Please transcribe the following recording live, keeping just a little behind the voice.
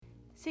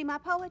See, my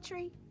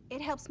poetry,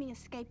 it helps me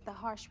escape the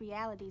harsh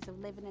realities of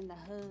living in the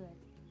hood.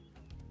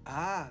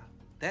 Ah,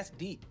 that's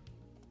deep.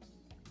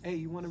 Hey,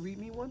 you want to read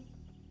me one?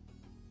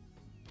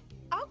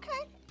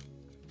 Okay.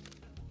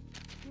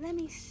 Let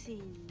me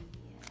see.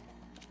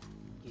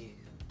 Yeah.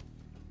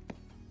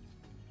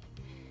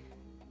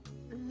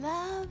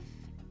 Love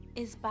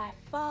is by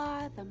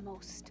far the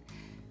most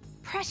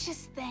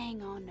precious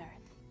thing on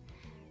earth.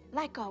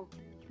 Like a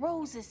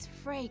rose's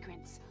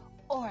fragrance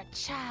or a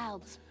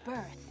child's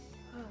birth.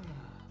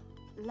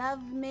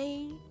 Love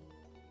me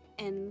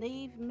and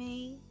leave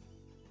me.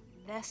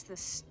 That's the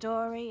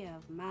story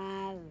of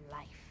my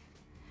life.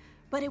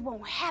 But it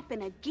won't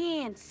happen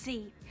again,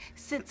 see,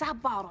 since I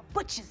bought a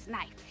butcher's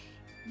knife.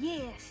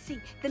 Yeah, see,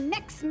 the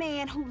next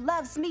man who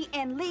loves me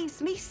and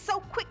leaves me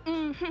so quick,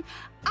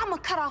 I'ma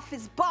cut off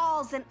his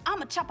balls and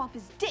I'ma chop off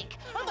his dick.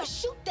 I'ma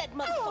shoot that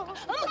motherfucker.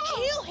 I'ma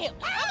kill him.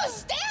 I'ma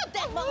stab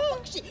that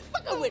motherfucker. She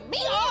fucking with me?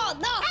 Oh,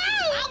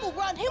 no. I'ma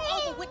run him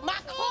over with my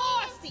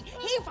car. See,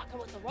 he fucking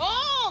with the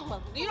wrong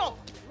motherfucker. You don't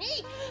fuck with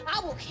me. I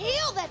will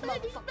kill that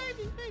motherfucker.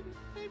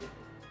 Baby.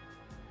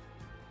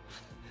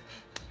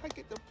 I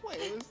get the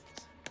point.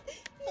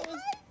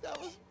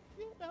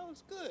 That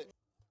was good.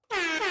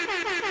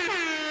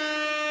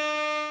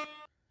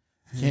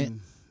 Can't-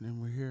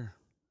 And we're here.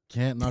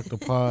 Can't Knock the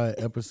Pod,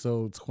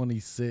 episode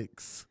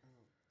 26.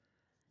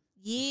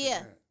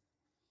 Yeah.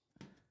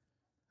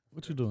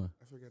 What you doing?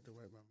 I forgot to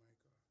wipe my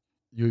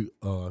mic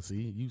off. You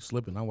see, you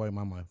slipping. I wipe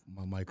my mic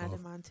I off.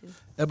 did mine too.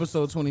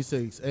 Episode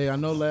 26. Hey, I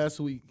know last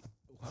week.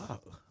 Wow.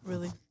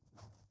 Really?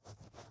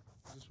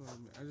 I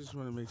just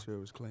want to make sure it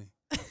was clean.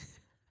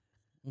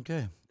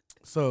 Okay.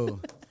 So,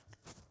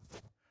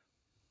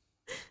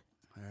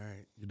 All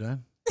right. you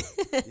done?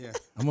 Yeah.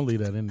 I'm gonna leave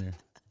that in there.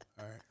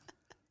 All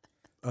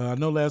right. I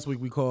know last week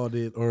we called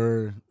it,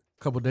 or a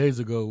couple days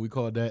ago we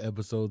called that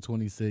episode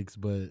 26,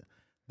 but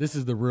this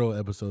is the real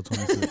episode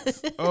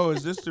 26. Oh,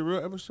 is this the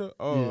real episode?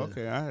 Oh, Yeah.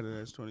 okay. I had it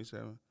as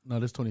 27. No,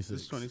 this 26.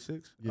 This is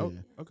 26? Yeah. Oh,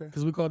 okay.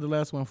 Because we called the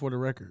last one For the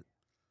Record.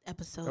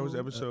 Episode. That was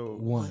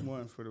episode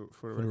one. for the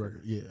For the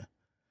record, yeah.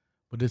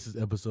 But this is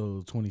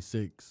episode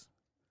 26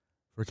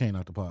 for Can't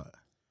Knock the Pod.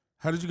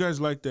 How did you guys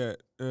like that?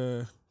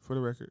 For the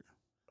record.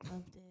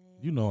 Loved it.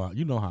 You know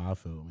how I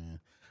feel, man.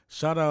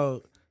 Shout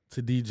out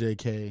to DJ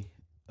K,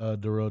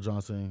 Darrell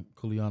Johnson,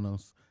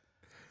 Culianos,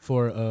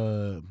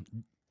 for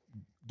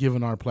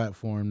giving our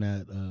platform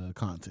that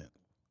content.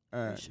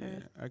 All right. sure. Yeah,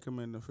 I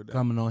commend them for that.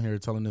 Coming on here,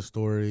 telling this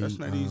story. That's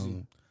not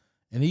easy.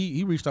 And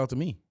he reached out to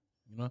me,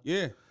 you know?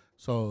 Yeah.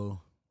 So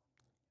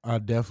I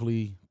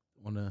definitely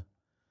want to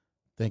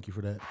thank you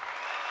for that.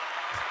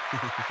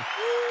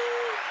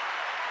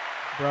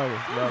 Bravo.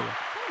 Something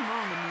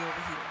wrong with me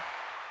over here.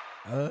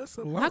 That's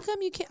a lot. How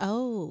come you can't?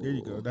 Oh. There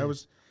you go.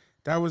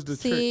 That was the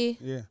See?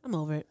 trick. Yeah. I'm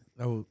over it.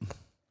 That was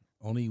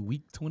only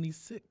week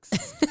 26.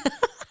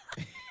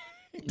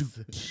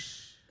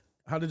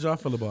 How did y'all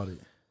feel about it?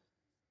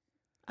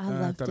 I I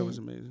loved thought it. it was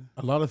amazing.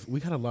 We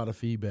got a lot of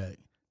feedback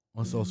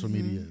on social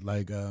Mm-hmm. media.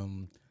 Like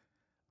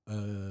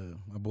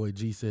my boy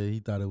G said he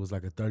thought it was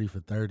like a 30 for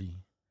 30.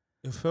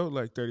 It felt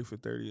like 30 for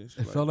 30.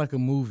 It felt like a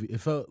movie. It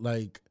felt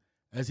like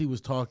as he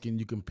was talking,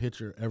 you can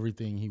picture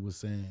everything he was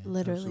saying.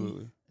 Literally.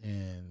 Absolutely.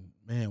 And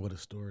man, what a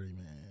story,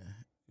 man.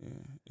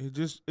 Yeah. It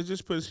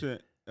just puts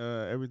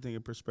everything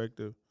in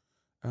perspective.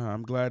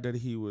 I'm glad that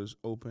he was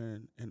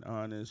open and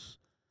honest.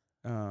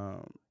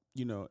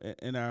 You know,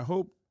 and I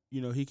hope,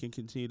 you know, he can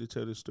continue to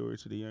tell the story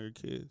to the younger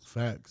kids.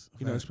 Facts.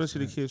 You know, Facts,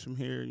 especially facts. the kids from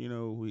here. You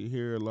know, we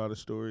hear a lot of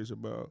stories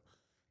about,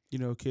 you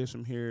know, kids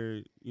from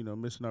here, you know,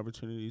 missing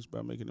opportunities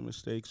by making a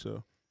mistake.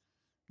 So,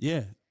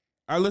 yeah,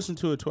 I listened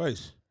to it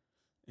twice,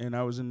 and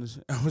I was in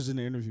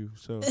the interview.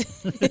 So,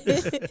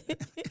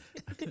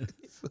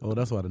 Oh,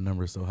 that's why the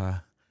number is so high.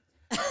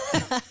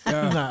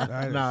 nah.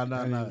 Nah,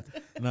 didn't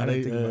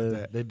think about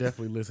that. they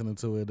definitely listening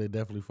to it. They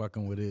definitely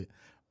fucking with it.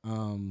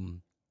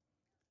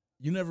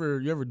 You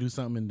ever do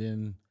something and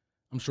then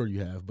I'm sure you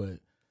have, but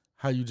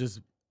how you just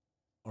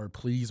are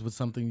pleased with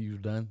something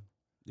you've done?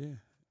 Yeah,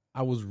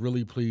 I was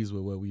really pleased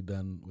with what we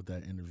done with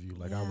that interview.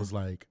 Like I Yeah. was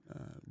like,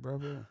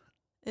 bravo.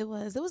 It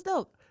was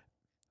dope.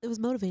 It was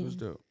It motivating. was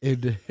dope.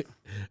 it.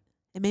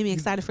 It made me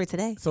excited for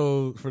today.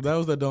 So for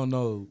those that don't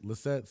know,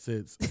 Lisette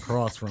sits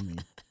across from me.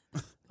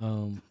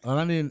 And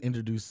I didn't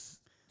introduce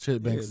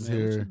Chip Banks is man,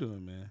 what you here.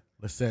 doing, man?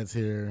 Lisette's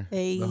here.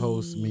 The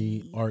host, me,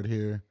 Hey. Art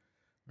here.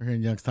 We're here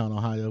in Youngstown,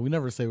 Ohio. We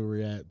never say where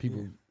we're at.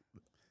 People,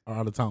 our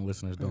out of town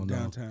listeners don't know.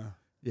 Downtown.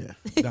 Yeah,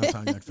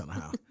 downtown Youngstown,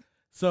 Ohio.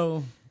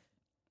 So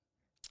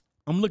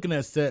I'm looking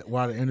at Set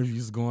while the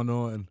interview's going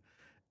on,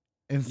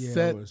 and Yeah, I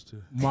Set was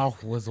too.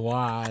 mouth was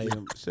wide.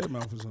 Yeah, Set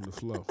mouth was on the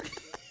floor.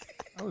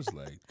 I was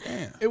like,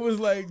 damn. It was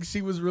like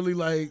she was really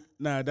like,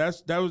 Nah,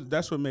 that's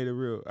what made it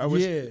real.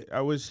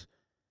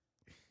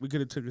 We could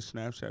have took a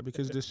Snapchat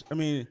because this. I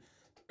mean,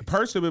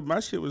 personally, my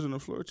shit was on the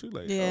floor too.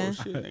 Like, Yeah. oh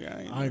shit, nigga,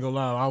 I ain't. I ain't gonna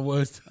lie, I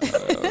was.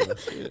 Oh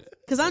shit.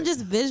 Because I'm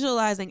just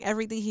visualizing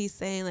everything he's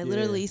saying, like Yeah.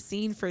 literally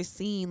scene for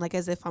scene, like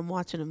as if I'm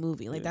watching a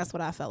movie. Like that's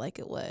what I felt like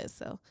it was.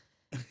 So,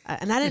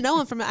 and I didn't know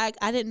him from. I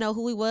didn't know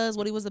who he was,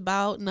 what he was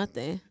about,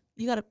 nothing.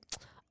 You gotta.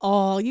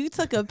 Oh, you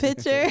took a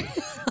picture.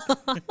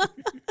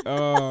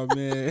 Oh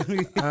man.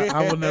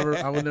 I would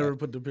never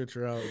put the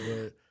picture out,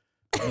 but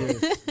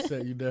yes,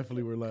 Seth, you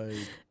definitely were like,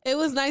 It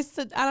was nice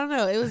to. I don't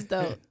know. It was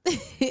dope.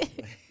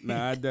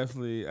 Nah, I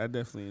definitely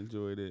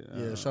enjoyed it.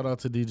 yeah. Shout out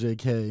to DJ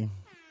K.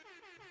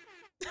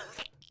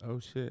 Oh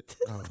shit.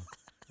 Oh,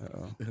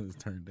 Uh-oh. it was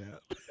turned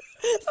out.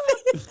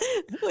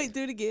 Wait,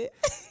 do it again.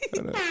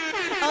 Hold up.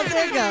 Oh,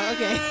 there you go.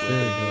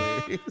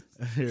 Okay.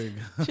 There you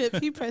go. Chip,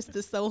 he pressed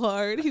it so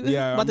hard. He was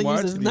Yeah, about to I'm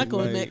use his watching it, knuckle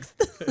like- next.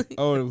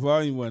 Oh, the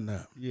volume wasn't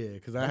up. Yeah,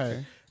 because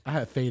Okay. I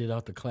had faded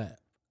out the clap.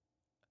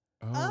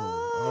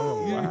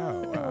 Oh,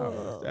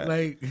 wow. That-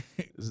 Like,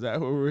 is that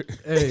what we're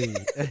hey,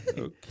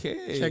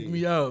 okay? check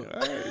me out. All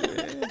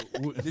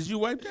right, man. Did you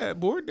wipe that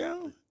board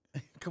down?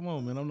 Come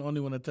on, man. I'm the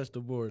only one that touched the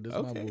board.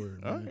 That's my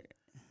board. All Man. right.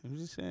 I'm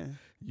just saying.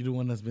 You the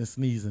one that's been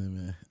sneezing,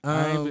 man.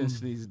 I ain't been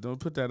sneezing. Don't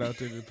put that out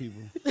there to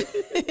people.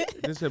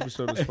 This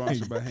episode is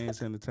sponsored by hand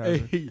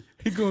sanitizer. Hey,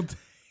 he gonna.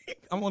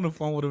 I'm on the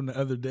phone with him the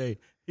other day.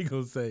 He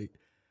gonna say,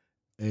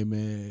 "Hey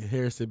man,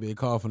 Harrison been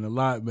coughing a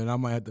lot, man. I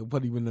might have to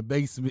put him in the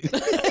basement."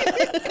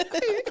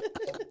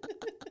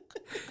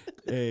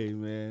 Hey,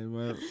 man.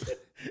 Well,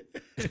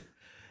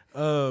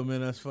 Oh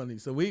man, that's funny.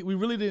 So we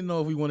really didn't know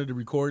if we wanted to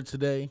record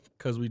today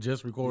because we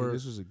just yeah, recorded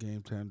this was a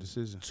game time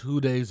decision. 2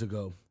 days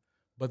ago.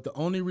 But the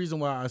only reason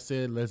why I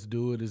said let's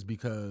do it is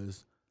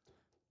because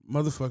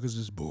Motherfuckers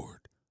is bored.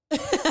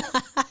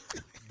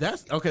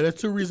 that's okay. That's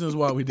 2 reasons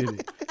why we did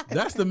it.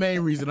 That's the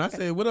main reason. I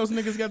said, what else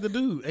niggas got to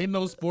do? Ain't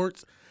no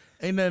sports,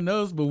 ain't nothing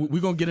else. But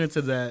we're gonna get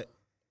into that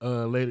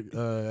later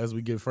as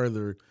we get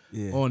further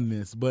Yeah. on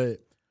this.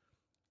 But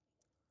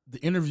the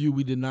interview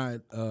we did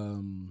not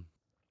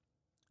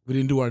we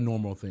didn't do our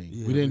normal thing.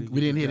 Yeah, we didn't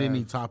get hit the any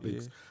dive.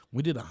 topics. Yeah.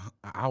 We did an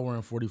hour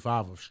and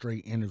 45 of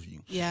straight interview.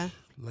 Yeah.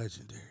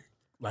 Legendary.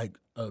 Like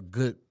a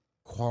good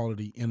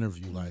quality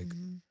interview. Like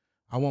Mhm.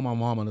 I want my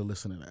mama to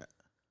listen to that.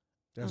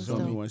 That's That the was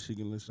only dope. one she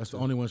can listen That's to.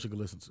 the only one she could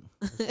listen to.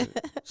 She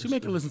That's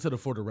make her true. listen to the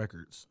For the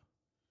Records.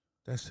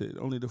 That's it.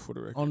 Only the for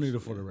the record. Only the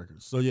For the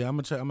Records. So yeah, I'm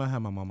gonna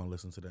have my mama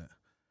listen to that.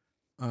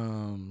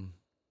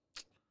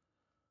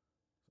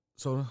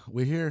 So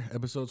we're here,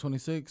 episode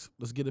 26.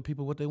 Let's get the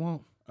people what they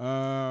want.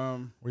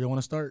 Where you want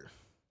to start?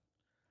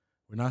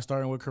 We're not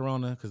starting with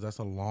Corona because that's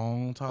a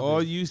long topic.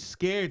 all you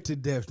scared to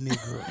death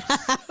Negroes.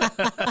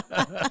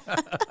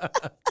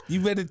 You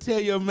better tell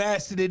your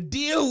master to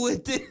deal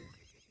with it.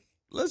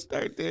 Let's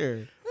start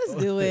there. Let's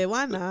do it.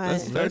 Why not?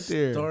 Let's start Let's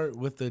there. start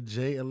with the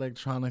J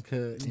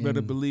Electronica You better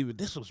and believe it.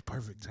 This was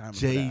perfect timing. for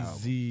the album.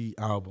 Jay-Z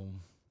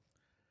album.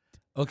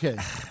 Okay.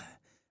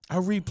 I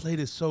replayed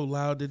it so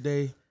loud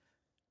today.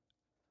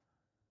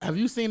 Have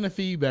you seen the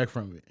feedback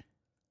from it?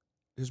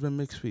 There's been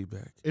mixed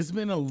feedback. It's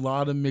been a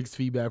lot of mixed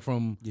feedback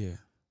from, Yeah.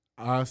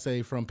 I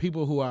say, from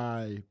people who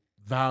I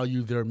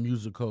value their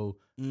musical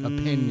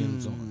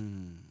opinions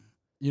on.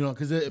 You know,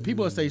 because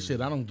people say shit,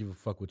 I don't give a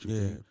fuck what you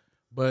Yeah. think.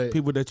 But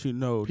People that you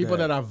know. people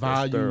that I that's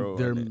value thorough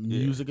their on it. Yeah.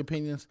 music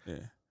opinions, Yeah.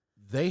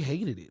 they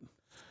hated it.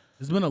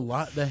 There's been a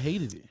lot that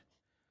hated it.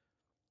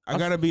 I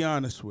gotta be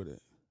honest with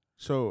it.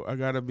 So I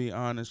gotta be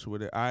honest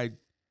with it. I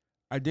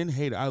didn't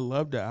hate it. I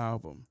loved the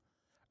album.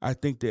 I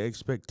think the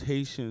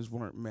expectations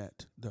weren't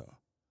met though.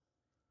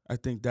 I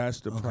think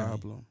that's the Okay.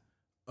 problem.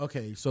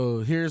 Okay, so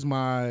here's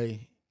my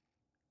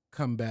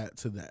comeback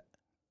to that.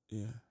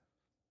 Yeah.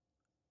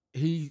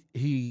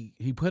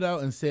 He put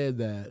out and said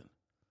that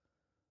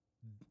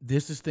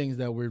this is things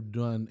that we're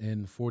done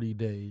in 40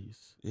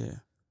 days Yeah.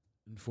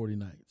 and 40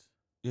 nights.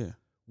 Yeah.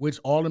 Which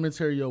all the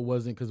material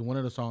wasn't, because one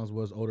of the songs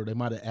was older. They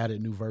might have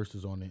added new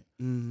verses on it.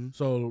 Mm-hmm.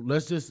 So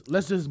let's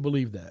just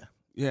believe that.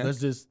 Yeah. Let's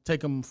just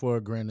take them for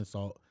a grain of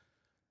salt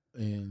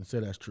and say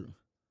that's true.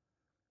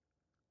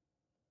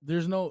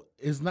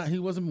 He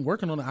wasn't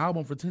working on the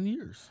album for 10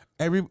 years.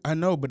 I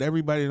know, but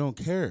everybody don't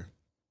care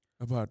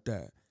about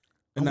that.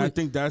 And I'm I with-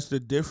 think that's the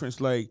difference.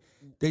 Like,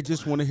 they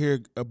just want to hear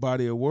a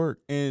body of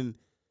work. And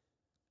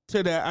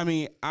to that, I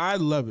mean, I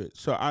love it.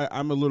 So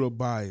I'm a little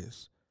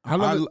biased. I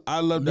love it.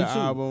 I love Me the too.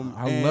 album.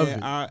 I and love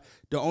it.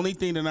 The only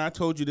thing that I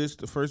told you this,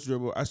 the first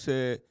dribble, I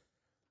said,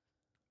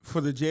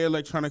 for the J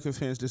Electronica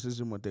fans, this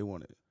isn't what they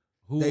wanted.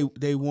 Who,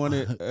 They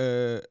wanted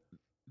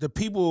the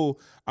people.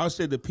 I'll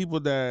say the people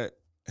that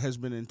has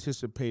been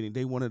anticipating.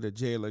 They wanted a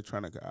J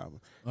Electronica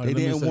album. all right, They let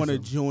me didn't say want a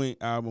something. joint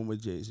album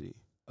with Jay-Z.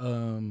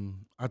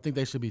 I think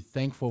they should be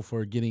thankful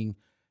for getting,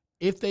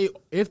 if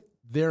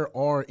there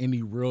are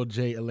any real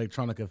J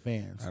Electronica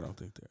fans, I don't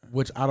think they are.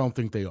 which I don't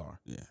think they are,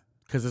 Yeah.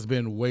 because it's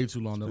been way too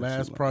long. The been too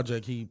last long.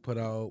 project he put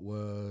out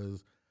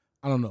was,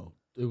 I don't know,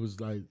 it was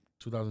like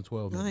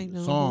 2012. I maybe. ain't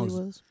know Songs, who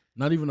he was.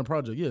 not even a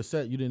project. Yeah,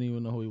 Set, you didn't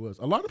even know who he was.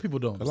 A lot of people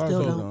don't. A lot Still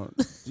of people don't.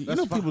 don't. You That's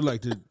know, fine. people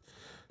like to, But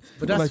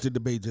people that's- like to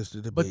debate just to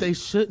debate. But they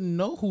shouldn't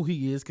know who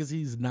he is because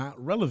he's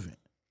not relevant.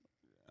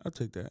 I'll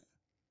take that.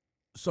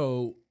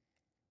 So,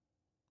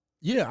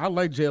 yeah, I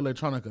like J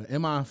Electronica.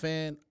 Am I a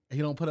fan? He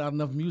don't put out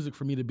enough music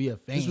for me to be a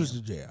fan. This was the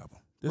J album.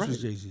 This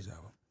was Right. Jay-Z's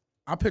album.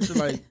 I picture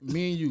like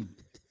me and you.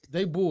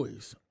 They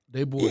boys.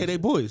 They boys. Yeah, they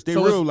boys. They So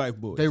real it's- life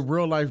boys. They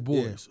real life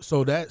boys.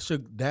 So that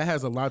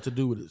has a lot to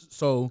do with it.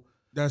 So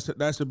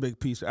That's a big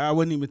piece. I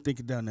wasn't even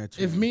thinking down that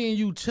chain. If me and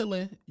you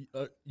chilling,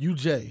 you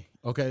Jay,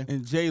 okay?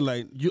 and Jay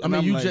like You, I and mean,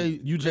 I'm you like, Jay,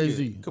 you nigga, Jay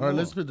Z. come All right, on.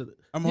 let's put the.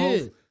 I'm yeah,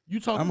 Hov. you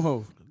talk. I'm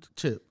Hov.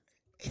 Chip,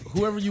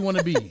 whoever you want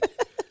to be.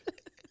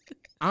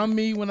 I'm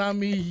me when I'm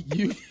me.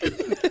 You,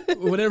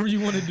 whatever you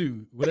want to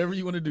do. Whatever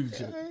you want to do,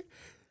 Chip.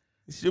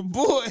 It's your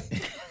boy.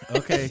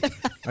 Okay,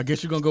 I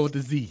guess you're gonna go with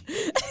the Z.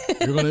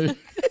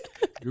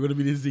 You're gonna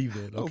be the Z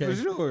then. Oh, Okay, for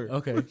sure.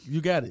 Okay,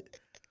 you got it.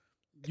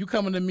 You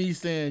coming to me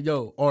saying,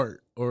 "Yo,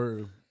 art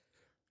or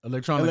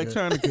electronica,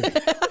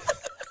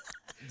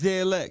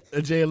 J-Elect.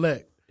 a J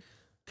Elect,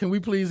 can we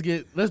please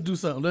get? Let's do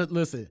something.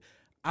 Listen,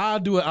 I'll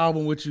do an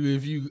album with you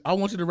if you. I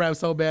want you to rap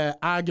so bad.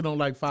 I get on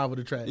like 5 of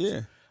the tracks.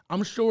 Yeah.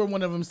 I'm sure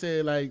one of them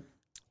said like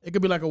it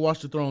could be like a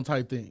Watch the Throne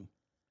type thing.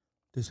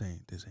 This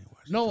ain't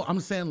watch. No, I'm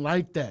saying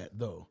like that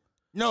though.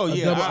 No, A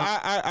yeah. double-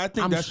 I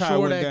think I'm that's sure how it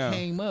went that down.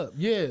 came up.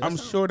 Yeah, I'm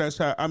sure that's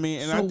how. I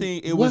mean, and I So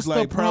think it what's was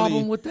like the problem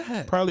probably with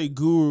that? probably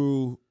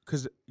Guru,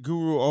 because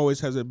Guru always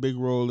has a big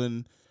role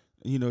in,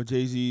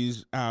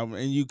 Jay-Z's album,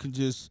 and you can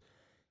just.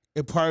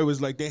 It probably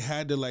was like they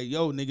had to like,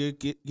 yo, nigga,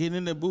 get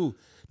in the booth.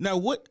 Now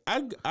what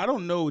I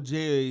don't know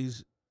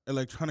Jay's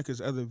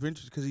Electronica's other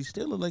ventures because he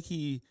still look like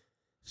he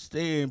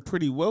staying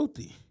pretty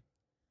wealthy.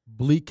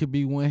 Bleak could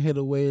be one hit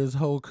away his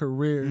whole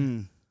career.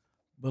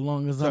 But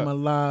long as I'm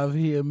alive,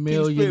 he a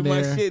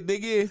millionaire. Spit my shit,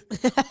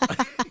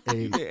 nigga.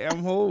 Hey, Yeah,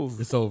 I'm Hov.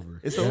 it's over.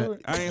 It's over?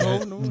 I ain't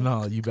Hov no more?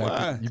 No, you back.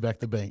 Why? You back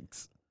to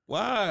Banks.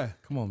 Why?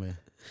 Come on, man.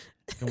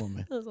 Come on,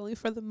 man. It was only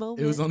for the moment.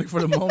 It was only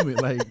for the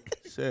moment. Like,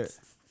 Shit.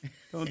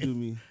 Don't do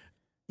me.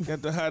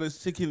 Got the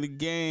hottest chick in the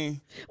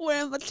game.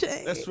 Where am I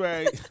chain? That's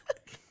right.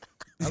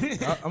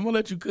 I'm gonna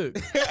let you cook.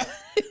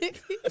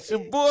 That's your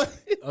boy.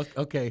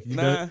 Okay, you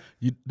Nah. done.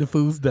 The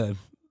food's done.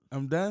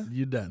 I'm done.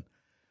 You're done.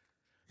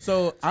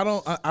 So I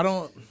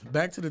don't.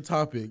 Back to the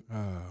topic.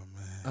 Oh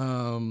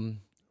man.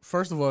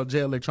 First of all, Jay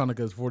Electronica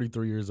is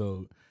 43 years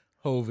old.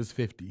 Hov is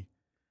 50.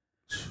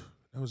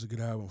 That was a good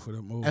album for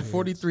them old At heads.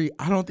 43,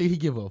 I don't think he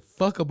give a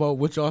fuck about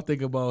what y'all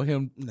think about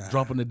him Nah.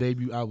 dropping the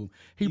debut album.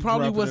 He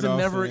probably dropping it wasn't off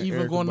never in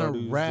even Erykah going to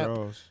Badu's rap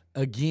draws.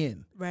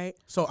 again. Right.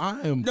 So I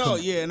am No,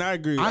 yeah, and I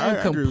agree. I am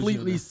agree with you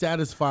completely there.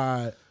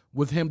 satisfied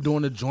with him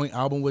doing a joint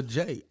album with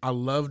Jay. I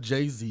love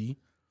Jay-Z.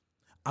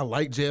 I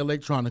like Jay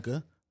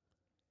Electronica.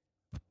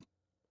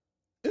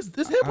 It's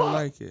hip I hop.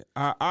 like it.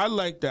 I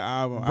like the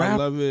album. I Rap-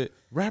 love it.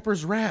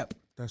 Rappers rap.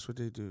 That's what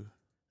they do.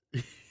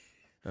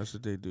 That's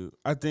what they do.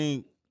 I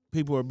think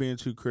people are being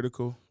too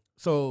critical.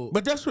 So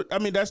But that's what I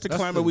mean, that's the that's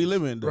climate the- we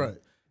live in, though. Right.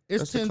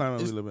 It's That's the 10 climate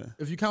we it's- live in.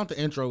 If you count the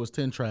intro, it's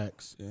 10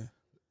 tracks, Yeah.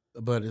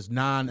 but it's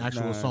 9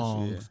 actual 9,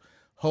 songs. yeah.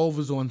 Hov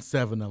is on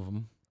 7 of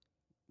them.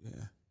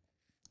 Yeah.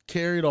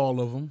 Carried all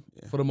of them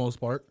Yeah. for the most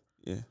part.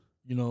 Yeah.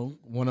 You know,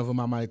 one of them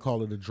I might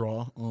call it a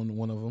draw on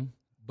one of them,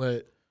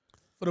 but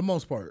for the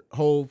most part,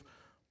 Hov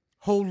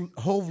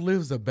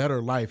lives a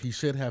better life. He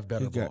should have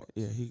better He got, bars.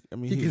 yeah, I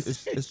mean, He can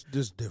it's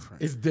just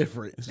different. It's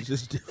different. It's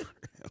just different.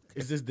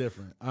 It's just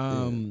different.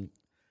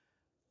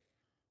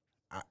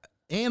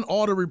 And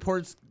all the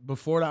reports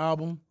before the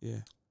album Yeah.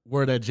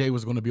 were that Jay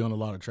was going to be on a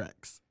lot of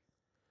tracks,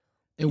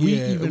 and we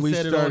even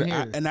said it on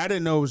here. and I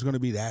didn't know it was going to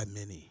be that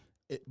many.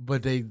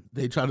 But they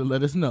tried to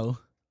let us know,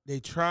 They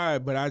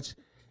tried, but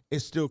it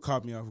still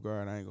caught me off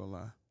guard. I ain't gonna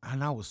lie.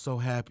 and I was so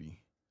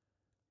happy.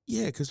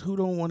 Yeah, because who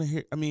don't want to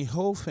hear? I mean,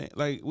 Hov fan,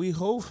 like we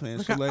Hov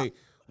fans, so Like,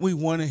 we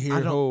want to hear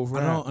I Hov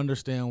don't rap.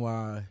 understand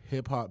why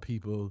hip hop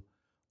people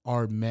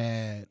are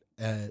mad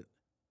at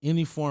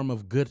any form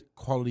of good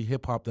quality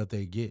hip hop that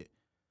they get.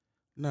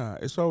 Nah,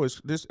 it's always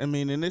this. I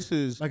mean, and this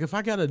is Like if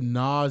I got a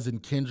Nas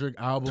and Kendrick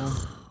album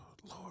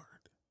Lord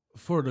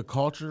for the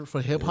culture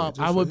for hip hop,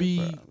 Yeah, I just would for be.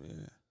 hip-hop, yeah.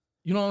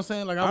 You know what I'm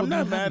saying? Like I I'm would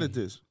not be mad happy. at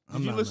this. Did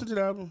I'm you not listen to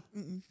the album?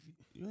 Mm-mm.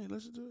 You ain't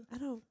listen to it? I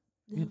don't.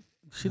 Yeah.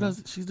 She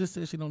does. She just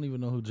said she don't even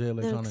know who Jay No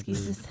Electronica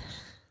is. excuses.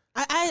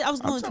 I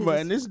was I'm going talking to about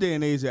this. in this day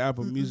and age of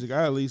Apple Music,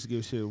 I at least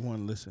give shit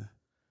one listen.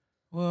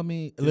 Well, I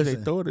mean, If they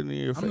listen, throw it in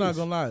your face. I'm not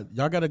gonna lie.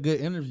 Y'all got a good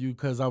interview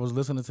because I was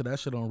listening to that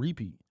shit on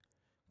repeat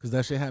because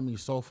that shit had me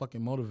so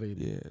fucking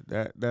motivated.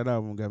 Yeah, that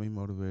album got me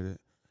motivated.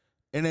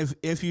 And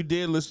if you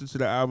did listen to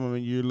the album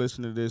and you're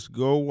listening to this,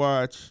 go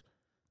watch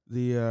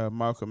the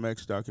Malcolm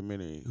X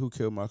documentary. Who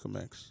Killed Malcolm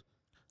X?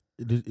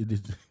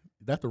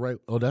 That the right?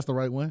 Oh, that's the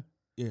right one.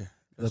 Yeah,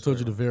 I told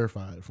you to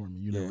verify it for me.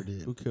 You never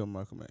did. Who Killed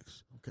Malcolm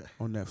X? Okay.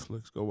 On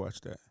Netflix. Go watch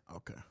that.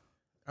 Okay.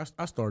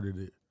 I started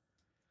it.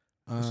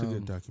 It's a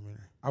good documentary.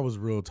 I was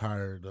real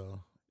tired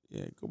though.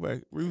 Yeah, go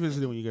back,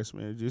 revisit it when you get some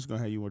energy. It's gonna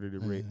have you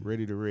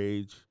ready to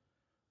rage.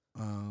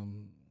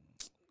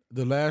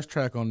 The last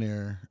track on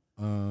there.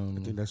 I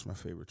think that's my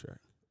favorite track.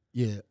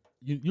 Yeah,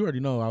 you already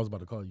know I was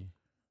about to call you.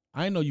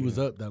 I didn't know you was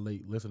up that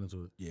late listening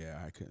to it.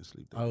 Yeah, I couldn't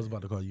sleep. That I was day.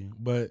 about to call you,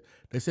 but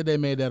they said they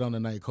made that on the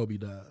night Kobe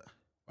died.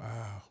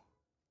 Wow.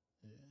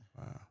 Yeah.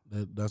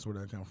 Wow. That's where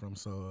that come from.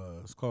 So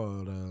it's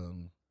called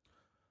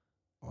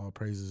 "All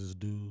Praises Is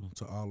Due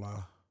to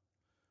Allah."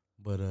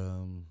 But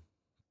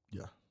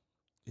yeah,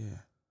 Yeah.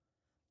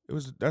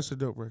 That's a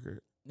dope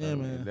record. yeah,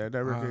 man. That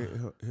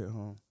record hit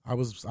home. I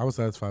was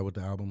satisfied with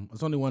the album.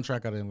 It's only one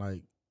track I didn't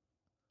like.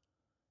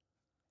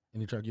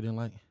 Any track you didn't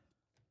like?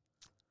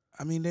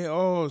 I mean, they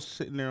all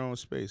sit in their own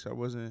space. I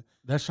wasn't.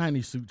 That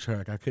shiny suit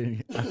track, I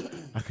couldn't.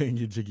 I couldn't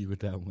get jiggy with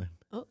that one.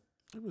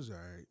 It was all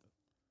right.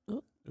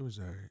 Oh. It was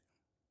all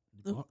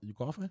right. You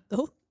coughing?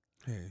 Oh,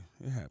 Hey,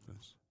 it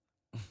happens.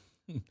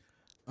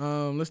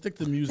 Let's stick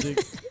to music.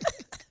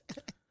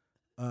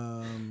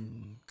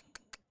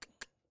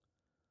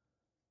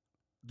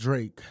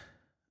 Drake,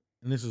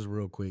 and this is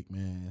real quick,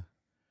 man.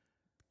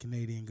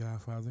 Canadian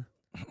Godfather.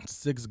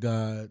 Six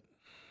God.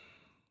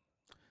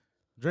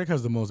 Drake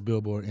has the most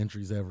Billboard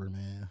entries ever,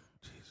 man.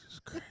 Jesus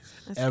Christ.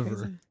 that's Ever.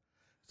 crazy.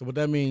 So what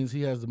that means,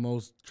 he has the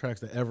most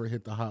tracks that ever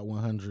hit the Hot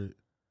 100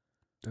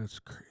 That's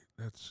crazy.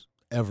 That's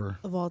ever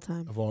Of all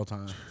time. of all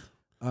time.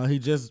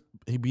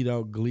 He beat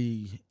out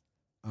Glee.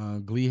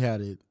 Glee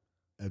had it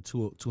at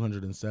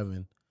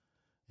 207.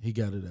 He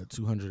got it at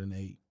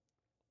 208.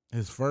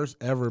 His first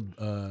ever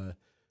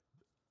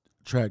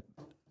track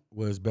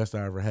was Best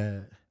I Ever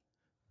Had.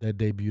 That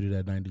debuted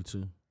at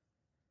 92.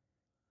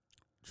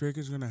 Drake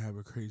is gonna have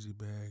a crazy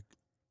bag.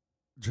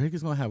 Drake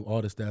is gonna have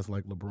all the stats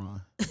like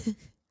LeBron.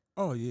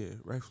 Oh yeah,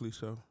 rightfully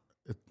so.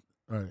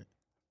 All right.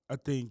 I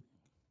think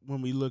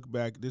when we look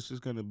back, this is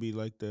gonna be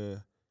like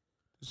a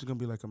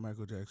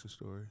Michael Jackson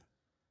story.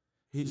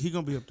 He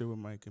gonna be up there with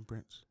Mike and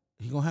Prince.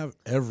 He gonna have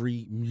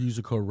every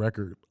musical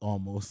record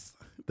almost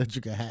that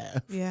you can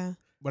have. Yeah.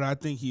 But I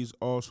think he's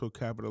also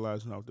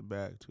capitalizing off the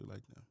bag too,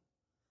 like them.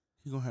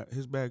 He gonna have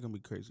his bag gonna be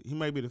crazy. He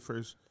might be the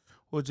first.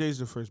 Well, Jay's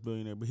the first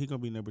billionaire, but he gonna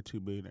be number 2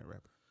 billionaire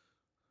rapper.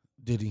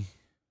 Diddy,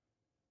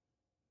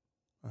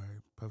 All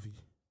right, Puffy.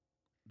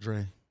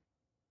 Dre.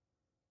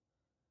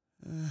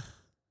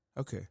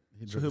 Okay,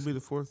 He so he'll be the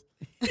 4th.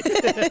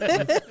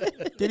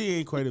 Diddy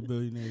ain't quite a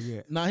billionaire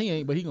yet. Nah, he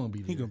ain't, but he gonna be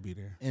there. He gonna be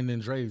there. And then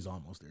Dre's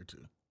almost there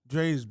too.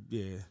 Dre's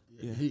yeah.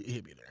 He'll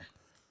be there.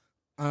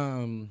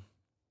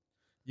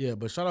 Yeah,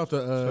 but shout out to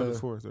So the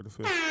 4th or the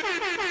 5th.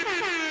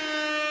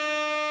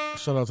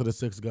 shout out to the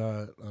Six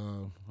God.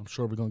 I'm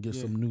sure we're gonna get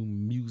Yeah. some new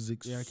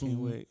music. Yeah, I soon.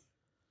 can't wait.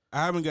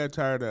 I haven't got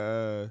tired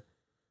of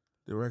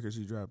the records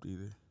he dropped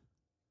either.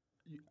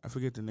 I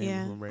forget the name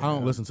Yeah. of them right I now.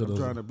 don't listen to I'm those.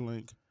 trying to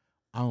blink.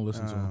 I don't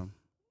listen to them.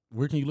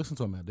 Where can you listen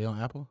to them at? They on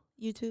Apple?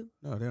 YouTube.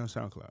 No, they're on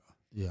SoundCloud.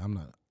 Yeah, I'm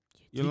not.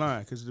 You're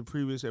lying because the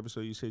previous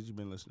episode you said you've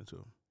been listening to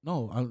them.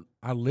 No,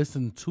 I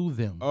listen to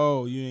them.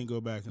 Oh, you ain't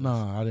go back and No,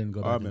 listen. I didn't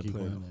go Oh, back I've and been keep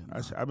playing on them.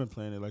 that. I've been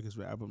playing it like it's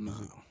been Apple No.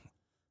 Music.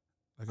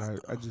 Like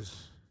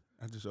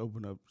I just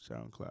open up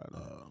SoundCloud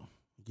and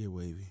get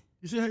wavy.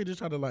 You see how you just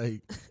try to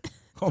like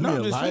call No, me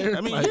I'm a just liar? saying,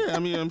 I mean, Like, yeah, I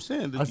mean, I'm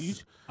saying that I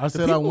the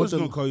said I people went was to.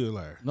 gonna call you a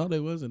liar. No, they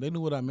wasn't. They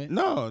knew what I meant.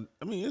 No,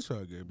 I mean it's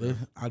all good, bro.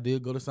 I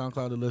did go to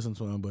SoundCloud to listen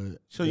to him, but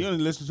So you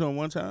only listened to him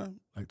one time?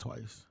 like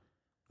twice.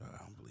 I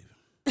don't believe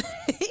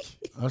it.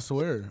 I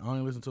swear, I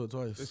only listened to it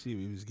Let's twice. see if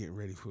he was getting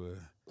ready for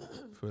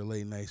a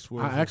late night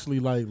swerve. I actually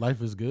like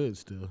Life Is Good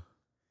still.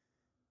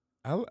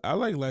 I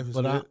like Life Is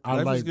But Good. I Life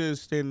Is like- Good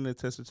is standing the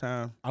test of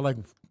time. I like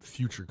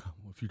Future.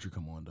 When Future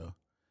come on though.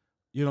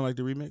 You don't like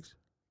the remix?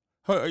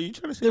 Are you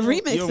trying to say The you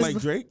don't- remix you don't is-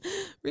 like Drake?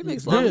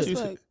 Remix Yeah. long as You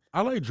fuck.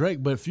 I like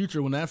Drake, but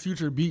Future when that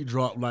Future beat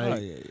drop, like Oh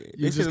yeah, yeah. you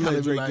They should have kinda let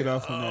be Drake like, get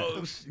off on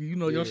oh, that. you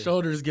know, your Yeah.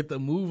 shoulders get the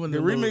moving. The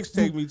remix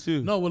take me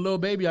too. No, with Lil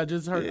Baby, I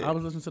just heard. Yeah. I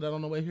was listening to that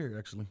on the way here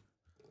actually.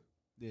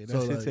 Yeah,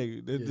 So, that's it. like,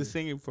 Take the yeah.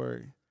 singing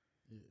part.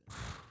 Yeah.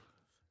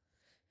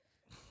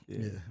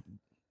 Yeah.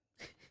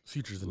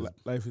 Future's in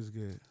Life is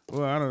good.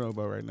 Well, I don't know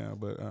about right now,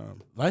 but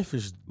Life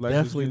is Life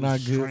definitely is good not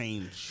is good.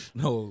 strange.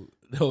 No,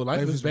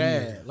 life is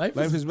bad. weird.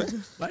 Life is bad.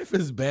 Life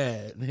is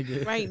bad,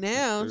 nigga. Right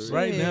now.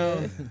 Right now.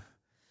 shit.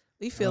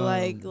 We feel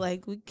Um,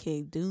 like we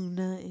can't do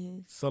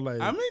nothing. So like,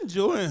 I'm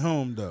enjoying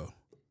home though.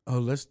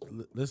 let's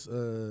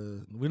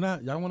we're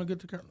not. Y'all want to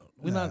get to?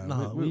 We're not.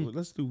 Nah, No,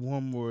 let's do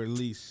one more at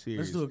least series.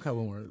 let's do a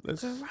couple more.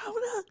 Let's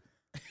Corona.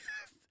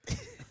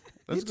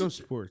 go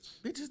sports.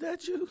 Bitch, is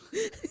that you?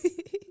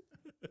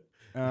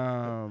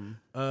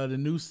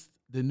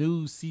 The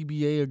new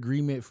CBA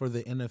agreement for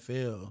the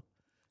NFL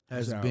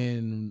has It's out.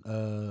 been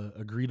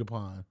agreed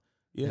upon.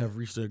 They Yeah. have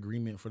reached an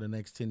agreement for the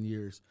next 10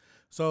 years.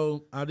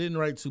 So I didn't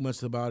write too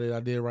much about it. I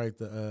did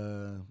write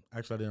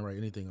actually I didn't write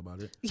anything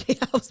about it. Yeah,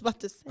 I was about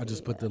to say. I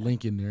just put the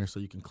link in there so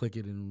you can click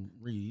it and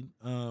read.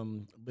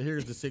 But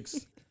here's the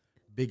 6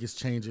 biggest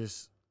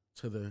changes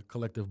to the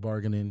collective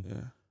bargaining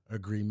Yeah.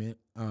 agreement.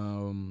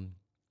 And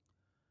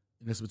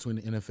it's between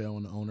the NFL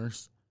and the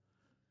owners.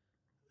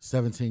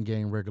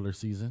 17-game regular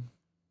season.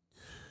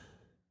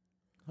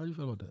 How do you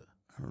feel about that?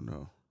 I don't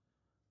know.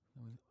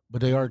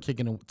 But they are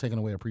taking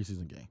away a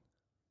preseason game.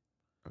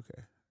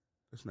 Okay.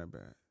 That's not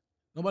bad.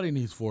 Nobody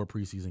needs 4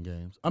 preseason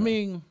games. I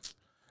mean,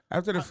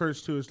 After the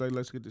first 2, it's like,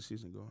 let's get the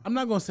season going. I'm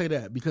not going to say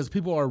that because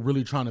people are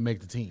really trying to make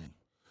the team.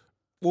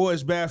 Well,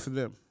 it's bad for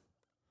them.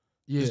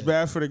 Yeah. It's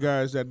bad for the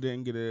guys that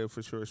didn't get a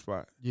for sure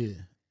spot. Yeah.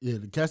 Yeah.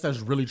 The cast that's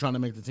really trying to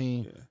make the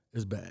team Yeah.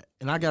 is bad.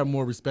 And I got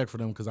more respect for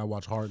them because I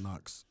watch Hard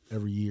Knocks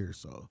every year.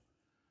 So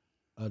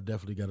I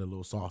definitely got a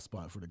little soft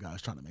spot for the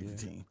guys trying to make the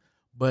team.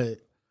 But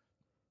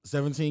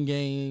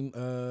 17-game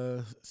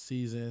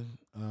season.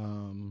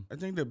 I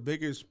think the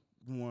biggest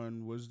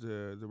one was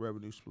the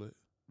revenue split.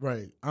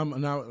 Right.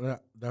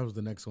 That was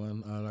the next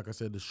one. Like I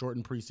said, the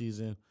shortened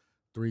preseason,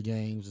 3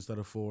 games instead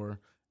of 4,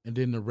 and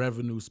then the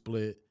revenue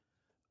split,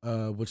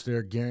 which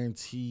they're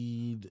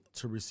guaranteed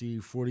to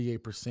receive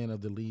 48%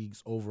 of the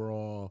league's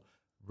overall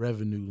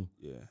revenue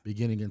Yeah,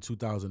 beginning in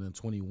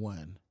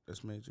 2021.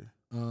 that's major.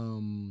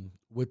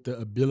 With the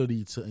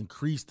ability to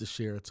increase the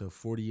share to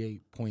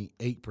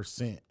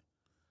 48.8%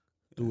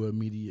 through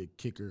immediate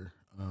kicker,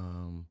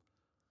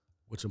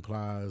 which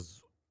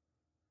implies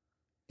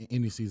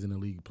any season the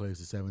league plays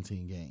to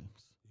 17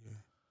 games. Yeah.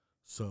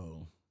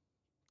 So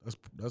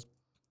that's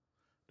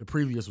the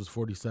previous was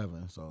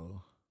 47.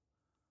 So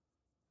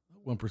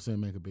 1%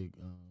 make a big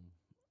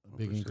 1%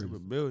 of increase.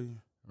 $1 billion.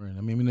 Right.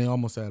 I mean they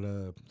almost at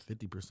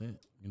 50%.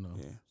 You know.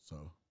 Yeah.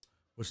 So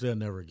which they'll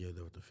never get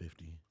up to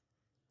 50.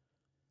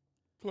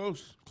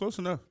 Close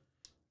enough.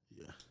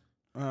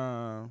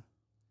 Yeah.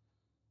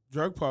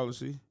 Drug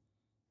policy.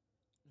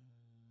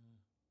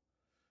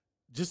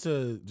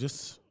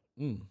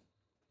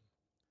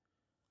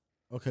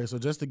 Okay, so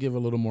just to give a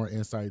little more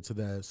insight to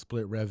that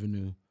split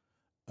revenue,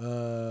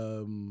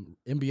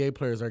 NBA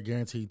players are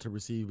guaranteed to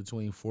receive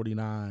between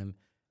 49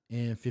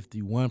 and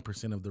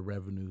 51% of the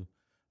revenue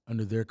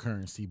under their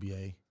current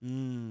CBA.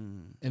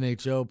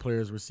 NHL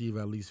players receive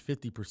at least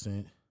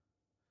 50%.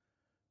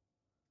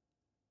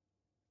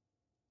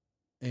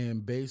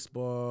 And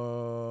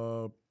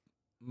baseball,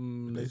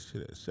 They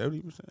said at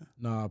 70%.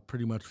 nah,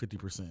 pretty much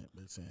 50%.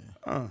 They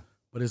saying,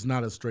 but it's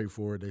not as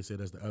straightforward. They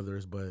said as the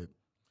others, but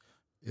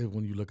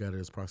when you look at it,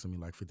 it's approximately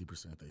like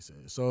 50%. They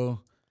said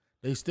so.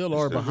 They still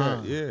are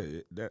behind.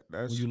 That's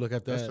When you look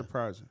at that's that,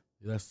 surprising.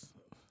 that's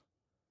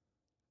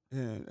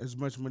Yeah, as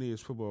much money as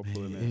football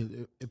pulling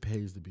in. it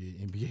pays to be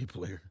an NBA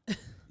player.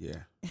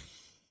 Yeah,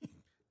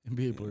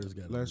 NBA players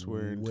got less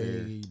wear and tear.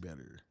 way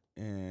better.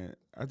 And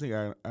I think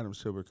Adam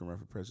Silver can run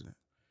for president.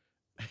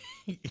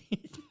 I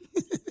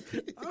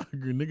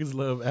agree. Niggas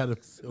love Adam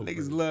Silver.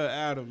 Niggas love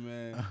Adam,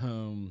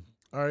 man.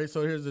 All right,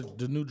 so here's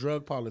the new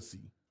drug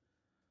policy.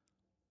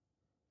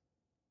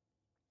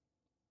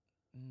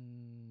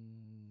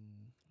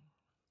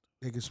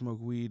 They can smoke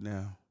weed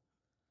now.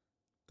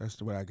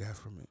 That's what I got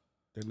from it.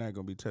 They're not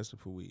gonna be tested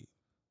for weed.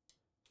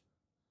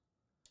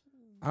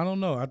 I don't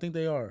know. I think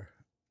they are.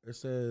 It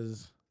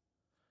says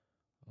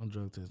on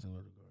drug testing.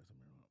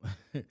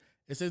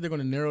 It says they're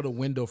going to narrow the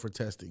window for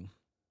testing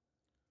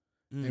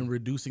and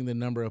reducing the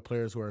number of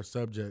players who are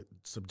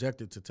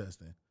subjected to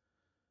testing.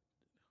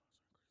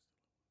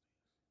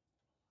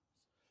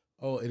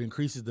 Oh, it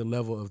increases the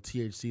level of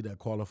THC that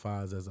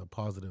qualifies as a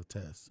positive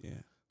test. Yeah.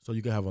 So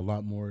you can have a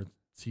lot more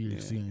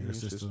THC in your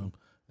system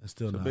and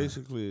still not.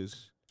 Basically,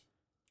 it's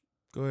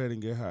go ahead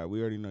and get high. We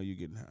already know you're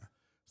getting high.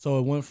 So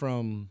it went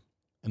from,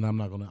 and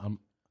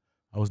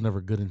I was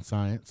never good in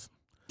science.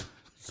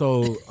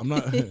 So I'm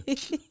not,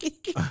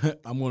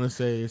 I'm going to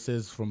say it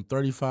says from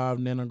 35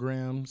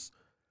 nanograms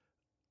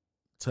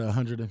to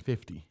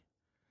 150.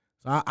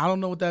 So I don't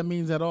know what that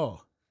means at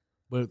all.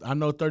 But I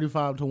know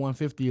 35 to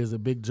 150 is a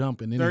big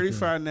jump in anything.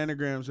 35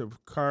 nanograms of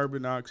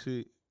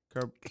carboxy.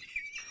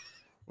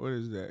 What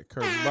is that?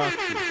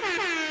 Carboxy.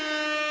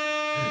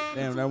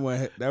 Damn,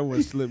 that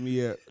one slipped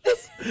me up.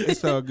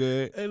 It's all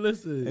good. Hey,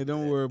 listen. Hey,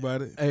 don't worry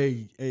about it.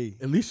 Hey.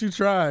 At least you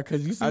tried,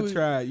 cause you see. I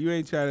tried. You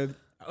ain't tried to.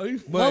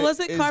 What was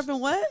it? Carbon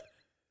what?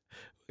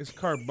 It's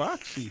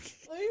carboxy.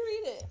 Let me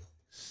read it.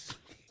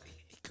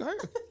 Car-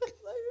 Let me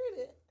read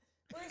it.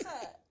 Where's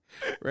that?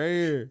 right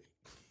here.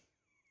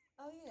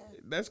 Oh yeah.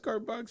 That's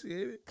carboxy,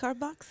 ain't it?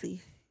 Carboxy.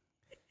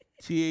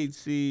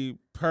 THC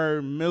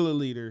per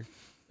milliliter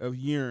of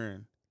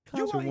urine.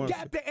 You To ain't one-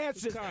 got the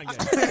answer. You got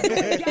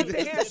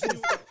the answer.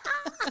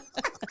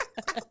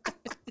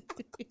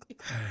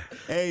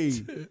 Hey,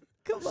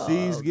 Come on.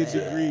 C's get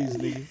degrees,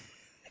 nigga.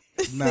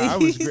 Nah,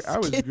 I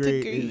was Get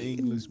great in degrees.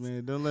 English,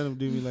 man. Don't let him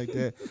do me like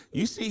that.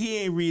 You see, he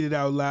ain't read it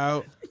out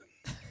loud.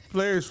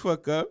 Players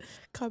fuck up.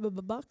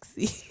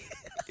 Carboxy.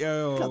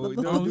 Yo, Color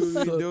don't do me,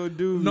 blocks. don't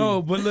do me.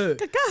 No, but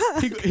look,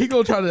 he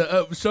gonna try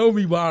to show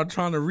me while I'm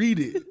trying to read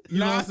it. You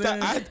know what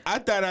I'm saying? I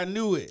thought I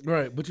knew it.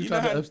 Right, but you know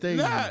tried to how- upstage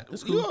me. Nah,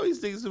 It's you cool. always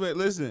think it's about.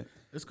 Listen,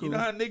 It's cool. you know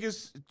how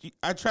niggas.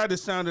 I tried to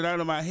sound it out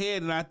of my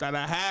head, and I thought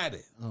I had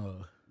it,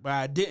 but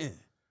I didn't.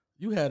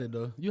 You had it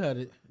though. You had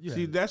it.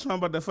 See, that's why I'm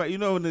about to fight. You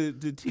know, when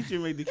the teacher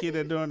made the kid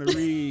that don't want to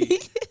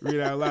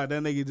read out loud,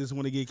 that nigga just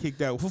want to get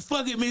kicked out. Well,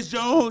 fuck it, Miss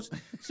Jones.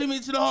 Send me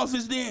to the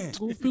office then.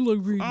 I feel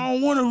like reading. I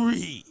don't want to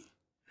read.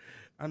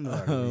 I know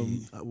how to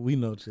read. We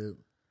know, Chip.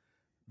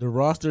 The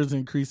roster's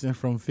increasing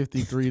from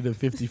 53 to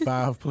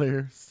 55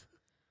 players.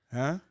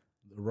 Huh?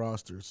 The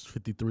roster's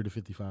 53 to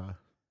 55.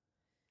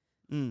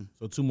 Mm.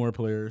 So 2 more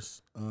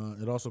players.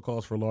 It also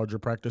calls for larger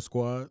practice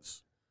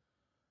squads.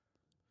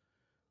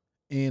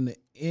 And the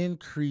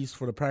increase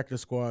for the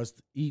practice squads,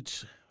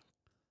 each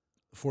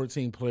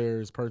 14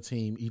 players per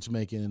team, each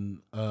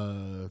making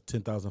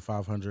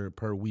 $10,500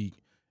 per week,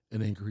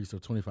 an increase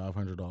of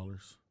 $2,500.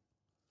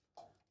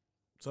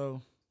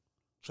 So,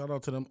 shout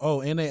out to them.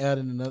 Oh, and they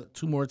added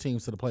 2 more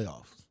teams to the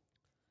playoffs.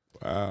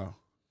 Wow.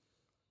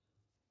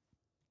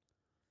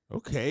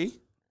 Okay.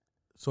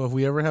 So if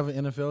we ever have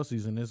an NFL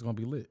season, it's gonna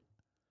be lit.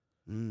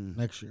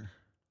 next year.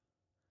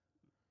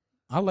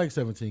 I like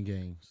 17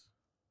 games.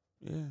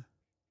 Yeah.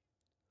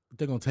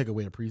 They're gonna take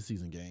away a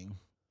preseason game.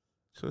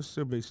 So it's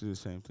still basically the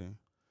same thing.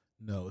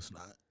 No, it's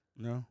not.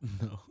 No?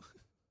 No.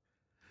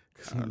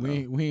 I don't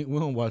We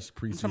don't watch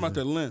preseason. I'm talking about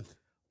the length.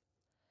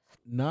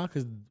 Nah,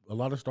 because a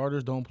lot of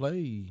starters don't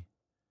play.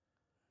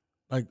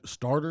 Like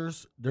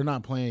starters, they're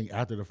not playing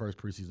after the first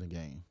preseason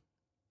game.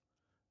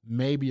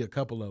 Maybe a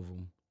couple of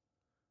them.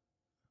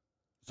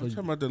 I'm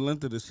talking about the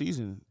length of the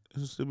season.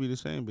 It'll still be the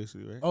same,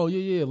 basically, right? Oh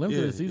yeah.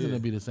 Limited Yeah, season yeah. will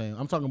be the same.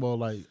 I'm talking about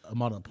like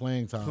amount of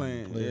playing time.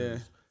 Playing, players.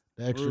 yeah.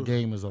 The extra Oof.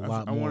 game is a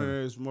lot I more.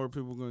 wonder if more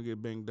people going to get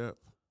banged up.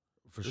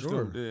 For This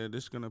sure. Gonna,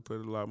 this is going to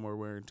put a lot more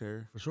wear and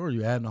tear. For sure.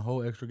 You adding a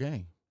whole extra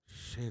game.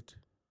 Shit.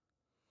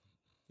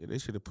 Yeah, they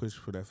should have pushed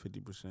for that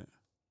 50%.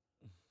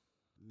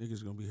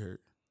 Niggas going to be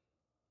hurt.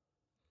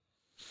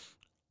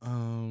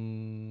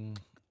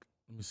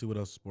 Let me see what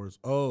else sports.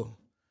 Oh,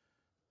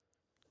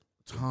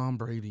 Tom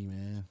Brady,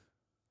 man.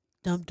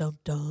 Dum dum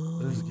dum.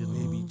 Let's get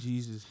Baby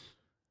Jesus.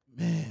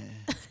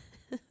 Man.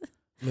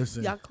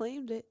 Listen, Y'all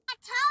claimed it.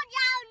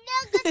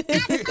 I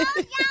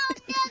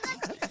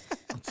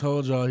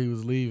told y'all he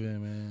was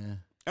leaving, man.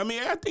 I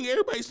mean, I think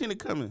everybody's seen it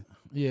coming.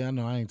 Yeah, I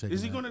know. I ain't taking.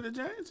 Is he that. going to the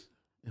Giants?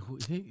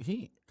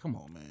 He come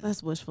on, man.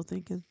 That's wishful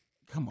thinking.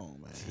 Come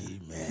on,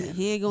 man.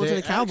 He ain't going to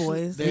They the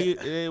Cowboys.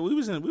 actually- We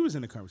was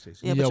in the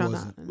conversation. yeah, but Yeah, y'all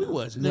wasn't. not. We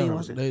wasn't. No, No, you they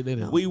wasn't.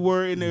 didn't. We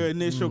were in the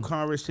initial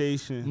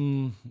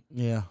conversation.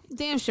 Yeah.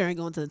 Damn sure ain't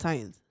going to the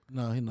Titans.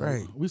 No, he not.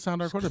 Right. We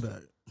signed our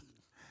quarterback.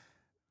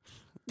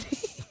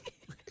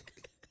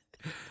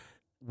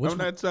 I'm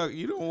not talking.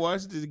 You don't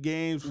watch the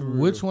games. For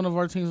Which real. one of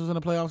our teams was in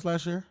the playoffs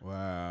last year?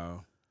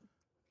 Wow.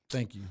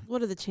 Thank you.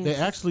 What are the chances?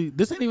 They actually,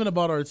 this ain't even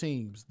about our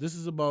teams. This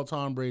is about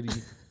Tom Brady.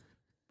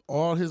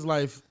 All his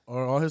life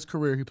or all his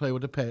career, he played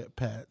with the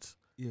Pats,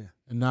 Yeah.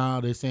 and now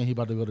they're saying he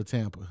about to go to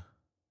Tampa.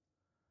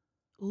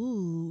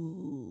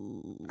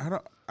 Ooh.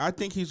 I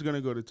think he's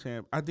gonna go to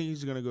Tampa. I think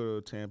he's gonna go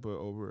to Tampa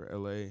over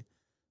LA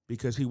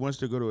because he wants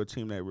to go to a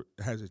team that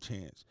has a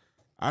chance.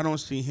 I don't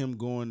see him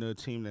going to a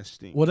team that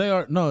stinks. Well, they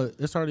are no.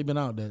 It's already been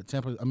out that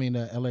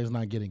that LA is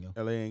not getting him.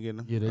 LA ain't getting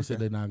him. Yeah, they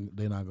said Okay.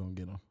 they're not gonna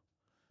get him.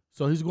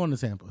 So he's going to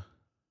Tampa.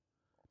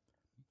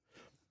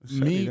 It's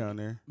sunny down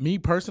there. Me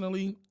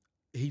personally,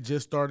 he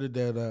just started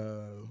that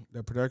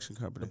That production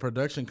company. the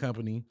production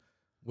company,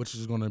 which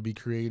is going to be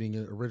creating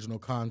original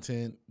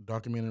content,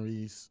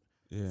 documentaries,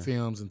 Yeah.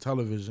 films, and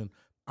television.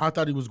 I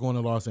thought he was going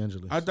to Los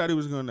Angeles. I thought he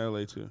was going to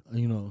LA too,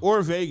 You know,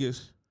 or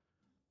Vegas.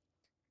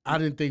 I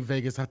didn't think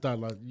Vegas. I thought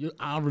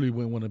I really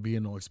wouldn't want to be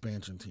in no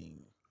expansion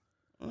team.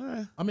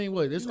 I mean,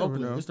 what? It's You never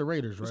Oakland. know. It's the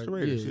Raiders, right? It's the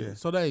Raiders, yeah.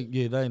 So they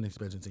ain't an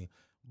expansion team,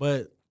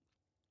 but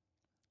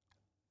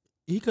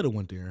he could have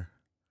went there.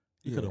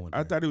 He Yeah. could have went. I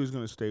There. thought he was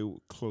going to stay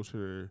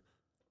closer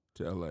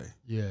to LA.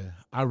 Yeah,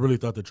 I really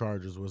thought the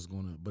Chargers was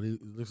going to, but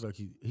it looks like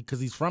because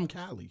he's from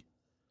Cali.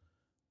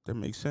 That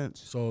makes sense.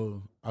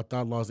 So I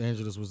thought Los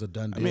Angeles was a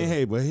done I deal. mean,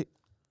 hey, but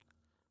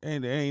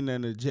ain't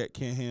nothing the Jet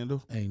can't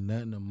handle. Ain't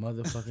nothing a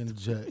motherfucking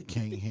Jet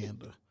can't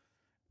handle.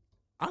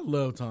 I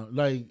love Tom.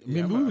 Like,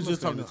 Yeah, we I'm was a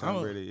just fan talking. of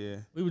Tom Brady. Yeah,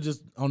 We were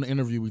just on the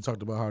interview. We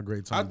talked about how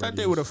great Tom. I thought Brady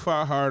they is. would have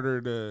fought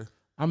harder to.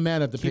 I'm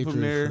mad at the keep him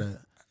Patriots for there.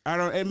 that. I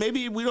don't, and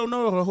maybe we don't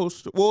know the whole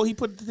story. Well, he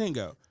put the thing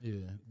out. Yeah,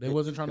 they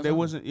wasn't trying to. They sign him.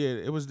 wasn't. Yeah,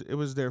 it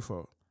was their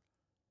fault.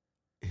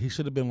 He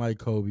should have been like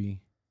Kobe,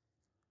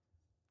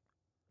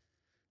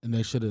 and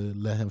they should have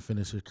let him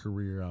finish his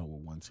career out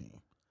with one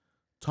team.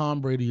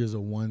 Tom Brady is a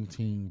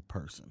one-team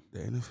person. The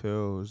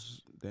NFL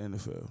is the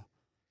NFL.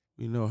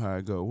 We know how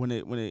it go.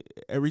 When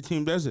every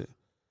team does it.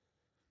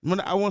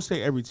 I won't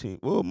say every team.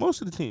 Well,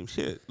 most of the teams.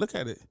 Shit, look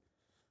at it.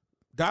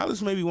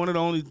 Dallas may be one of the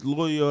only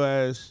loyal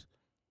ass,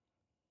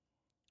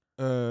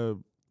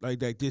 like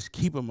that. Just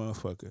keep a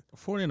motherfucker.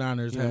 49ers You know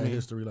what had I mean?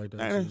 history like that.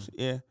 Niners, Too.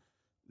 yeah.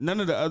 None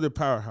of the other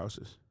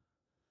powerhouses.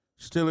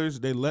 Steelers,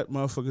 they let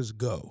motherfuckers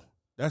go.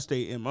 That's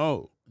their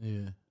MO.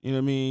 Yeah, You know what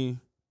I mean?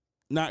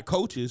 Not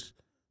coaches,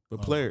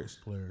 but players.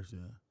 Players, yeah.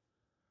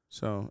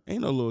 So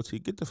ain't no loyalty.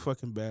 Get the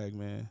fucking bag,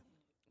 man.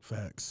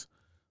 Facts.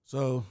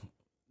 So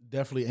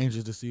definitely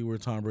anxious to see where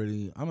Tom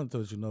Brady. I'm gonna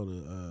let you know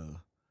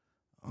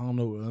I don't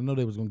know. I know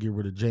they was gonna get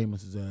rid of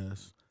Jameis's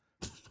ass.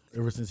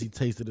 Ever since he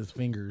tasted his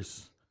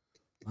fingers,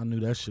 I knew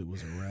that shit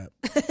was a wrap.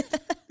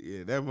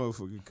 Yeah, that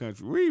motherfucking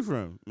country. Where you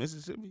from?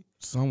 Mississippi?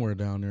 Somewhere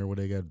down there where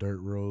they got dirt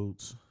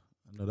roads.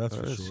 I know that's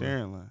for That's sure.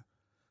 Sharon line.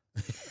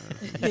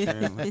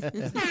 Sharon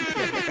line.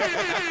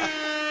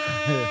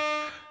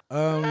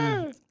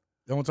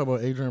 I want to talk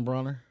about Adrian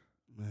Bronner.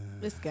 Man,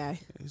 This guy.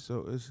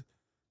 so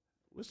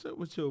what's up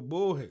with your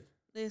boy?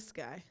 This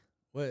guy.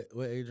 What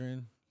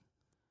Adrian?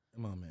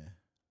 Come on, man.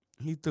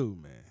 He threw,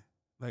 man.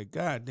 Like,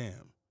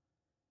 goddamn.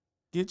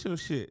 Get your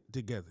shit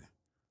together.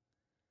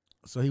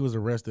 So he was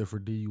arrested for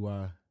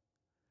DUI.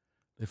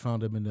 They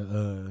found him in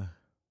the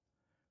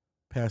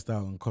passed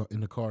out in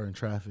the car in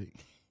traffic.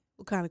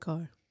 What kind of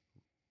car?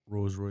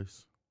 Rolls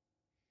Royce.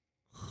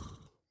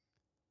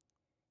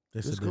 They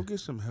Let's said go they, get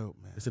some help,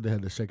 man. they said they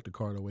had to shake the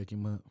car to wake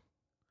him up.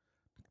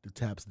 The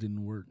taps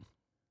didn't work.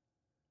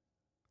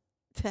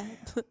 Tap.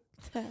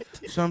 Tap.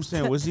 So I'm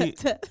saying, was he?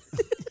 Tap.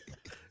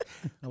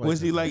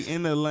 Was he like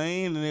in the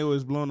lane and they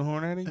was blowing the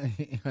horn at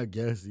him? I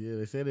guess, yeah.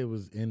 They said it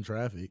was in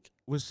traffic.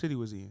 What city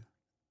was he in?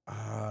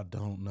 I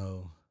don't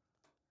know.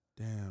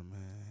 Damn,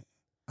 man.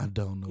 I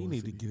don't know. He what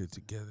need to city. get it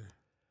together.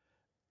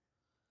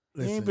 He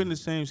Listen, ain't been the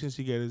same since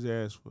he got his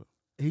ass whooped.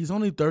 He's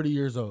only 30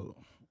 years old.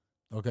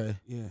 Okay.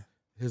 Yeah.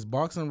 His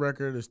boxing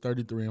record is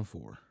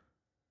 33-4.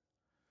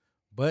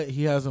 But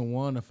he hasn't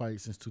won a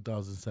fight since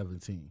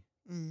 2017.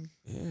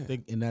 Yeah. I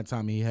think in that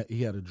time he had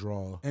a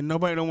draw. And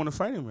nobody don't want to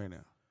fight him right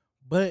now.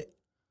 But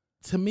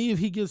to me, if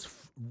he gets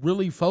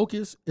really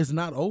focused, it's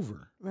not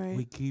over. Right.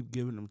 We keep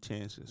giving him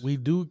chances. We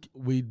do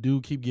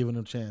keep giving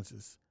him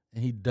chances,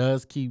 and he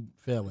does keep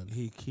failing.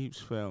 He keeps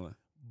failing.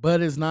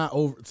 But it's not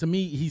over. To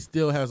me, he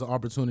still has an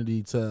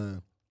opportunity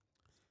to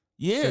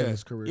Yeah. save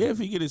his career. Yeah, if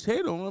he get his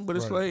head on him. But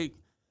it's Right. like,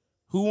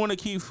 who want to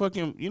keep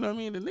fucking, you know what I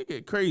mean? The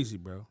nigga crazy,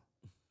 bro.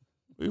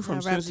 We from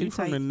That rap Cincy, he too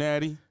from the tight.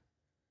 Natty.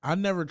 I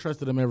never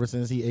trusted him ever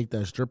since he ate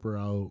that stripper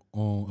out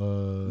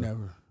on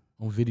Never.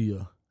 on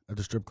video at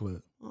the strip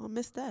club. Oh, I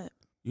missed that.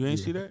 You ain't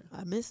Yeah. see that?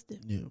 I missed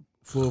it. Yeah,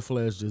 full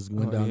fledged just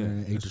went Oh, down yeah. there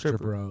and ate the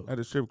stripper out. At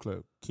the strip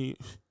club. Hey,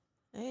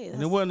 And it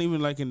that's, wasn't even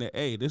like in the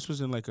A. This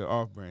was in like an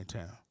off-brand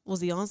town. was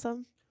he on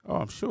some? Oh,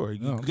 I'm sure.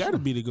 You Oh, I'm got to sure.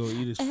 be to go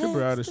eat a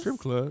stripper out of a strip Ecstasy.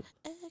 club.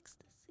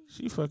 Ecstasy.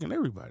 She fucking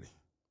everybody.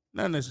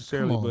 Not Come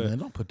necessarily, on, but man,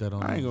 don't put that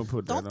on. I ain't there. gonna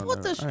put that Don't on put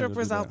her. the I ain't gonna do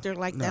strippers out that. there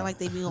like Nah. that, like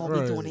they be all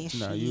Right. be doing that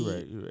shit. Nah, you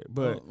right. You right.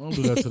 But Don't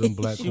do that to them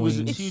black she was.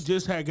 queens. She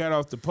just had got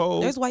off the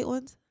pole. There's white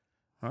ones.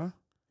 Huh?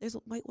 There's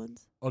white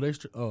ones. Oh,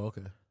 oh,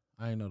 okay.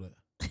 I ain't know that.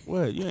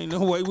 What? You ain't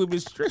no white women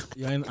strip.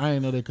 Yeah, I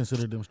ain't know they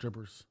considered them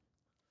strippers.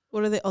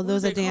 What are they? Oh, What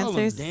those do are they call 'em?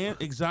 dancers,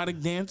 Exotic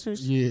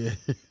dancers. Yeah.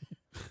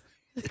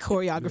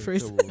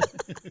 choreographers.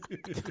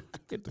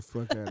 Get the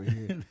fuck out of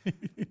here.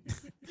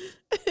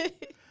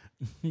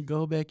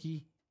 Go,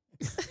 Becky.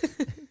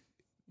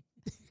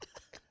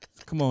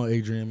 Come on,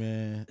 Adrian,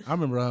 man. I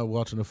remember I was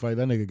watching the fight.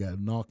 That nigga got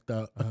knocked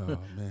out. Oh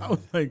man, I was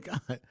like,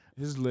 God,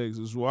 his legs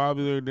was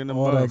wobblier than a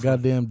all that motherfucker.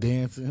 goddamn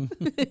dancing.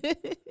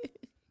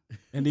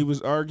 And he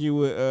was arguing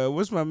with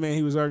what's my man?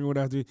 He was arguing with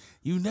out there.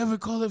 You never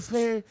call it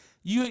fair.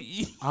 You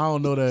I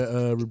don't know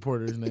that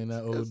reporter's name,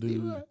 that old Yes, he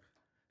dude. was.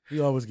 He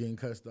always getting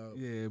cussed out.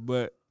 Yeah,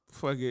 but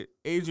fuck it,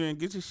 Adrian,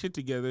 get your shit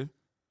together.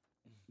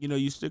 You know,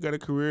 you still got a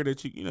career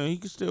that you know he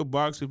can still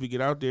box if he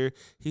get out there.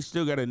 He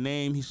still got a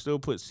name. He still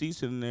put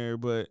seats in there,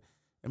 but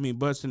I mean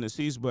butts in the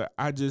seats. But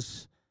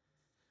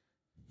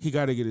he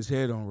got to get his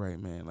head on right,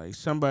 man. Like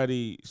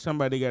somebody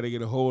got to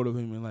get a hold of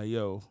him and like,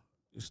 yo,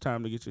 it's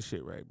time to get your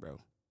shit right, bro.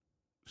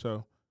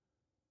 So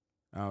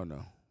I don't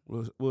know.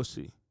 We'll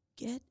see.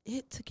 Get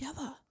it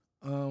together,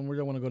 Where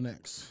y'all want to go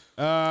next?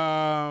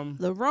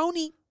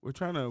 Laroni. We're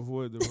trying to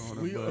avoid the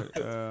We Rona,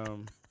 but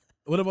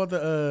What about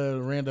the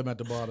random at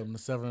the bottom, the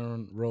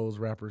 7 rows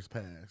rappers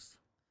pass?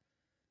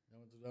 You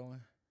want to do that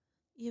one?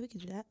 Yeah, we can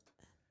do that.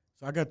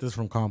 So I got this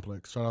from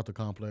Complex. Shout out to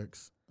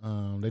Complex.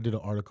 They did an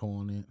article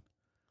on it.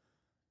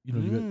 You know,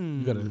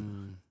 you got to,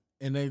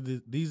 and they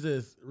did, these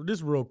is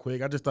just real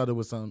quick. I just thought it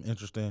was something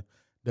interesting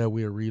that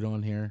we'll read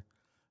on here,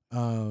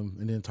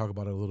 and then talk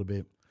about it a little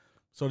bit.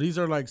 So these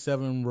are like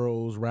 7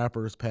 rows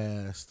rappers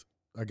passed.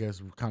 I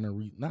guess kind of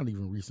not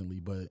even recently,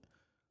 but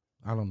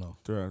I don't know,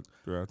 throughout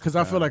because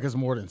I feel like it's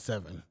more than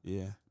 7.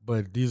 yeah.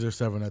 But these are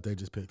 7 that they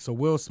just picked. So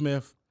Will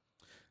Smith,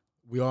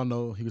 we all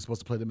know he was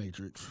supposed to play The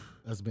Matrix.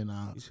 That's been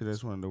out. You said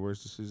that's one of the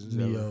worst decisions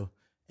ever. Neo,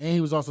 and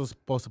he was also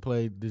supposed to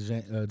play the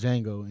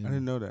Django. I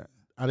didn't know that.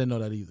 I didn't know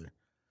that either.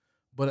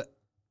 But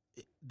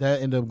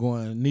that ended up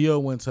going. Neo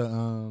went to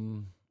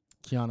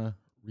Keanu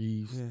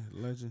Reeves, Yeah,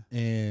 legend.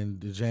 and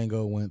the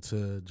Django went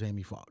to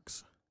Jamie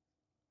Foxx.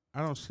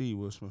 I don't see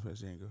Will Smith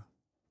as Django.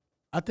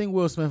 I think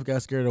Will Smith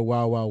got scared of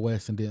Wild Wild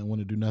West and didn't want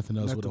to do nothing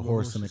else Nothing with a but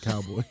horse and a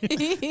horses.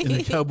 cowboy. And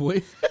a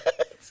cowboy.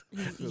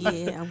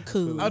 Yeah, I'm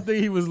cool. I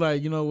think he was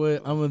like, you know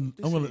what? I'm gonna.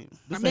 Or this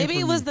ain't maybe for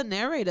it was me. the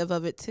narrative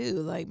of it too.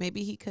 Like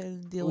maybe he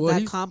couldn't deal with Well, that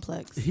he's-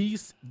 complex.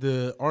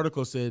 The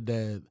article said that,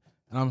 and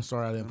I'm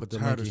sorry I didn't I'm put the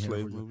tired link of in here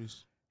slave for you.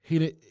 movies. He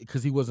did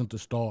because he wasn't the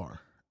star.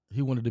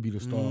 He wanted to be the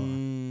star.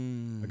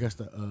 Mm. I guess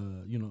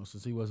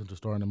since he wasn't the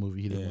star in the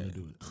movie, he didn't want to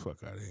do it.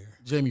 Fuck out of here.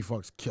 Jamie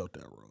Foxx killed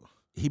that role.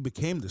 He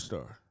became the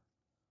star.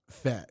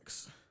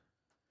 Facts.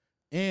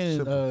 And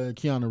Simple.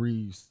 Keanu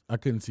Reeves, I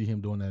couldn't see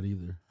him doing that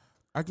either.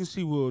 I can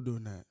see Will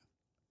doing that.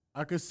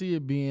 I could see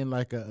it being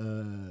like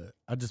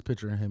I just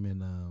picture him in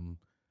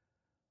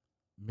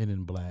Men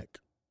in Black.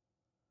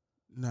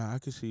 Nah, I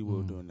can see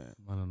Will Mm. doing that.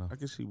 I don't know. I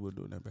can see Will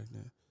doing that back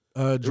then. It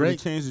would Drake,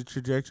 changed the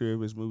trajectory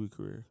of his movie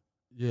career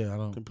yeah, I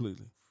don't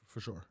completely. for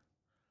sure.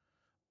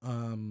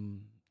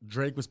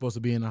 Drake was supposed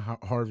to be in a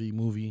Harvey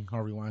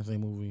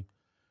Weinstein movie.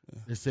 Yeah.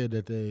 They said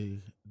that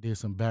they did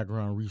some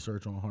background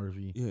research on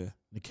Harvey. Yeah,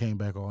 It came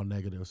back all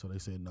negative, so they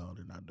said no,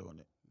 they're not doing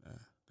it. nah,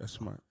 that's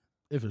smart.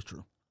 If it's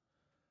true.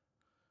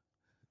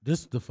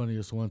 This is the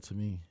funniest one to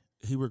me.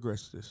 He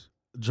regrets this.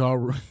 Ja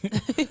Rule.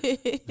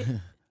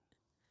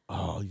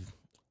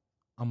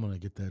 I'm gonna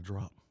get that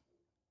drop.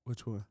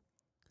 Which one?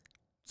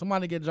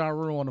 Somebody get Ja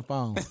Rule on the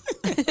phone.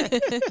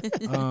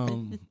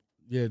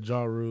 Yeah,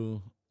 Ja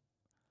Rule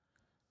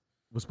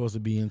was supposed to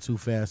be in Too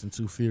Fast and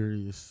Too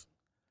Furious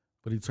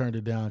but he turned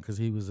it down because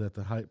he was at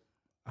the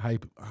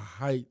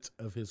height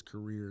of his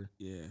career.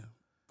 Yeah.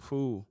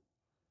 Fool.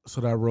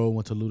 So that role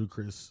went to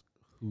Ludacris,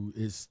 who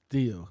is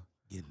still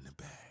Get in the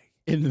bag.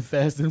 in the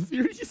Fast and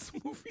Furious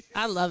movies.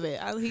 I love it.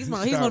 He's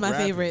one Stop of my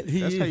rapping. favorites.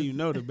 That's how is. you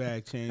know the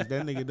bag changed.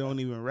 That nigga don't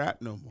even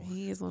rap no more.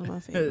 He is one of my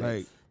favorites.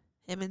 Like,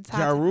 Him and Ja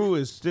Tati. Rule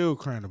is still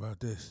crying about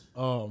this.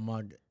 Oh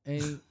my god,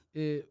 ain't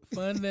it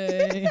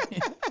funny?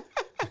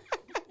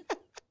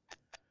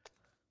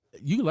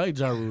 You like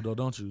Ja Rule though,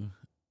 don't you?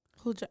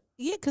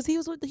 Yeah, because he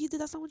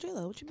did that song with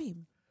J-Lo. What you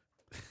mean?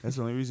 That's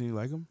the only reason you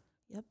like him?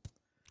 Yep.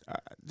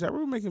 Ja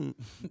Rule make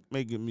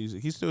good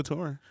music. He's still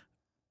touring.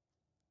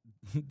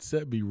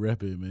 Set be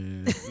repping,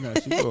 man. No,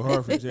 she go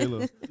hard for J-Lo.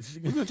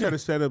 We're going to try to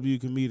set up you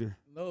can meet her.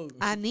 No,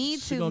 I need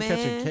she to, gonna catch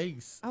a man.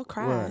 case. I'll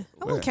cry. Right,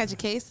 I won't right. catch a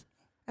case.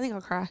 I think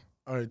I'll cry.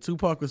 All right,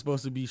 Tupac was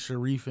supposed to be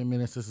Sharif in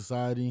Menace to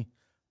Society.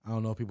 I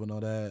don't know if people know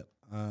that.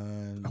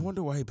 I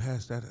wonder why he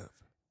passed that up.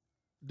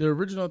 The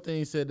original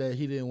thing said that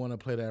he didn't want to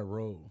play that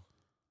role.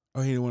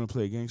 Oh, he didn't want to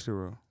play a gangster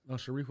role. No,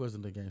 Sharif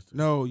wasn't the gangster.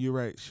 No, you're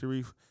right.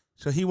 Sharif.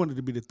 So he wanted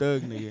to be the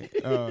thug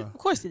nigga. Of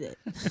course he did.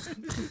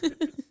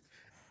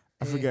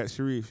 I forgot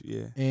Sharif,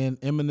 yeah. And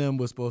Eminem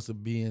was supposed to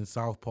be in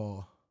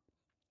Southpaw.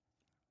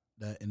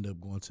 That ended up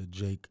going to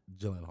Jake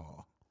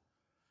Gyllenhaal.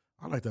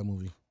 I like that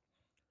movie.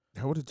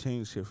 That would have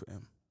changed shit for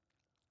him.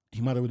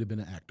 He might have really been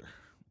an actor.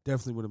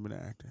 Definitely would have been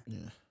an actor.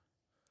 Yeah.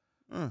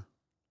 Uh,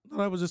 No,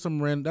 that was just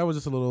some random. That was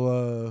just a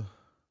little.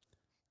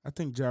 I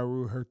think Ja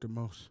Rule hurt the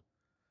most.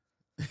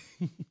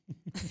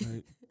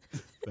 Like,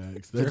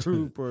 Facts. Ja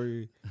Rule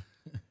probably,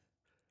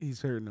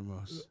 he's hurting the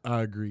most.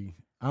 I agree.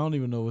 I don't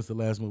even know what's the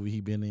last movie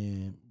he been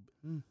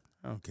in.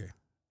 I don't care.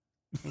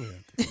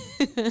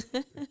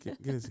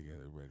 Get it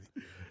together,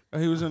 buddy. Oh,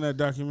 he was in that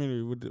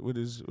documentary with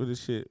his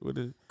shit. With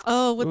his,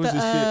 Oh, with what was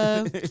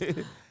the his shit?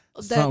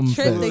 that Something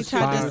trip Fest. they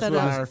tried Fire to set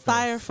Fest. up,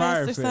 Fire Fest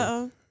Fire or Fest.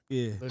 something.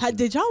 Yeah.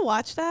 Did y'all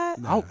watch that?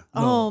 Nah.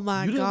 Oh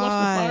my You didn't watch the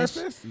gosh. Fire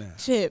Fest? Nah.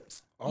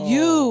 Chips, Oh.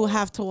 you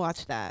have to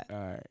watch that. All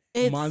right.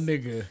 It's, My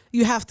nigga.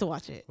 you have to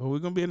watch it. Well, we're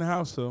gonna be in the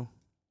house, so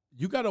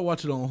You got to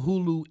watch it on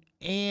Hulu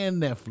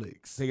and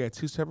Netflix. they got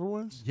two separate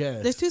ones.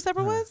 Yes. There's two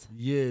separate ones.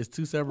 Yeah, it's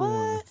two separate What?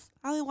 ones.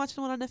 I only watched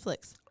the one on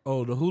Netflix.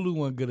 Oh, the Hulu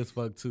one good as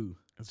fuck too.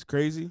 It's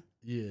crazy.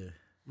 Yeah.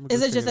 I'm gonna Is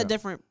go it check just a out.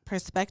 different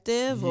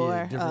perspective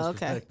or? different Oh, okay.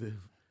 perspective.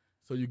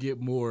 So you get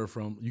more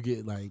from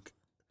like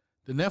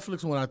the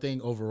Netflix one. I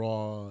think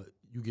overall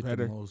you get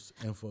Better. the most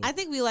info. I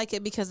think we like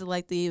it because of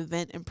like the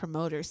event and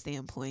promoter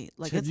standpoint.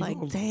 Like Chip, it's you like,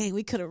 gonna- dang,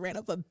 we could have ran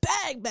up a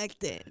bag back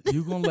then.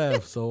 You gonna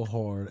laugh so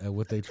hard at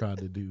what they tried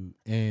to do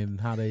and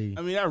how they.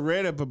 I mean, I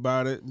read up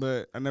about it,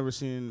 but I never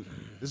seen.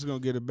 This is gonna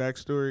get a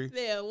backstory.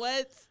 Yeah,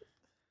 what?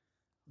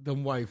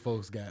 Them white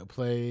folks got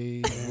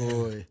played,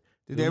 boy.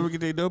 Did they ever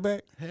get their dough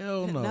back?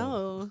 Hell no.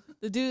 No.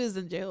 The dude is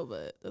in jail,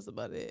 but that's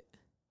about it.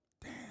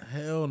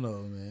 Hell no,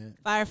 man.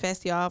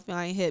 Firefest, y'all. If y'all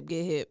ain't hip,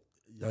 get hip.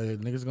 Y'all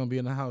niggas gonna be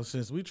in the house.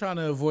 Since we trying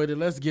to avoid it,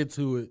 let's get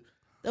to it.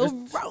 The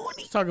Roni.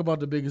 Let's talk about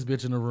the biggest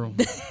bitch in the room.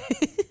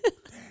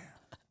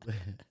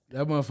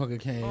 That motherfucker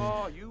came.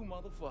 Oh, you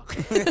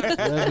motherfucker.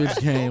 That bitch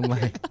came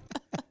like.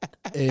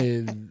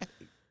 And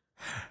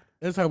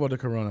let's talk about the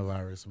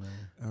coronavirus, man.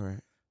 All right.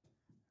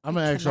 I'm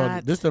gonna ask y'all.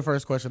 cannot. This is the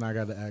first question I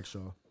got to ask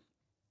y'all.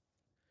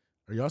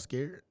 Are y'all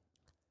scared?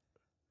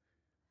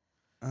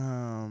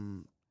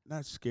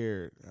 Not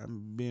scared.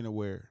 I'm being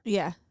aware.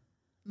 Yeah.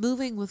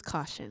 Moving with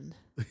caution.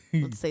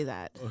 Let's say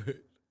that.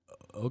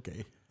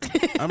 Okay.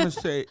 I'm gonna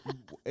say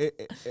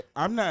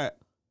I'm not,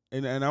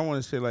 and I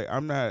want to say like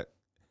I'm not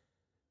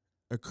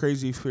a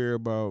crazy fear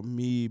about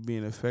me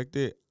being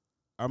affected.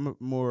 I'm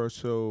more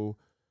so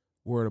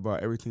worried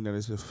about everything that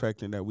is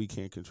affecting that we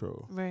can't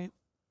control. Right.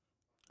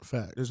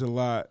 Fact. There's a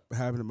lot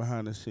happening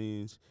behind the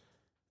scenes,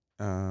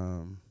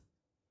 and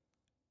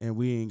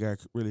we ain't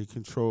got really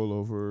control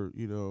over.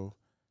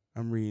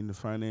 I'm reading the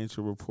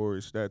financial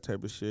reports, that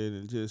type of shit,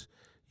 and just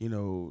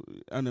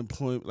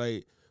unemployment,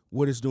 like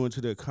what it's doing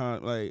to the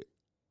like.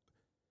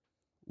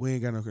 We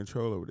ain't got no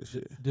control over this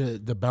shit.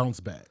 The bounce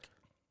back.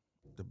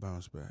 The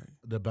bounce back.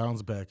 The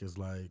bounce back is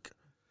like,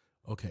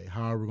 okay,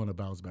 how are we going to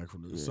bounce back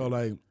from this? Yeah. So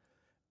like,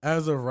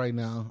 as of right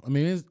now, I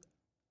mean,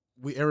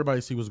 everybody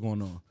see what's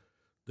going on.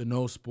 The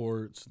no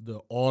sports,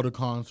 all the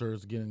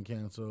concerts getting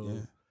canceled.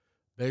 Yeah.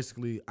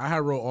 Basically, I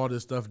had wrote all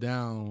this stuff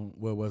down.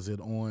 What was it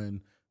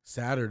on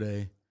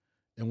Saturday,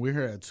 and we're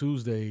here at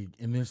Tuesday,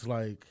 and it's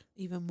like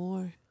Even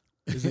more.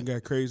 It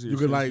got crazy. you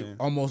could like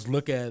almost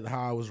look at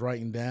how I was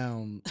writing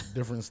down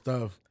different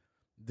stuff.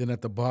 Then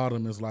at the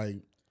bottom is like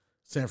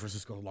San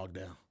Francisco locked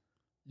down.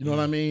 You know what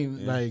I mean?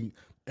 Yeah. Like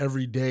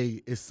every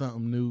day is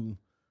something new.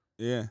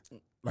 Yeah.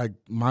 Like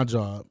my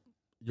job,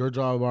 your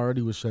job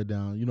already was shut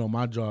down.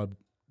 My job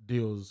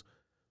deals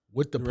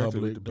with the Directly with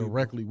public, the people.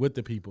 directly with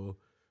the people.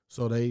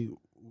 So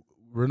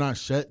we're not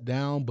shut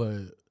down,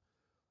 but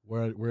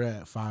we're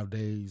at 5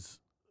 days.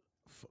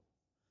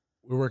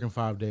 We're working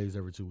 5 days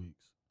every 2 weeks.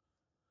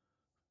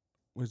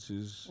 Which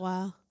is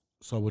Wow.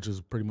 So which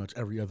is pretty much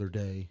every other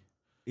day.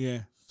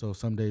 yeah. So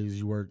some days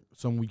you work,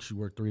 some weeks you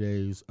work 3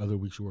 days, other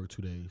weeks you work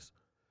 2 days.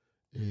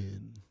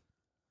 And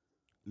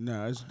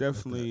No, it's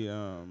definitely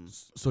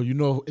So you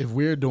know, if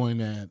we're doing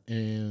that,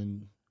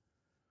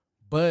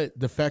 but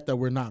the fact that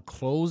we're not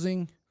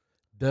closing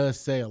does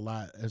say a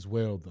lot as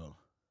well, though.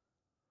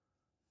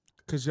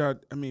 because y'all.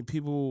 I mean,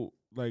 people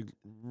like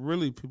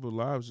really people's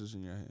lives is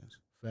in your hands.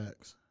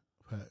 Facts.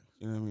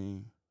 You know what I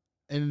mean?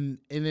 And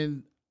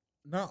then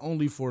not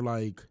only for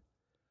like,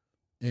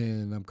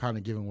 and I'm kind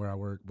of giving where I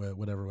work, but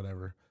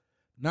whatever.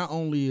 Not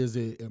only is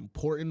it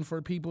important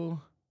for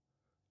people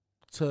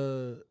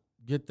to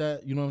get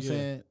that, you know what I'm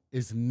saying?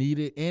 It's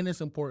needed, and it's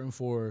important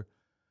for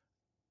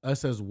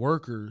us as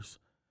workers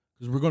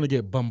because we're gonna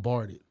get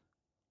bombarded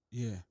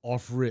Yeah,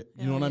 off rip.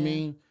 You know Hell what I yeah.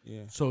 mean?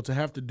 yeah. So to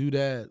have to do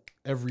that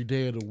every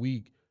day of the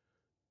week,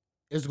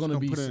 it's gonna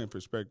be put it in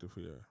perspective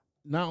for you.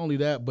 not only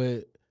that,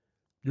 but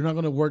you're not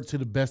gonna work to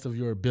the best of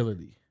your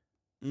ability.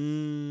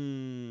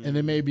 Mm. And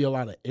it may be a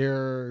lot of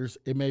errors.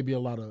 It may be a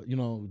lot of,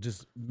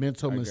 just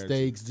mental I got you.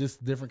 mistakes,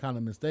 just different kind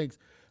of mistakes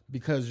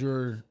because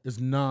it's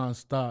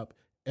nonstop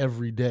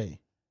every day.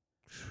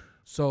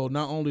 So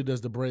not only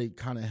does the break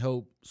kind of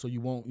help so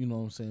you won't,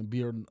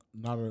 be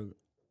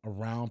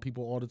around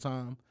people all the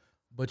time,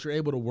 but you're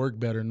able to work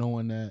better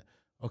knowing that,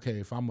 okay,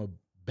 if I'm going to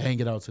bang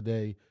it out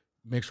today,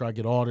 make sure I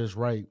get all this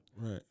right,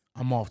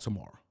 I'm off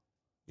tomorrow.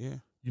 Yeah.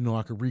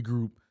 I could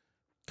regroup,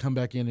 come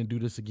back in and do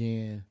this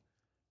again,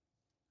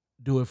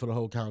 do it for the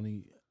whole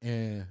county.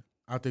 And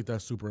I think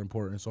that's super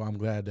important. So I'm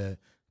glad that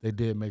they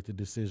did make the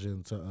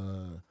decision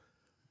to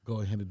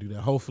go ahead and do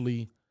that.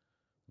 Hopefully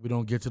we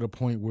don't get to the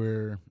point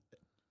where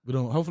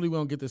hopefully we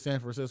don't get to San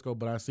Francisco,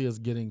 but I see us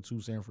getting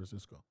to San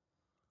Francisco.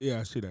 Yeah,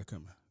 I see that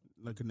coming.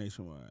 Like a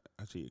nationwide,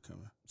 I see it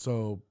coming.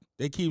 So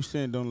They keep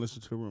saying don't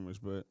listen to rumors,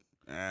 but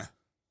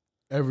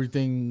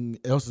everything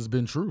else has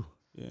been true.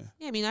 yeah.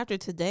 Yeah, I mean, after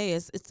today,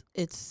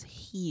 it's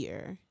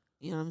here.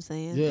 You know what I'm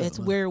saying? Yeah, It's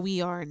like- where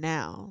we are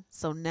now.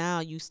 So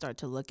now you start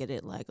to look at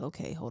it like,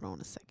 okay, hold on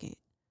a second.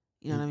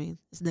 You know what I mean?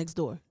 It's next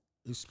door,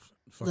 It's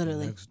fucking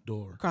Literally. next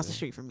door. across the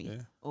street from me.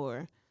 Yeah.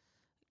 Or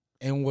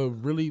And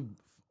what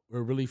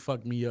really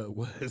fucked me up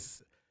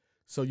was,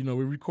 so we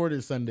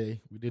recorded Sunday.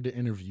 We did the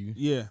interview.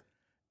 Yeah.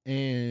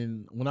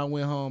 And when I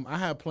went home, I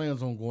had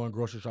plans on going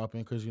grocery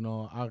shopping because,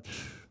 I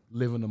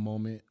live in the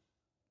moment.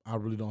 I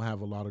really don't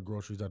have a lot of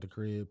groceries at the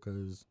crib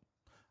because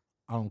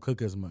I don't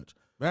cook as much.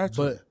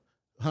 Bachelor.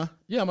 But,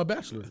 yeah, I'm a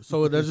bachelor.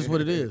 So that's just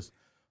what it is.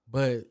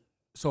 But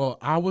so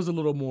I was a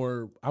little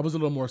more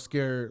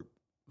scared,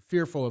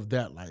 fearful of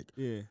that. Like,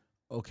 yeah.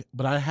 okay,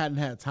 but I hadn't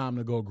had time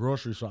to go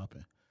grocery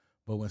shopping.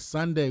 But when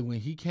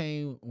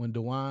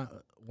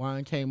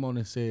DeWine came on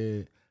and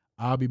said,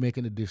 I'll be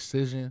making a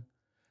decision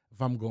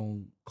if I'm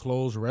going to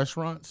close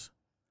restaurants,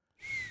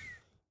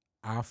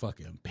 I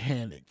fucking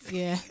panicked.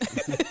 yeah,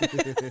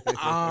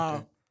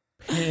 I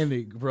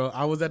panicked, bro.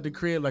 I was at the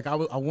crib, like I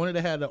wanted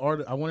to have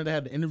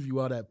the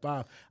interview out at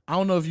 5. I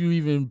don't know if you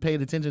even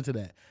paid attention to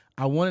that.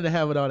 I wanted to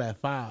have it out at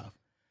 5.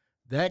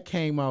 That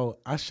came out.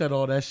 I shut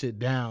all that shit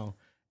down,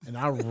 and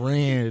I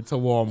ran to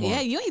Walmart.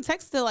 yeah. You ain't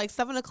texted till like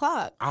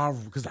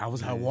 7:00. Because I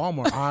was at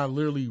Walmart. I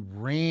literally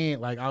ran.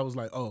 Like, I was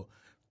like,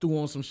 threw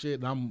on some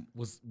shit, and I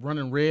was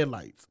running red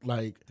lights.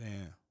 Like,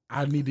 Damn.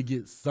 I need to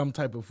get some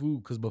type of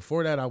food. Because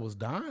before that, I was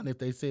dying if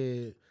they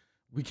said,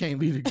 we can't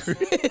leave the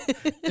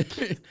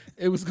crib.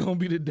 It was going to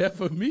be the death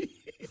of me.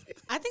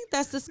 I think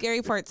that's the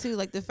scary part too,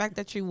 like the fact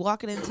that you're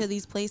walking into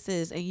these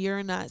places and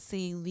you're not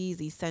seeing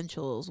these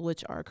essentials,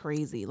 which are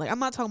crazy. Like, I'm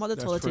not talking about the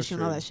That's toilet tissue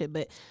and all that frustrating.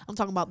 shit, but I'm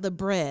talking about the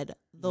bread,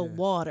 the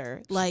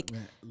water, like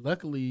Man,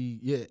 luckily,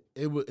 yeah,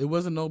 it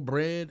wasn't no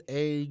bread,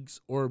 eggs,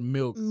 or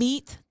milk.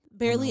 meat.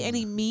 Barely No,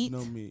 any meat.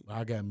 No meat.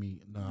 I got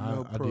meat. No,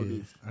 No I did.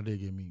 produce. I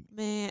did get meat.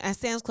 Man, at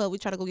Sam's Club, we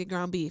tried to go get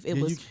ground beef. It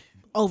Yeah, was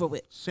over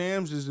with.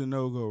 Sam's is a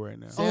no-go right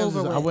now. Sam's Over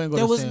is- I with. wouldn't go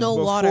There to was Sam's. no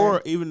Before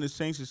water. even the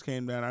sanctions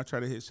came down, I tried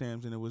to hit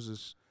Sam's and it was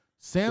just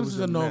Sam's was is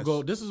a a no go.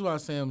 mess. This is why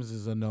Sam's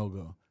is a no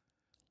go.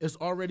 It's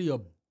already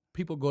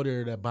people go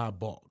there that buy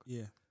bulk.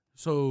 yeah.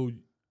 So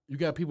you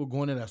got people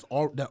going there that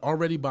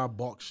already buy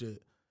bulk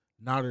shit.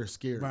 Now they're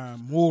scared. Buying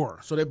more.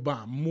 So they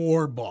buy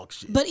more bulk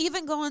shit. But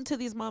even going to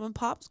these mom and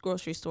pops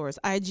grocery stores,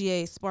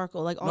 IGA,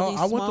 Sparkle, like all no, these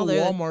I went to smaller.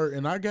 Walmart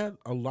and I got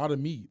a lot of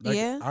meat. Like,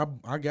 Yeah?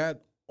 I got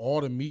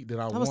all the meat that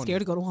I I wanted. was scared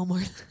to go to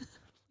Walmart.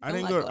 I Don't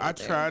didn't like go. going I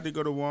there. tried to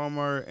go to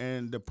Walmart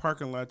and the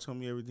parking lot told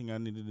me everything I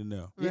needed to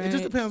know. Yeah, it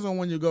just Right. depends on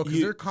when you go because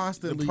You- they're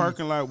constantly. The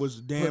parking lot was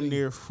damn putting-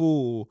 near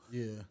full.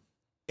 Yeah.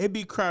 It'd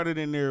be crowded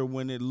in there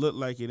when it looked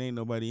like it ain't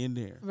nobody in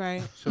there.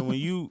 Right. So when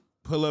you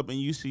pull up and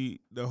you see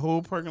the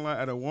whole parking lot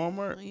at a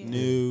Walmart, Oh, yeah.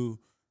 no,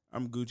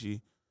 I'm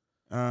Gucci.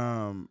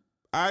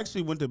 I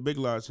actually went to Big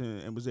Lots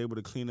and was able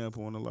to clean up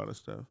on a lot of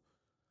stuff,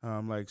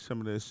 like some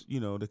of this,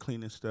 the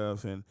cleaning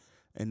stuff and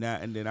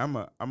that. And then I'm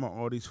an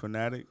Aldi's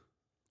fanatic,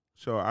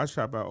 so I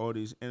shop at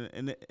Aldi's,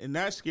 and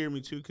that scared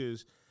me too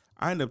because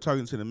I ended up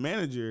talking to the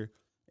manager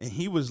and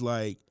he was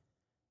like,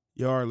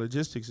 "Yo, our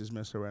logistics is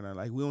messed up right now.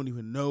 Like we don't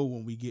even know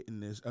when we getting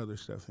this other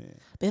stuff in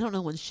They don't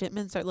know when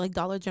shipments are, like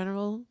Dollar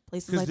General,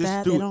 places because like this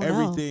that. They threw don't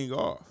know. everything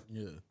off."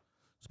 Yeah.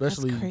 That's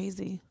Especially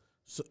crazy.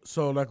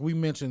 so like we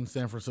mentioned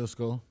San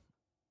Francisco.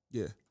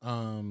 Yeah.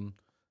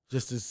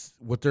 Just as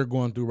what they're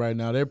going through right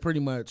now, they're pretty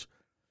much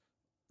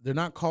they're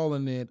not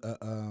calling it a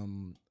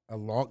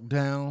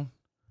lockdown,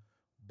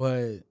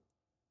 but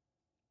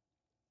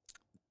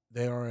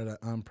they are at an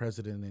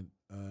unprecedented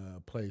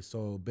place.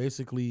 So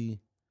basically,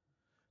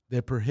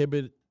 they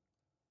prohibit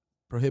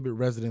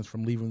residents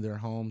from leaving their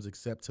homes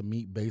except to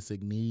meet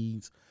basic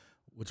needs,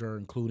 which are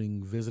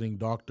including visiting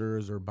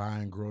doctors or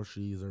buying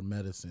groceries or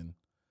medicine,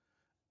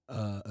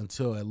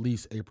 until at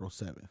least April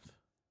 7th.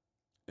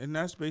 And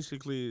that's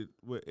basically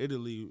what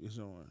Italy is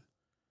on.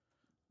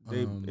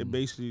 It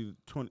basically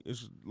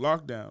it's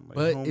lockdown, like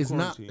But home it's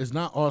quarantine.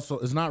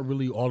 it's not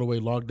really all the way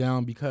locked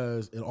down,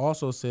 because it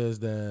also says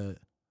that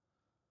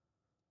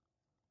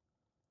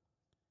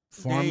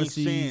They ain't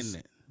saying pharmacies,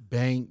 that.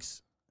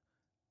 banks,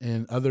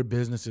 and other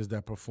businesses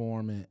that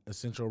perform an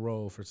essential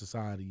role for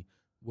society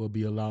will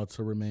be allowed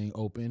to remain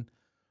open.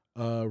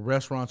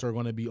 Restaurants are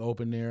going to be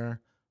open there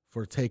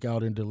for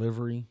takeout and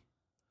delivery.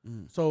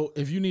 So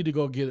if you need to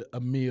go get a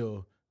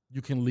meal,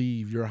 you can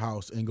leave your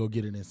house and go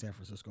get it in San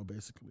Francisco,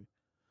 basically.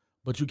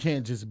 But you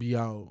can't just be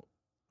out.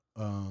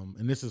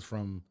 And this is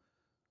from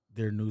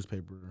their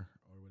newspaper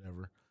or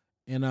whatever.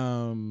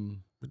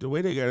 And But the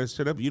way they got it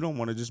set up, you don't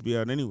want to just be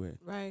out anyway.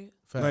 Right.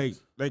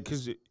 facts. Like,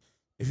 because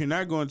if you're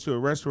not going to a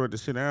restaurant to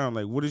sit down,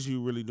 like, what is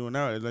you really doing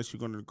out unless you're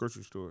going to the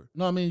grocery store?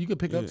 No, I mean you could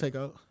pick up Yeah.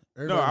 takeout.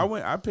 No,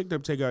 Everybody- I picked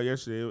up takeout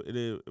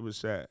yesterday. It was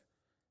sad.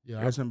 Yeah,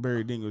 I had some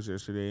Barry Dingles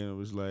yesterday, and it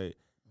was like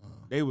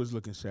they was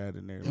looking sad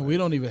in there. and like, we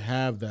don't even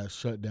have that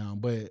shutdown.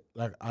 But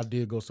like I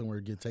did go somewhere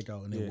to get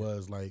takeout, and Yeah. it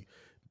was like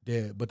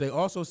dead. But they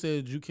also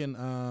said you can.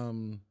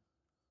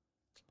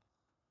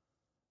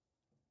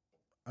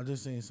 I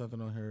just seen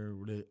something on here.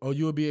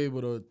 You will be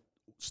able to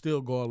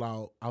still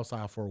go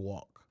outside for a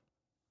walk.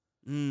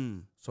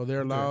 So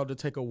they're Okay. allowed to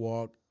take a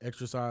walk,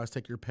 exercise,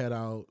 take your pet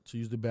out to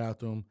use the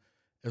bathroom,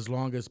 as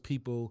long as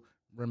people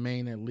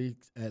remain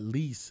at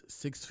least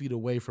 6 feet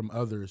away from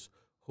others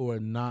who are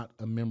not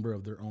a member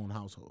of their own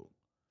household.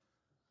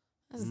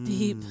 That's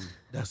deep.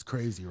 That's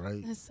crazy,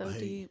 right? That's so Like,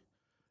 deep.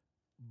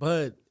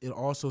 But it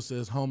also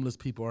says homeless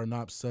people are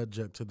not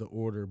subject to the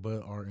order,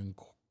 but are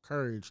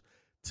encouraged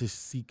to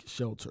seek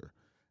shelter.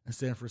 And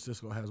San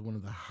Francisco has one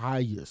of the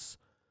highest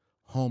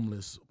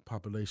homeless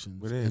populations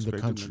Where they in the expect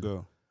them country. to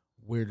go.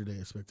 Where do they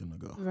expect them to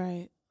go?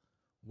 Right.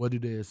 What do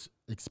they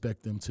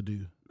expect them to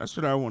do? That's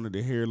what I wanted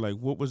to hear. Like,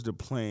 what was the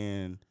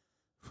plan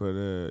for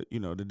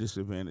the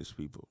disadvantaged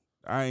people?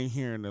 I ain't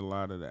hearing a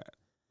lot of that.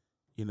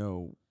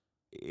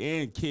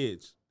 And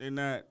kids. They're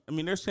not. I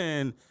mean, they're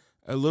saying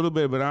a little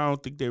bit, but I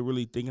don't think they're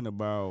really thinking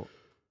about,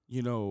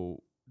 the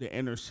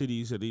inner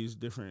cities of these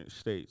different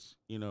states,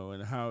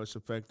 and how it's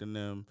affecting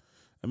them.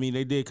 I mean,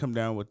 they did come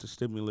down with the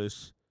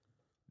stimulus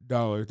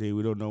dollar thing.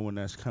 We don't know when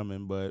that's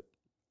coming, but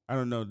I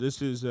don't know.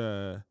 This is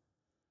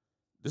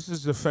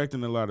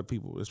affecting a lot of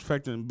people. It's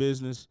affecting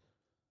business,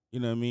 you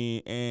know what I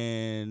mean,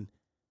 and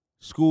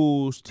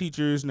schools,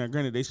 teachers. Now,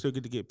 granted, they still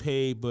get to get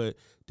paid, but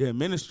the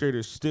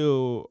administrators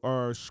still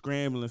are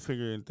scrambling,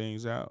 figuring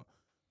things out.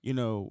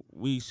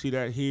 We see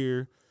that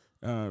here,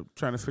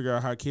 trying to figure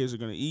out how kids are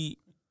going to eat.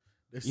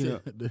 They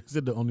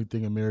said the only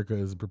thing America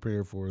is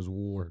prepared for is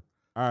war.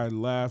 I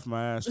laughed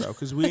my ass off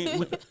because we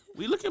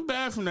looking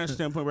bad from that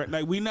standpoint, right?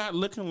 Like, we not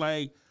looking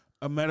like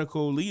a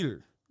medical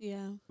leader.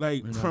 Yeah.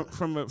 Like, We're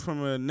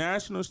from a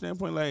national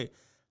standpoint, like,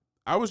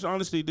 I was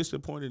honestly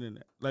disappointed in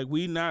that. Like,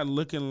 we not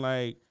looking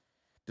like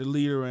the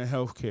leader in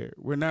healthcare.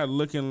 We're not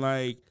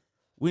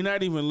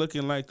even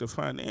looking like the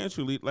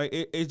financial lead. Like,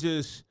 it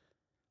just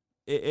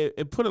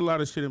put a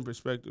lot of shit in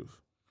perspective.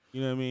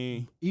 You know what I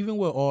mean? Even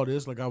with all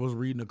this, like I was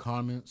reading the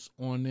comments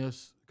on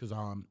this because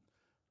I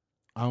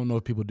don't know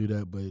if people do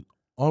that, but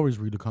always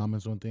read the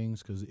comments on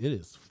things because it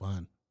is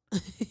fun.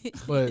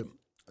 But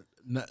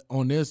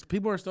on this,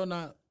 people are still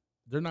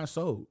they're not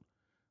sold.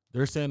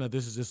 They're saying that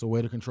this is just a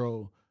way to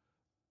control,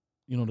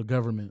 the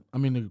government. I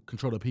mean, to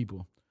control the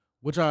people,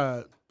 which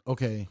I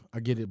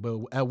get it. But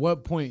at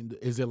what point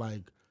is it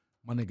like,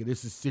 my nigga,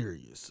 this is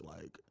serious?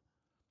 Like,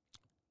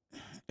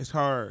 It's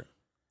hard.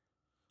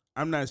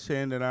 I'm not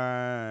saying that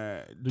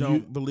I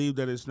don't believe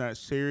that it's not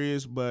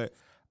serious, but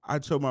I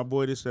told my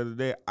boy this the other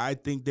day. I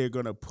think they're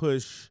going to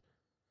push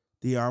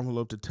the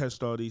envelope to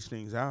test all these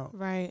things out.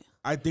 Right.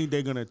 I think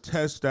they're going to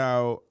test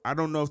out. I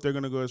don't know if they're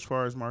going to go as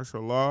far as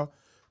martial law,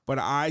 but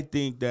I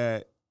think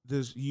that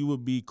you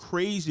would be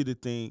crazy to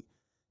think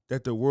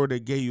that the world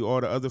that gave you all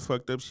the other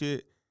fucked up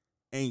shit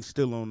ain't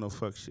still on no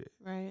fuck shit.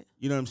 Right.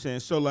 You know what I'm saying?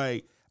 So,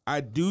 like,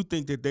 I do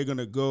think that they're going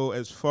to go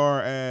as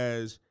far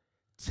as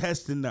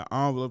testing the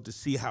envelope to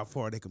see how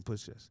far they can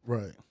push us.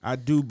 right. I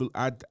do.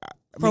 I For mean,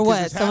 'cause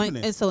what? it's So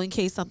happening. so in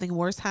case something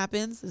worse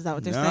happens, is that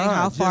what they're saying? Nah,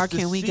 How just far to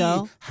can we see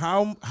go?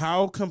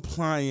 How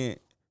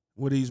compliant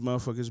would these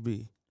motherfuckers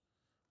be?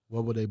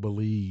 What would they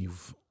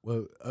believe?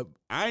 Well,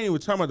 I ain't even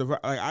talking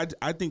about the. Like,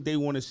 I think they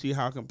want to see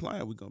how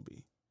compliant we gonna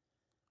be.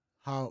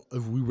 how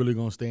if we really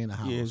gonna stay in the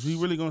house? Yeah, is we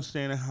really gonna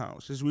stay in the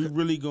house? Is we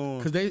really gonna?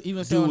 Because they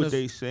even say do on what this,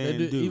 they say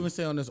and do. even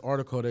say on this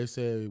article, they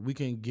said we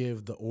can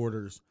give the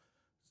orders.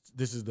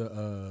 This is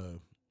the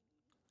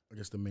I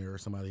guess the mayor or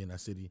somebody in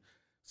that city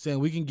saying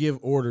we can give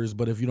orders,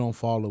 but if you don't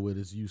follow it,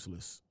 it's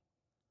useless.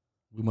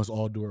 We must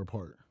all do our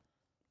part.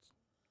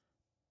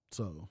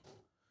 So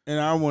And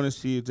I want to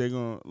see if they're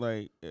gonna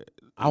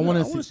I want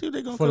to see see if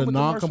they're gonna for come the with martial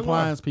law.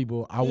 non-compliance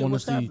people. I Yeah, want to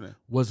what's see happening?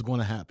 what's going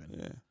to happen.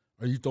 Yeah.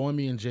 Are you throwing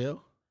me in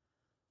jail?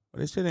 Well,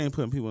 they said they ain't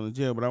putting people in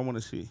jail, but I want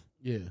to see.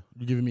 Yeah.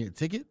 You giving me a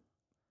ticket?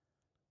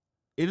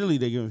 Italy,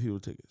 they giving people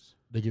tickets.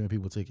 They giving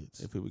people tickets.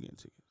 They people getting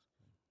tickets.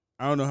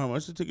 I don't know how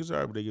much the tickets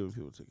are, but they giving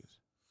people tickets.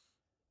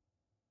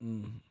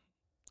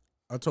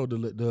 I told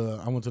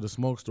the I went to the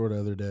smoke store the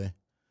other day.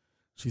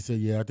 She said,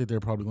 "Yeah, I think they're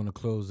probably going to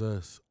close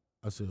us."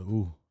 I said,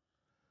 "Ooh,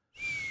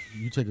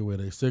 you take away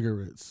their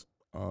cigarettes."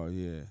 Oh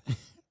yeah,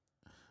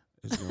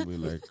 it's gonna be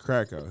like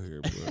crack out here,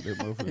 bro. That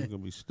motherfucker's gonna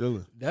be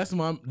stealing. That's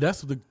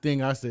the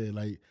thing I said.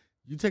 Like,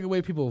 you take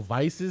away people's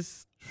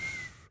vices,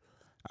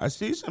 I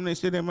see some. They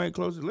said they might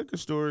close the liquor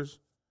stores.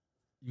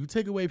 you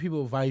take away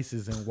people's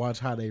vices and watch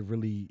how they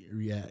really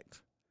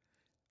react.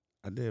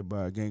 I did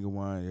buy a gang of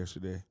wine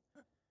yesterday.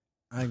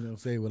 I ain't gonna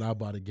say what I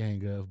bought a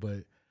gang of, but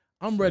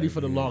I'm ready for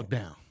the Yeah.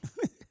 lockdown.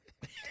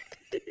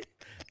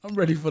 I'm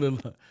ready for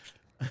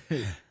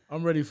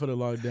the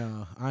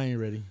lockdown. I ain't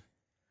ready.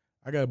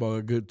 I got about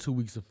a good 2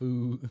 weeks of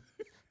food.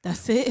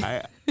 That's it.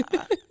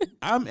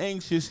 I'm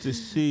anxious to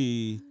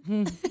see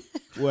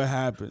what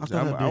happens. I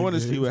thought I I did want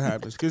to good. see what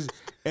happens because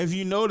if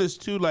you notice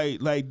too,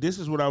 like this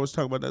is what I was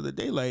talking about the other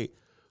day. Like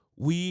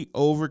we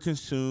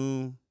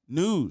overconsume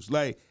news.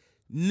 Like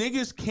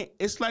niggas can't.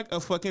 It's like a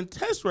fucking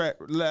test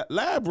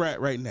lab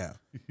rat right now.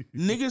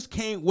 Niggas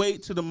can't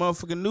wait till the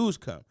motherfucking news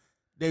come.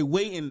 They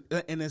waiting,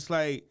 and it's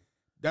like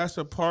that's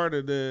a part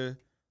of the.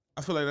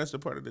 I feel like that's a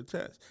part of the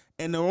test.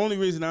 And the only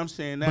reason I'm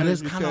saying that But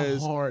is it's kind of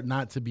because hard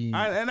not to be.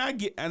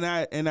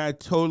 I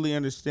totally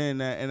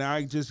understand that, and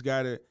I just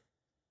gotta.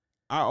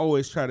 I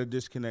always try to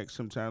disconnect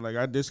sometimes. Like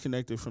I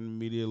disconnected from the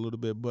media a little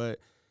bit, but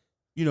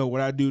you know what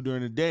I do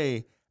during the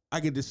day, I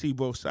get to see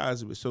both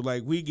sides of it. So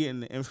like we getting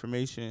the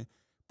information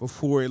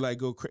before it like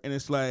go, and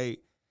it's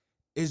like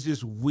it's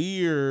just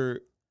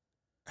weird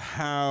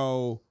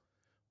how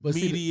but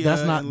see, media.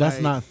 that's not and, that's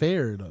like- not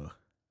fair though.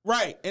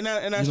 right, and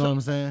that's You know what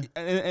I'm saying?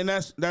 and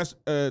that's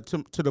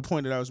to the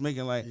point that I was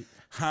making, like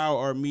how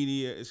our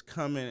media is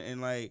coming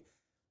and like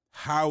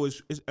how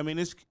it's I mean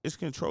it's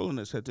controlling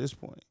us at this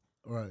point.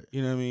 Right.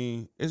 You know what I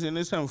mean?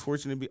 It's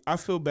unfortunate. I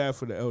feel bad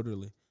for the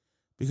elderly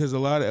because a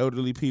lot of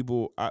elderly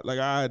people, I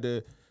had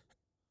to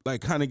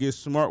like kind of get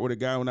smart with a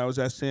guy when I was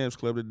at Sam's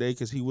Club today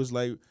because he was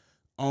like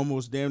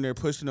almost damn near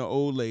pushing an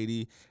old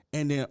lady,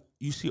 and then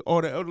you see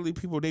all the elderly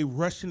people, they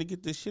rushing to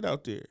get this shit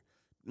out there.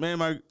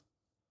 Man,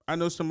 I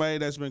know somebody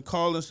that's been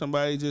calling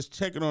somebody, just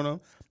checking on them.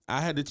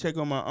 I had to check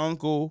on my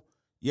uncle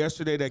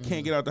yesterday that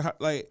can't get out the house.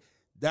 Like,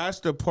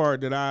 that's the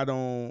part that I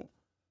don't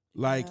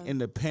like in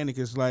the panic.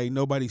 It's like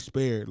nobody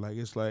spared. Like,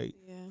 it's like,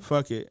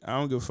 fuck it. I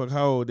don't give a fuck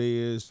how old they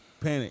is.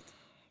 Panic.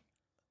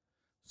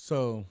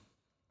 So,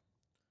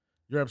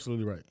 you're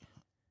absolutely right.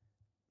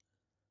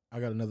 I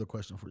got another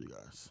question for you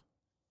guys.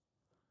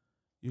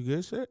 You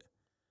good, Seth?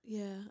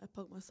 Yeah, I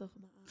poked myself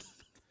in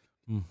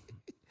my eye.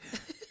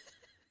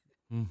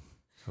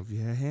 Hope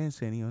you had hand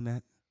sanitizer on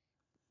that.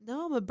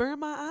 No, I'm gonna burn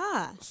my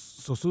eye.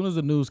 So, soon as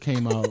the news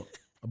came out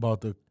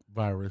about the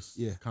virus,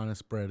 Yeah. kind of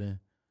spreading,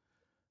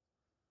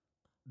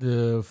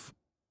 the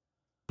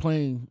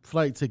plane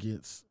flight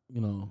tickets,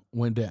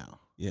 went down.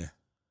 Yeah.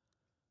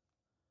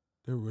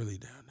 They're really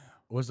down now.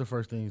 What's the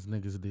first things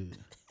niggas did?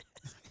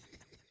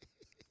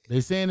 They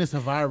saying it's a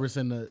virus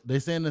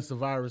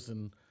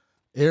in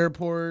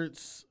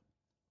airports.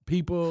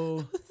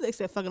 People, They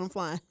said, "Fucking, I'm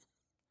flying.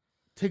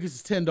 tickets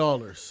is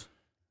 $10.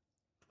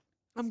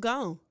 I'm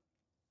gone.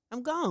 I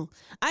ain't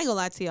gonna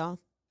lie to y'all.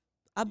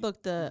 I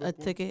booked a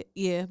ticket,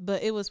 yeah,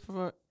 but it was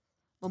for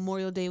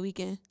Memorial Day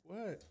weekend.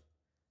 What?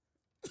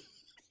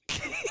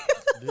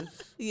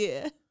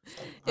 Yeah,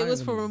 I it was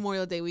ain't for gonna-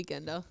 Memorial Day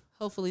weekend though.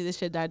 Hopefully this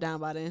shit died down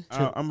by then.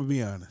 I'm going to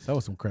be honest. That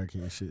was some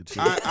crackhead shit.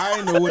 I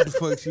didn't know what the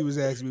fuck she was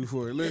asking me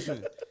for.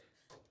 Listen.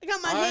 I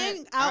got my I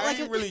hand out like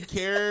didn't a really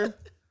care,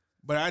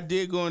 but I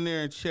did go in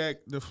there and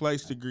check the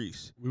flights to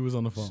Greece. We was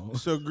on the phone.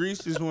 So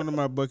Greece is one of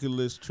my bucket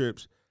list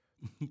trips.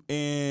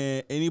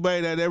 And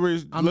anybody that ever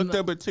looked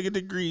up a ticket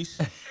to Greece,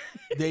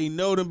 they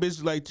know them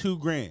bitches like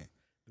 $2,000.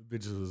 The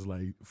bitches was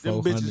like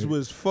Them 400. bitches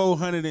was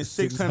 400 and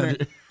 600.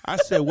 600. I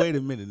said, wait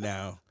a minute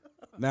now.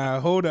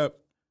 Now hold up.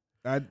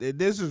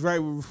 This is right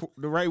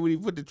when he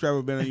put the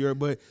travel ban on Europe,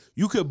 but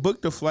you could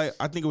book the flight.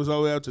 I think it was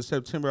all the way out to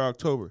September,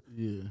 October.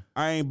 Yeah.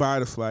 I ain't buy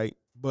the flight,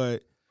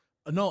 but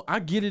No, I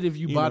get it if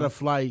you You bought know. a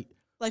flight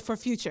like for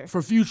future.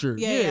 for future.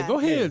 Yeah, Yeah, yeah. go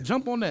ahead, Yeah.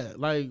 jump on that.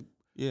 Like,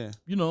 yeah,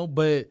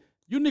 but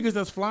you niggas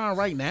that's flying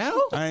right now.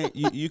 I ain't,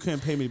 you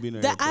couldn't pay me to be in the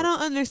That I airport.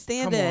 don't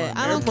understand Come that. on,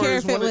 I don't Airport care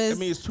is if it one of- was. I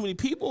mean, it's too many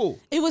people.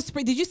 It was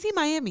spring. Did you see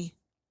Miami?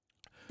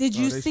 Did Oh,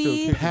 you they still see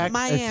kicking it. Packed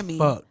Miami? as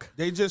fuck.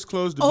 They just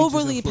closed the beaches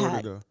Overly in Florida,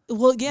 packed. though.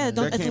 Well, yeah, Yeah.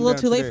 don't, That it's a came little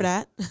down too late today.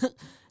 for that.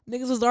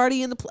 Niggas was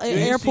already in the You ain't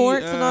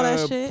airports see, and all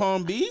that shit.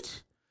 Palm Beach,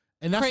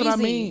 And that's what I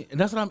Crazy. mean. And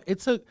that's what I'm. It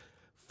took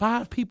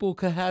 5 people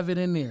could have it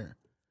in there.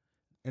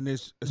 and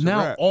it's a Now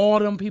wrap. all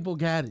them people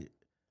got it.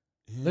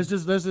 Yeah. Let's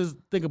just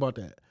think about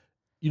that.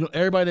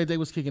 Everybody that they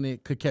was kicking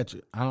it could catch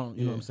it. I don't.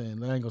 You know Yeah. what I'm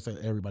saying. I ain't gonna say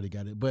everybody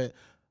got it, but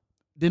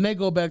then they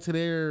go back to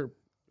their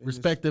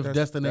respective That's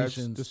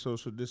destinations. the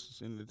social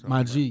distancing. they're talking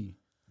My about. G.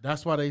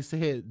 That's why they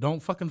said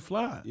don't fucking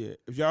fly. Yeah,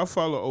 if y'all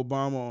follow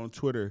Obama on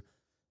Twitter,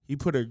 he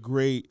put a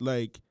great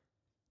like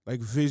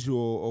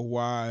visual of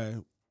why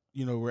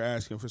we're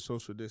asking for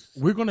social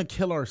distancing. We're gonna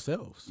kill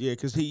ourselves. Yeah,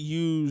 because they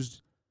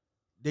used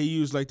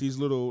like these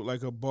little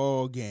like a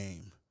ball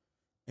game,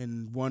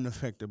 and one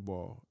affected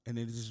ball, and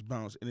it just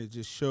bounced, and it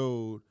just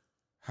showed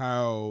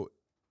how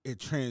it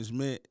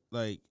transmit,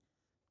 like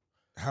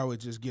how it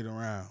just get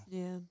around.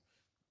 Yeah.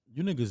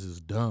 You niggas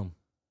is dumb.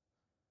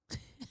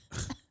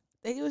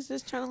 They was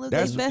just trying to live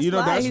That's their best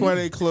life. that's why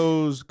they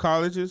closed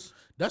colleges,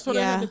 That's why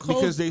they had Yeah. to close.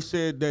 because they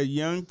said that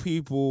young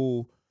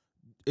people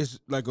is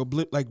like a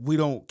blip, like we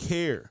don't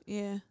care.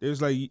 Yeah.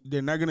 There's like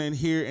they're not gonna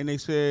adhere, and they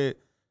said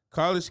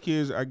college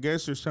kids, I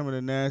guess, are some of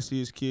the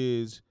nastiest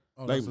kids,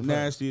 Oh, like that's a fact.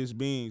 nastiest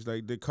beings.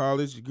 Like the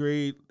college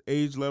grade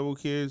age level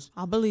kids,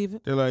 I believe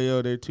it. they're like,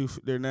 yo,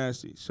 they're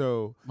nasty.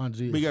 So My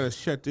G. we gotta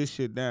shut this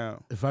shit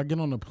down. If I get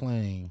on a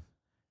plane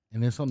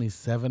and there's only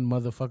 7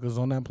 motherfuckers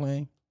on that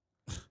plane,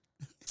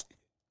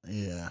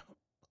 yeah,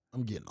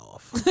 I'm getting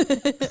off.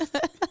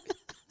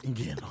 I'm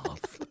getting off.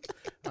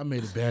 I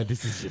made a bad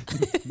decision.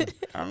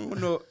 I don't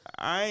know.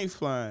 I ain't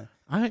flying.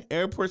 I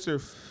Airports are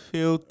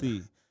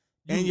filthy,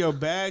 and your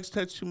bags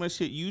touch too much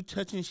shit. You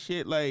touching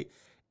shit like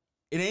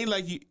it ain't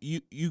like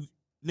you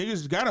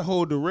niggas gotta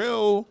hold the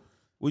rail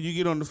when you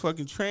get on the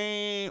fucking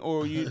train,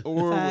 or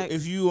Facts.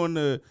 if you on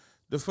the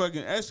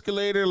fucking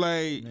escalator,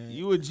 like Man.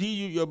 you a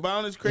G, your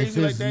balance if crazy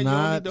like it's that. You don't need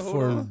not to hold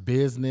for on.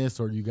 business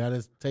or you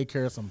gotta take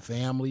care of some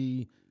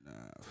family, Nah,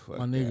 fuck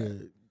my that. nigga,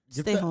 get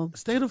Stay that- home.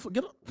 Stay the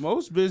get.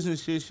 Most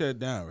business shit shut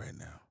down right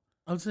now.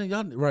 I'm saying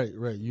y'all right.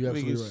 You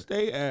absolutely Niggas right.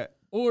 stay at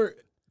Or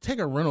take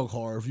a rental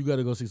car if you got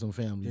to go see some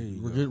family. There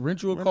you go.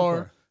 Rent you a Rental car,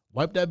 car.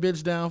 wipe that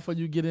bitch down before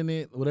you get in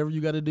it. Whatever you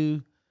got to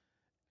do,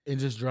 and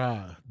just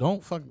drive.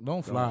 Don't fly,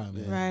 man.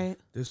 yeah. Right.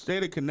 The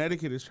state of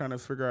Connecticut is trying to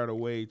figure out a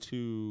way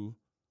to,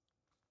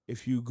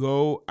 if you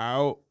go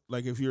out,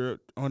 like if you're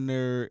on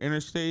their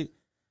interstate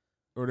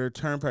or their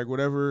turnpike,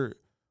 whatever,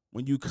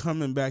 when you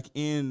coming back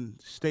in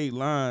state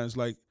lines,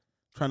 like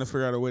trying to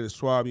figure out a way to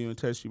swab you and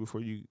test you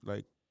before you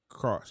like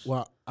cross.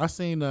 Well, I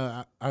seen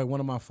one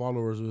of my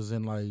followers was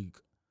in like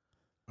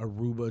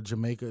Aruba,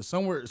 Jamaica,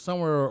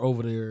 somewhere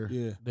over there.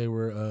 Yeah. They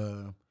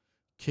were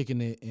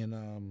kicking it,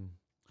 and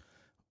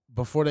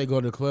before they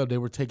go to the club, they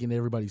were taking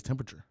everybody's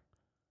temperature.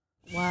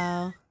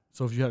 Wow.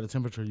 So if you had a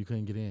temperature, you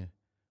couldn't get in,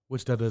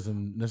 which that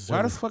doesn't Why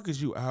necessarily. the fuck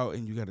is you out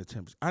and you got a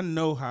temperature? I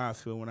know how I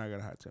feel when I got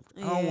a hot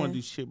temperature. I don't want to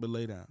Yeah. do shit but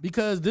lay down.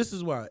 Because this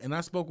is why, and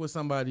I spoke with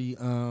somebody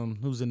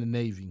who's in the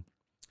Navy.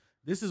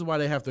 This is why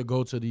they have to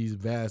go to these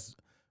vast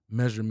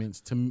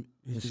measurements to. And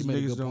These she made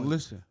a niggas good don't point.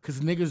 listen. Because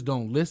niggas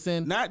don't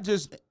listen.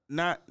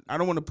 I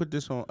don't want to put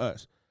this on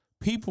us.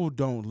 People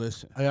don't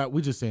listen.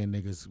 We just saying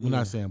niggas. We're Yeah.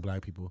 not saying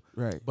black people.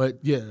 Right. But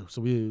yeah,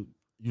 so we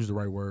use the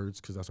right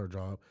words because that's our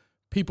job.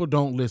 People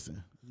don't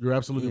listen. You're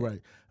absolutely Yeah.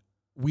 right.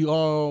 We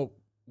all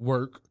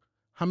work.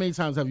 How many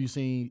times have you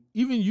seen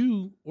even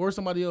you or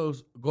somebody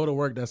else go to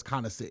work that's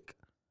kind of sick?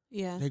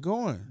 Yeah. They're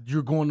going.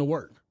 You're going to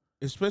work.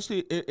 Especially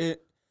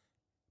it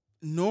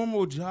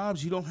normal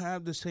jobs, you don't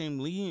have the same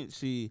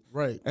leniency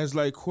Right. as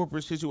like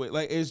corporate situation.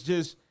 Like it's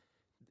just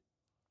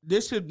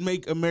this should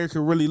make America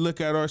really look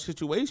at our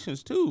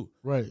situations too.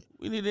 Right.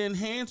 We need to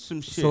enhance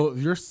some shit. So if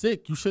you're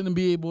sick, you shouldn't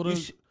be able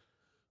to.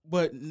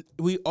 But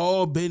we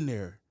all been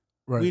there.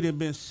 Right. We done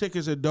been sick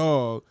as a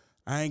dog.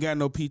 I ain't got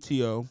no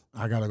PTO,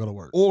 I gotta go to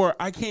work. or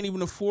I can't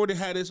even afford to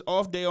have this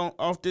off day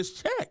off this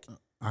check.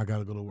 I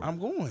gotta go to work. I'm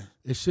going.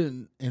 It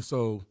shouldn't. And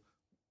so,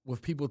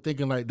 with people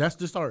thinking like that's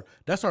our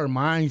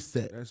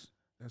mindset.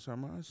 That's our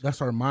mindset.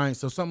 That's our mind.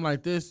 So something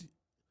like this,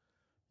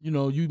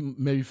 you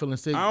may be feeling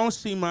sick. I don't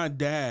see my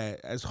dad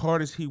as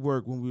hard as he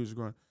worked when we was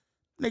growing.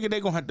 Nigga, they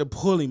gonna have to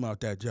pull him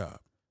out that job.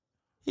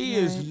 He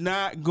is Right.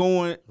 not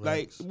going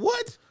like Right.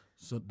 what?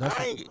 So that's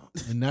I ain't-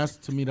 and that's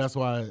to me. That's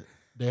why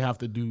they have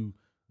to do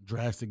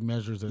drastic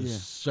measures of Yeah.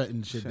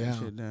 shutting shit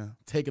Shut down,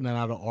 taking that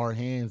out of our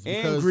hands. And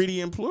Because greedy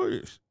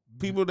employers,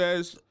 people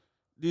that's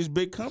these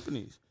big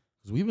companies.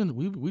 we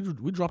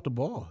dropped the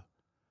ball.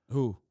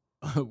 Who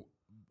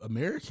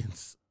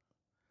Americans.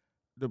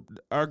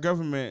 our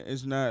government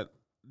is not.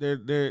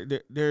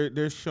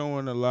 They're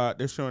showing a lot.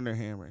 They're showing their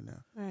hand right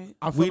now. Right.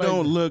 I feel We like-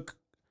 don't look.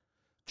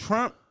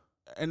 Trump,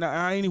 and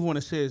I ain't even want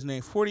to say his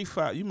name.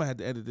 45. You might have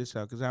to edit this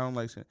out because I don't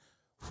like saying.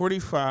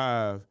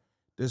 45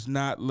 does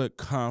not look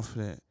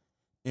confident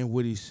in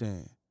what he's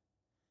saying,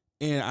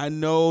 and I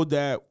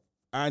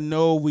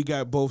know we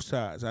got both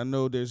sides. I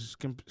know there's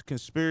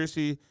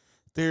conspiracy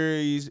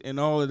theories and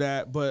all of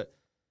that, but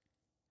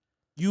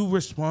you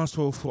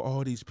responsible for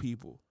all these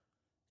people.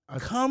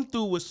 Come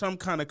through with some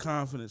kind of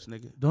confidence,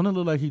 nigga. Don't it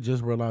look like he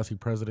just realized he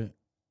president?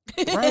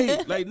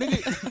 Right, like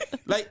nigga,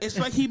 like it's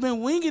like he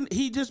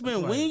just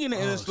been winging it,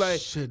 and it's like,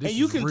 shit, and this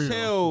you is can real.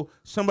 tell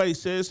somebody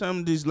said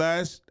something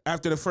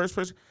after the first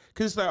person,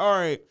 because it's like, all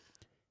right,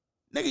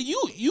 nigga,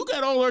 you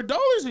got all our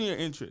dollars in your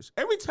interest.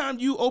 Every time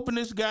you open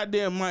this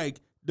goddamn mic,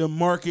 the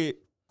market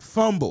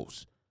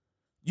fumbles.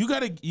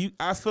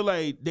 I feel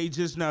like they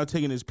just now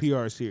taking this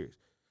PR serious,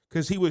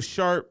 because he was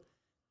sharp.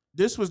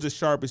 This was the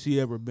sharpest he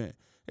ever been.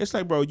 It's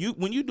like, bro,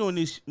 when you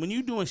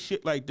doing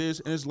shit like this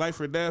and it's life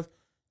or death,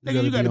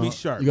 nigga, you gotta be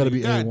sharp. You gotta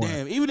be God A1.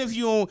 damn. Even if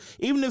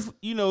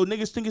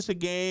niggas think it's a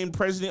game,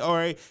 president, all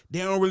right, they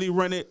don't really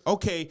run it.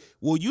 Okay,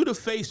 well, you the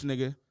face,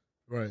 nigga.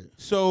 Right.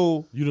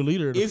 So You the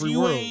leader of the if free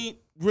you world. ain't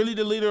really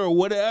the leader or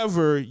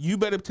whatever, you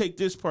better take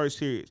this part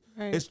serious.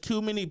 Right. It's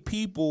too many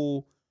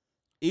people,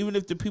 even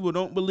if the people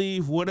don't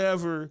believe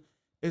whatever,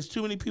 it's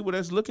too many people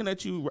that's looking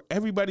at you.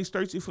 Everybody's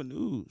thirsty for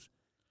news.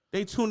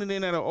 They tuning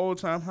in at an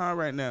all-time high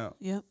right now.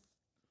 Yep.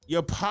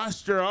 Your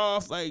posture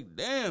off, like,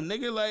 damn,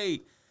 nigga,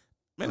 like,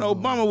 man,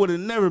 Obama would have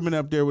never been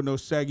up there with no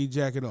saggy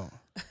jacket on.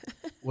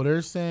 Well,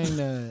 they're saying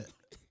that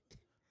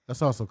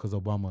that's also because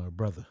Obama a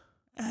brother.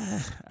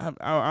 I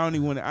don't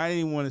even want to. I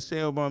didn't even want to say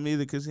Obama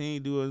either because he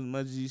ain't do as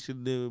much as he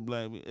should do with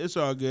black people. It's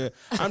all good.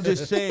 I'm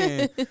just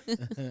saying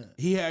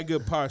he had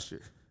good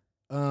posture.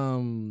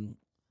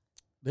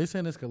 They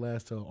saying this could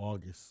last till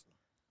August.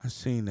 I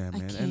seen that, I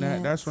man,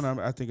 and that's when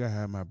I think I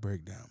had my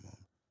breakdown moment.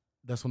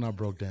 That's when I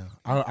broke down.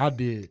 I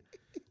did.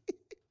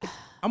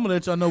 I'm gonna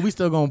let y'all know we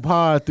still gonna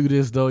pod through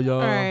this though,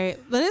 y'all. All right,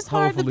 but it's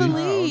hard to Hopefully.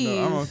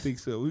 believe. I don't think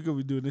so. We're gonna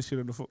be doing this shit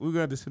on the phone. We're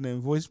gonna have to send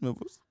in voice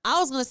memos. I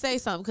was gonna say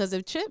something because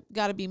if Chip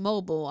got to be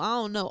mobile, I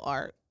don't know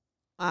Art.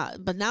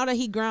 But now that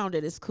he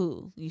grounded, it's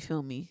cool. You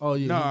feel me? Oh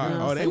yeah. Nah, know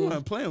what I'm they saying?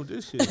 wasn't playing with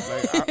this shit. Like,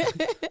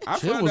 I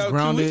Chip found was out 2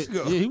 grounded. weeks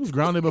ago. Yeah, he was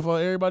grounded before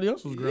everybody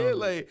else was Yeah, grounded.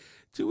 like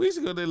 2 weeks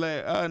ago, they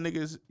like,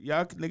 niggas,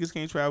 y'all niggas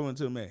can't travel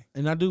until May.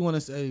 And I do want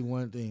to say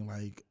one thing,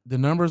 like the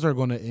numbers are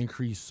going to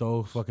increase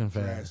so fucking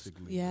fast.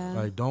 Drastically. Yeah.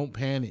 Like don't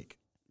panic.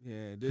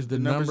 Yeah, Because the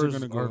numbers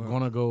are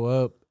going to go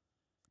up.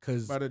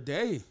 Because by the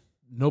day.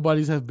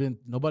 nobody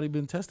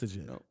been tested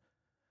yet. Nope.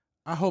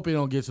 I hope it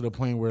don't get to the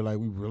point where like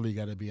we really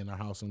got to be in our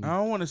house and I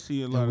don't want to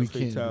see a lot we of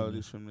can't do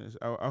fatalities from this.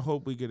 I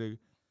hope we get a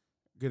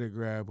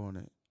grab on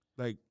it.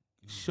 Like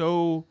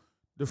show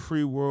the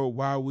free world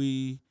what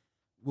we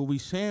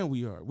saying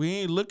we are. We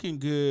ain't looking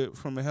good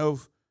from a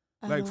health,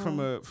 like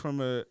from a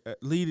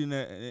leading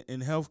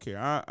in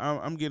healthcare.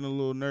 I'm getting a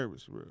little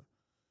nervous, bro,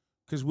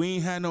 because we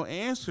ain't had no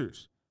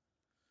answers.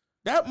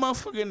 That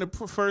motherfucker in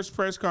the first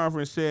press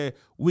conference said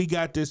we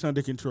got this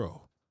under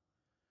control.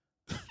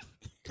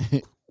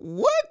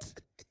 What?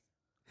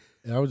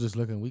 I was just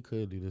looking. We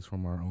could do this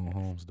from our own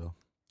homes though,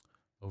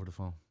 over the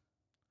phone.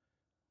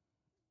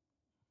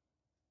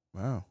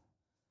 Wow.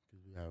 We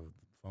have a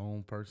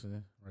phone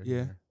person right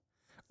Yeah. here.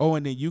 Oh,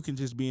 and then you can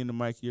just be in the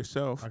mic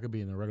yourself. I could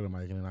be in a regular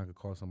mic and then I could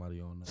call somebody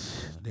on the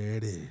There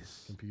it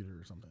is. computer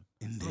or something.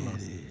 And there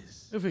it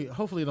is.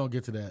 Hopefully it don't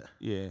get to that.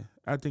 Yeah,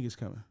 I think it's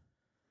coming.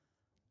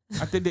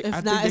 I think they, If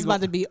I think not, they it's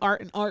about to be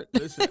Art and Art.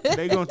 listen,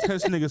 they gonna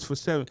test niggas for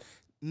 7.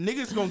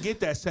 Niggas gonna get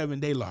that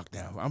 7-day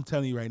lockdown. I'm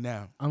telling you right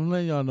now. I'm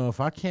letting y'all know if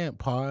I can't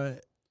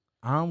pod,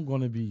 I'm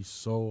gonna be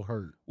so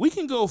hurt. We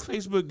can go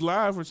Facebook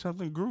Live or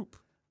something group.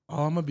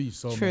 Oh, I'm gonna be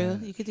so True,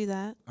 mad. you could do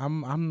that.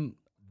 I'm.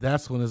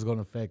 That's when it's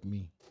gonna affect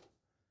me.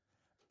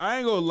 I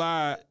ain't gonna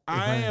lie.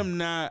 I am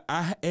not.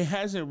 It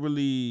hasn't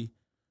really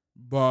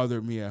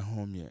bothered me at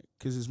home yet.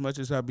 Cause as much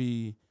as I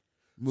be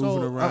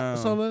moving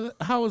around,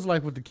 how is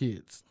life with the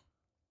kids?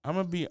 I'm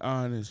gonna be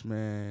honest,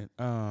 man.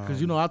 Because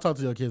you know I talk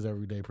to your kids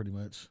every day, pretty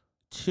much.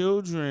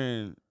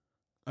 Children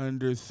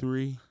under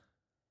 3.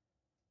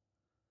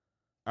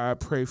 I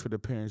pray for the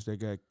parents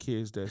that got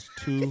kids that's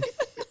 2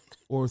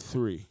 or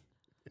 3.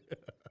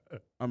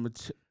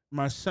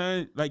 My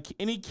son, like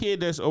any kid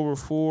that's over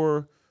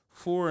 4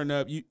 and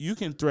up, you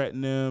can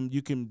threaten them,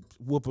 you can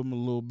whoop them a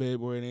little bit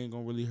where it ain't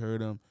gonna really hurt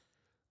them.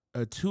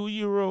 A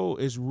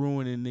 2-year-old is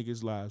ruining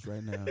niggas' lives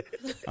right now.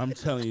 I'm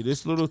telling you,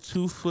 this little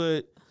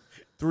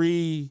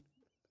 2'3",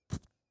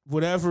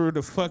 whatever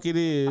the fuck it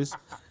is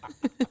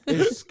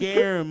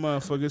scaring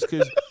motherfuckers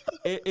because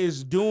it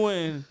is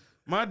doing.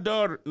 My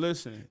daughter,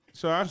 listen,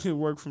 so I can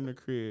work from the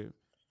crib,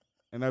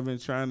 and I've been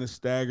trying to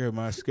stagger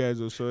my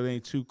schedule so it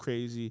ain't too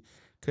crazy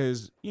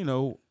because, you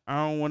know,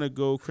 I don't want to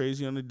go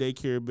crazy on the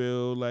daycare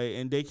bill, like,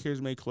 and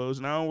daycares may close,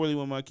 and I don't really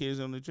want my kids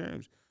on the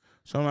germs.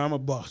 So I'm a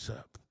boss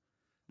up.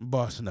 I'm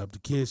bossing up. The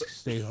kids can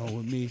stay home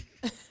with me.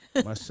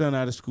 My son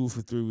out of school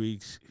for 3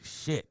 weeks.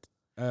 Shit.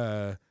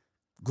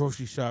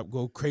 Grocery shop,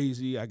 go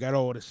crazy. I got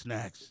all the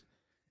snacks,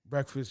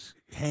 breakfast,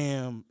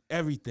 ham,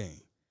 everything.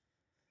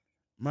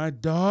 My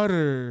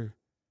daughter,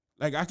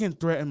 like I can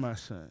threaten my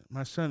son.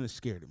 My son is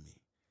scared of me.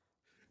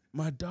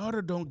 My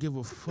daughter don't give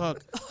a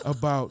fuck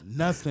about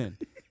nothing.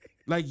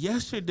 Like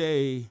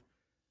yesterday,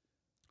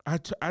 I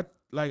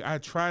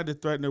tried to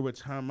threaten her with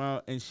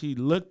timeout, and she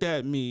looked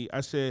at me.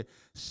 I said,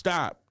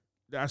 "Stop."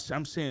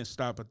 I'm saying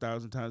stop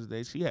 1,000 times a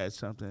day. She had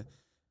something.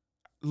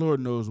 Lord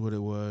knows what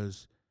it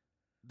was.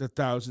 The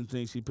 1,000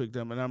 things she picked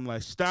up, and I'm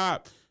like,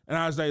 stop. And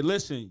I was like,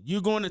 listen,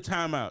 you going to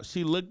timeout.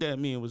 She looked at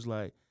me and was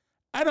like,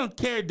 I don't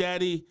care,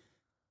 Daddy.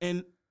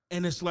 And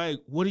it's like,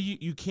 what do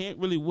you can't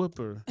really whoop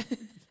her.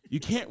 You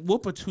can't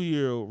whoop a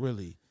 2-year-old,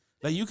 really.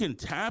 Like, you can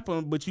tap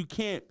them, but you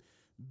can't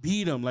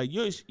beat them. Like,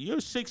 you're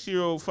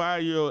 6-year-old,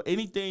 5-year-old,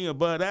 anything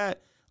above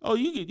that, oh,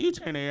 you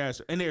turn their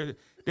ass. And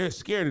they're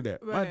scared of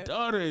that. Right. My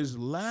daughter is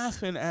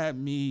laughing at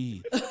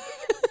me.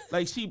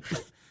 Like,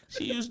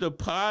 she used to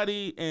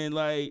potty and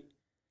like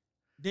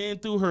then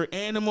threw her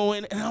animal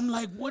in, and I'm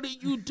like, what are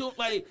you doing?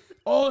 Like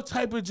all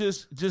type of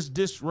just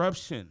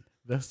disruption.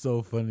 That's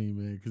so funny,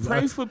 man.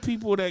 Pray for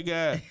people that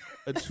got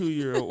a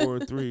 2-year-old or a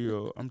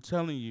 3-year-old. I'm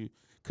telling you,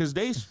 because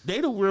they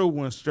the real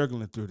ones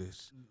struggling through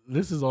this.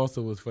 This is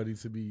also what's funny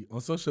to me.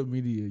 On social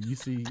media, you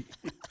see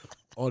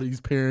all these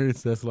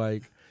parents that's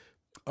like,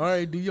 all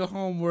right, do your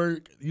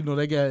homework. You know,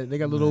 they got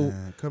little,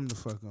 Man, come the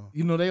fuck on.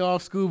 you know, they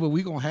off school, but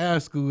we gonna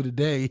have school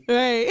today.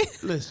 Right.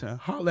 Listen,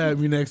 Holla at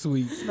me next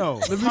week. no,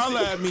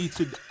 holla at me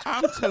to.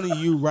 I'm telling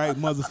you right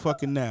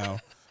motherfucking now.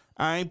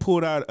 I ain't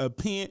pulled out a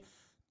pen.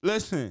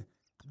 Listen,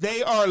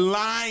 they are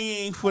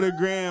lying for the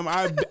gram.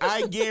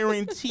 I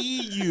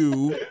guarantee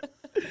you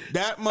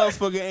that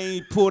motherfucker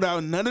ain't pulled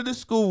out none of the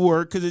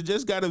schoolwork because it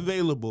just got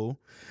available.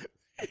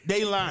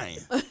 They lying.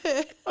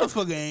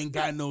 Motherfucker ain't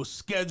got no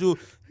schedule.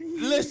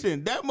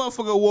 Listen, that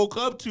motherfucker woke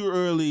up too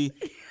early.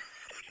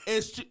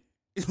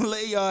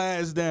 Lay your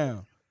ass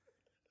down.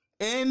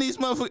 And these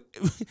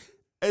motherfuckers,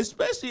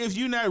 especially if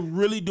you're not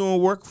really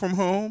doing work from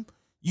home,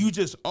 you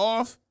just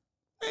off.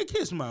 Man,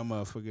 kiss my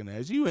motherfucking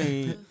ass. You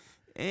ain't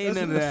none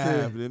of that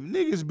happening.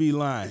 Niggas be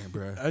lying,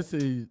 bro. I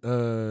say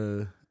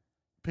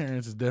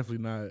parents is definitely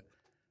not.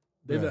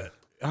 They Bruh. not.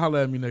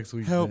 Holla at me next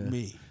week. Help man.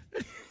 me.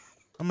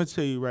 I'm gonna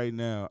tell you right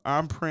now.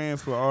 I'm praying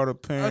for all the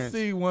I parents.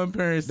 see one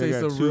parent that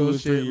say got some 2 real or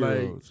shit like,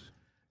 3-year-olds.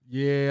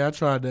 "Yeah, I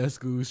tried that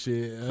school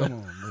shit." Come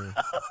on, bro.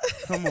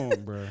 Come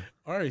on, bro.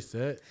 All right,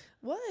 set.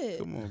 What?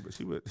 Come on, but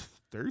she was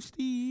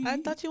thirsty. I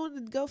thought you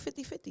wanted to go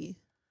 50-50.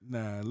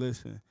 Nah,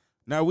 listen.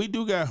 Now we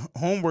do got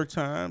homework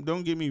time.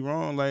 Don't get me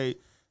wrong. Like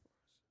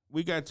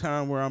we got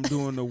time where I'm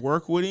doing the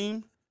work with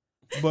him,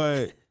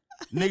 but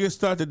niggas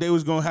thought that they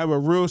was gonna have a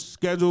real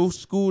scheduled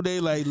school day.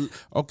 Like,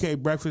 okay,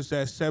 breakfast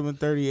at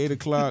 7:30, 8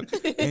 o'clock,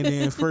 and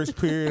then first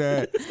period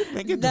at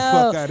man, get the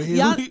fuck out of here.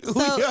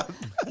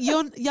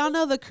 Y'all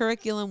know the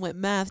curriculum with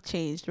math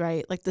changed,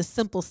 right? Like the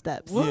simple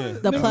steps, Yeah.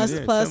 the No, plus,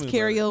 yeah, plus, tell me about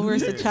it. carryover,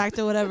 Yeah. subtract,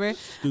 or whatever.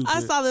 Stupid. I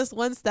saw this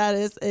one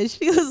status, and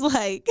she was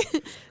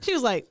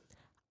like,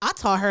 I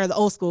taught her the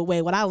old school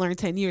way, what I learned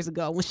 10 years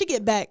ago. When she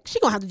get back, she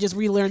gonna have to just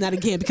relearn that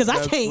again because I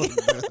That's can't.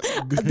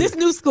 funny. This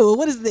new school,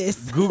 what is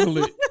this? Google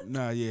it.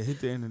 Nah, yeah,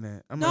 hit the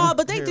internet. No,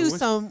 but they Here, do what's-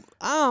 some.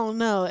 I don't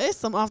know. It's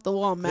some off the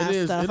wall math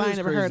stuff I ain't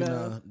never heard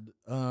of.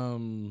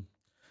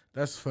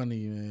 That's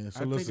funny, man.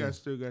 So I listen, think I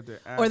still got the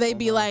app Or they on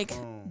be my like,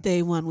 phone.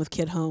 day one with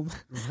kid home.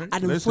 I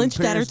done Listen, flinched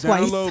at her parents,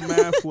 twice. Download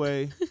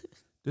Mathway.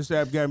 This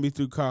app got me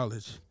through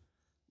college,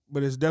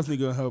 but it's definitely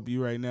gonna help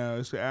you right now.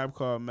 It's an app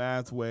called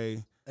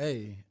Mathway.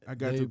 hey, I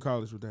got they, through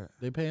college with that.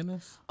 They paying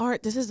us?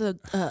 Art, this is a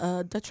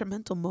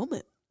detrimental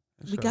moment.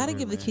 It's We all gotta good,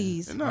 give the man.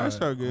 keys. No, it's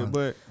all good,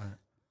 but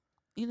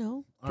You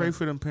know, pray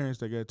for them parents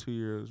that got 2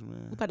 years, we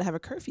man. about to have a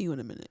curfew in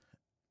a minute.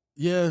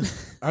 Yeah,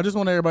 I just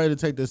want everybody to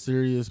take this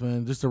serious,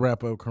 man. Just to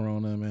wrap up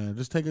Corona, man.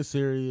 Just take it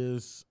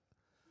serious.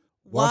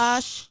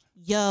 Wash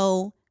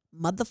yo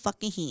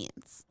motherfucking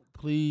hands.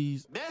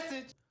 Please.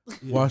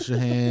 Wash your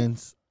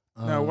hands.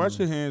 Now, wash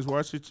your hands.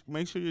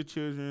 Make sure your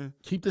children.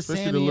 Keep the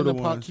especially sandy the in the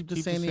little pocket. ones, Keep the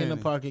keep the sandy in the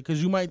sandy. pocket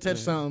because you might touch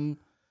Yeah. something.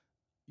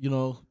 You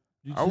know.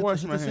 You I hit-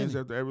 wash hit my the hands sandy.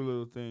 after every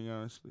little thing.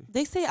 Honestly,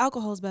 They say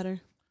alcohol's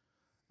better.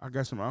 I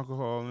got some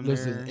alcohol in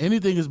Listen, there.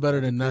 anything is better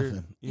than Crib.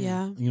 nothing.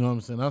 Yeah. You know what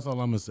I'm saying? That's all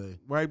I'm gonna say.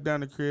 Wipe down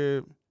the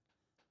crib.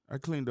 I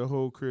cleaned the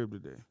whole crib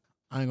today.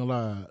 I ain't gonna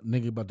lie,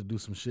 nigga about to do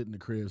some shit in the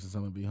crib since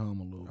I'm gonna be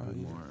home a little Oh, bit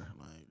yeah. more.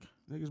 Like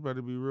Niggas about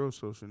to be real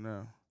social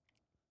now.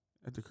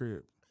 At the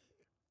crib.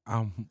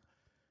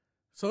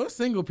 so us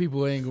single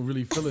people ain't gonna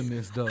really feeling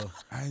this though.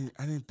 I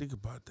didn't think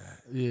about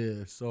that.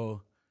 Yeah,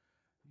 so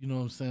you know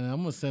what I'm saying? I'm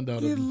gonna send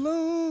out Get a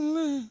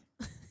lonely.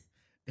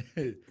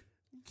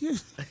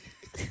 Get,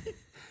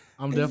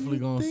 I'm definitely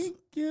you gonna think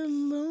you're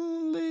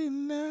lonely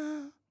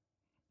now.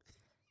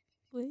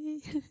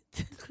 Wait.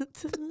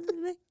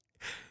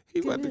 He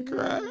about to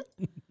cry.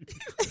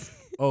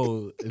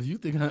 oh, if you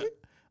think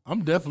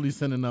I'm definitely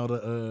sending out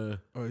a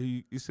Or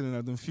you sending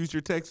out them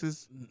future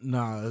texts?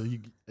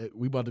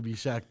 we about to be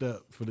shacked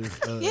up for this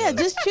Yeah,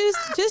 just choose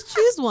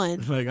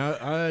one. like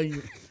I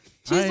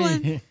Choose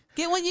one. ain't-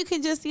 Get one you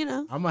can just,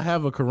 I'm gonna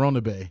have a Corona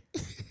Bay.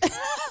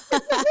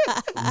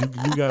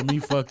 you got me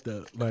fucked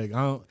up. Like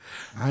I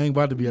ain't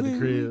about to be at the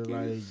crib.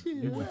 Like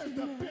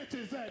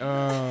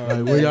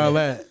where y'all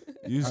at?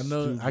 You I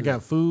know I stupid.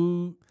 got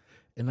food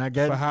and I For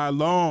got how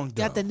long, though?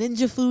 got the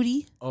ninja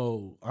foodie.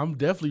 I'm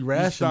definitely You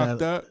rationing.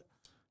 stocked up?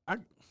 I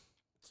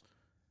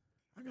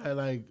got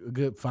like a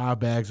good 5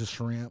 bags of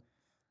shrimp.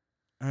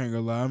 I ain't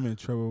gonna lie, I'm in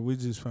trouble. We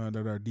just found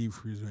out our deep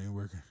freezer ain't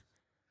working.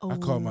 I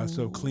caught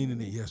myself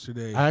cleaning it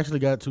yesterday. I actually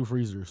got 2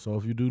 freezers, so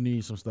if you do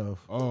need some stuff,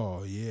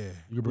 Oh, yeah.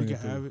 You can bring we it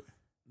can through. have it.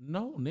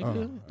 no, nigga, Oh,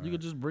 you alright. can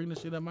just bring the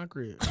shit at my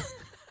crib.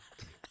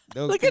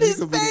 Look at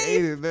his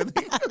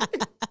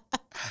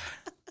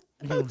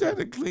I'm trying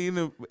to clean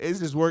them. It's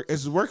just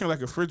It's working like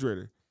a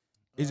refrigerator.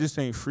 It just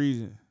ain't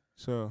freezing.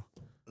 So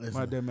my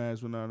Listen, dumb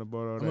ass went out and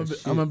bought all that I'm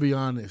shit. gonna be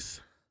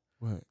honest.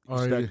 What? You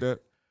Already- stacked up?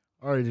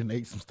 I already done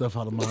ate some stuff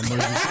out of my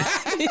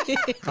emergency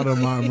out of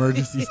my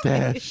emergency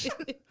stash.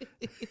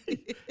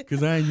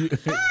 Cause I ain't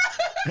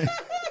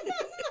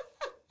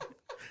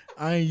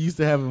I ain't used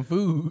to having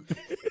food.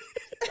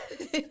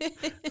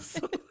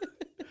 So,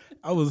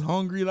 I was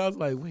hungry and I was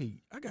like,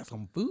 wait, I got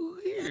some food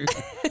here.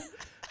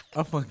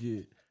 I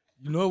fucking,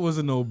 you know, it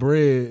wasn't no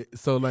bread.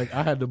 So like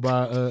I had to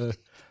buy,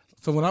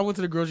 so when I went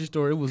to the grocery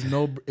store, it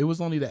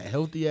was only that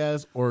healthy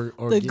ass or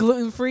The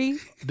gluten free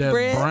that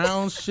bread.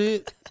 brown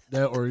shit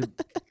or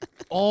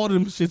all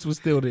them shits was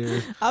still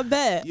there. I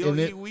bet. You don't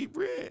And eat wheat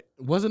bread?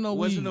 Wasn't no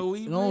Wasn't wheat. no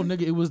wheat No, bread?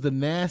 nigga, it was the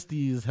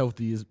nastiest,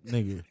 healthiest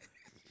nigga.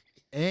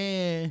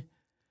 And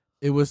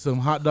it was some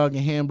hot dog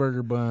and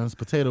hamburger buns,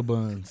 potato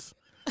buns.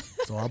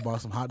 So I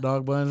bought some hot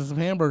dog buns and some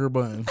hamburger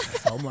buns.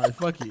 So I'm like,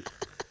 fuck it.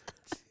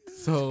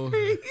 So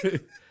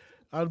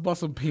I bought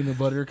some peanut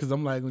butter because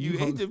I'm like, when You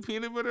you ate the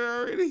peanut butter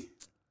already?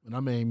 and I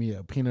made me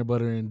a peanut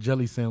butter and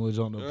jelly sandwich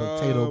on the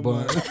potato Oh,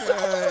 bun. my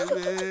God,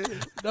 man.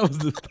 That was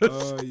the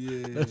Oh,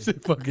 yeah. that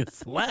shit fucking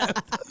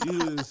slapped.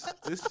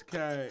 This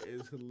guy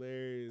is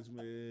hilarious,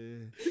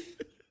 man.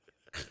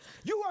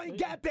 You ain't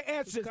got the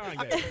answers.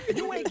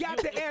 You ain't got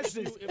the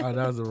answers. Oh,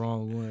 that was the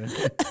wrong one.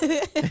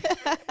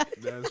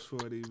 That's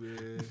funny,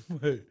 man.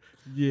 But,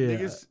 yeah,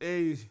 Niggas,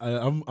 hey,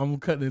 I'm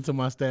cutting into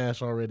my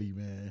stash already,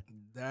 man.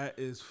 that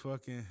is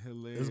fucking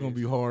hilarious. It's gonna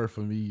be hard for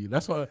me.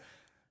 That's why.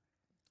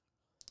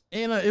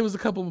 And it was a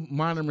couple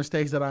minor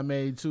mistakes that I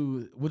made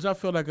too, which I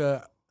feel like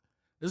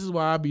this is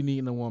why I be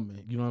needing a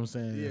woman. You know what I'm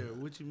saying? Yeah,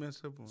 what you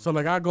mess up on? So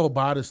like I go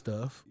buy the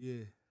stuff,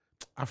 yeah.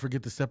 I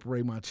forget to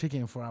separate my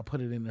chicken before I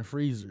put it in the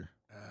freezer.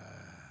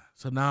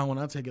 So now when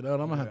I take it out,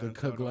 I'm gonna have to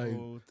cook the like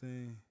whole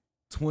thing.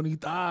 20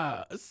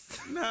 thighs.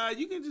 Nah,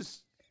 you can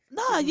just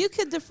No, you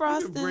could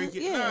defrost you can them. break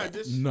it. Yeah. Nah,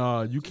 just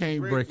No, you can't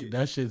break break it. it.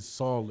 That shit's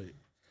solid.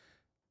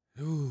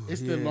 Ooh,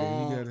 It's yeah, the you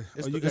long. gotta-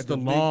 It's you the, got it's the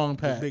big- long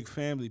the pack. big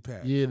family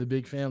pack. Yeah, the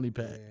big family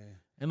pack.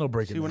 Yeah. Ain't no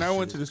breaking. See, when that I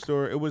went to shit. the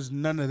store, it was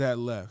none of that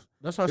left.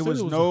 That's why I It said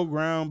was no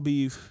ground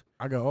beef,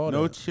 I got all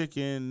no that.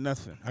 chicken,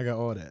 nothing. I got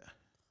all that.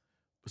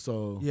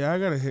 So Yeah, I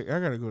gotta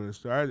go to the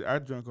store. I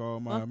drank all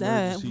my Fuck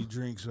that. emergency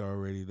drinks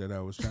already that I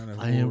was trying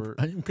to I am hoard.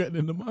 cutting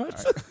into mine.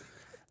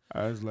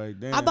 I was like,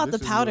 damn. I bought the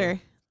this is powder.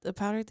 The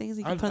powder things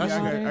you can put in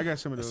Yeah, water. I got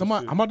some of those.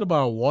 Somebody, too. I'm about to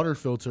buy a water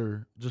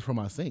filter just for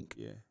my sink.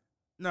 Yeah.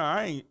 No,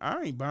 I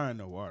ain't buying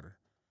no water.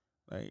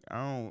 Like I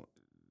don't.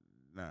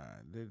 Nah,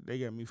 they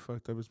got me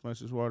fucked up as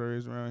much as water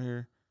is around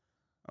here.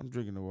 I'm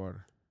drinking the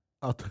water.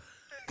 Out the,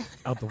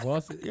 out the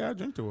faucet. Yeah, I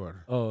drink the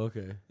water. Oh,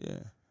 okay. Yeah.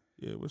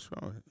 Yeah, what's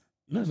wrong with it?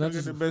 No, I that's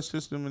got the best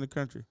system in the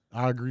country.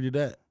 I agree to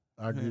that.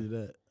 I agree Yeah. to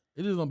that.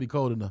 It just don't be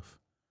cold enough.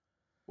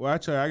 Well, I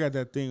got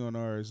that thing on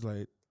ours.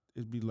 Like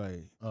it'd be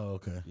like, Oh,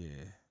 okay. yeah,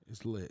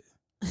 it's lit.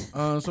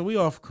 So we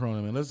off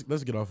Corona, man.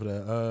 Let's get off of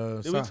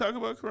that. Did we talk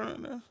about Corona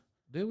now?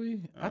 Did we?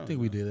 I don't think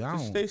we know. did. I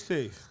Just don't. stay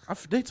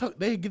safe.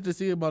 They get to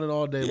see about it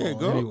all day Yeah, long.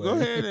 go anyway.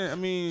 ahead. And, I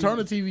mean, Turn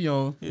the TV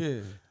on. Yeah.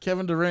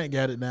 Kevin Durant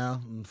got it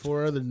now, and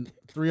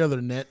three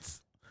other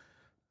Nets.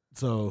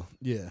 So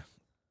yeah,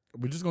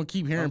 we're just gonna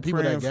keep hearing I'm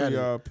people praying that got for it.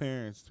 y'all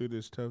parents through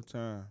this tough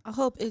time. I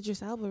hope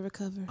Idris Elba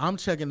recover. I'm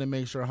checking to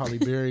make sure Holly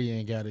Berry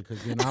ain't got it,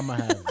 because then I'ma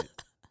have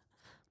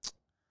it.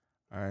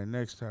 All right,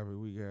 next topic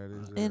we got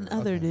is In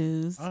other okay.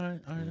 news. All right,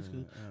 that's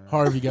good. all right.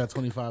 Harvey got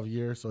 25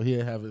 years, so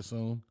he'll have it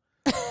soon.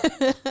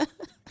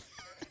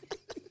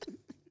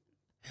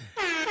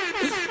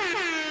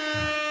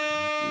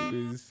 It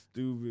is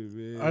stupid,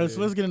 man. All right,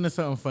 so let's get into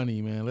something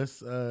funny, man.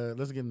 Let's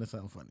get into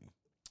something funny.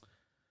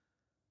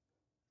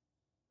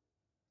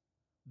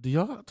 Do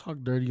y'all talk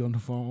dirty on the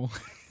phone?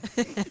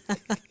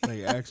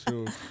 like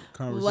actual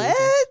conversation.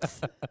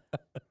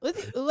 What?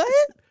 What? Do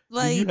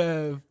Like you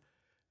have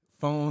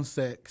phone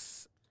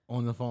sex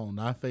on the phone,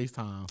 not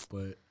FaceTime,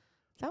 but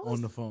that was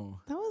on the phone?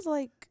 that was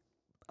like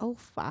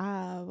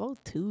 05,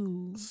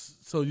 02.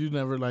 So you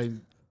never like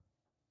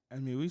I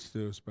mean, we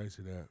still spice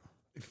it up.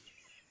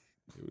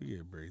 Yeah, we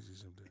get brazy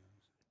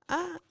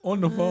sometimes. on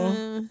the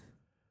phone?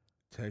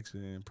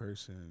 Texting in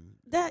person.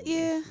 That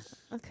yeah. It's just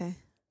Okay.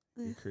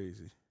 get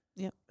crazy.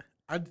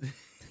 I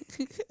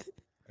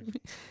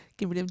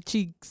Give me them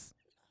cheeks.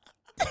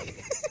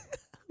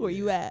 Where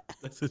you at?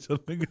 that's what your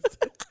nigga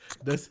said.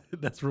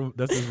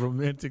 That's his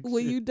romantic.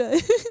 When shit. you done?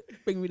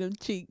 Bring me them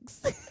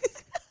cheeks.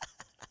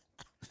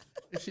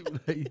 She be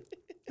like,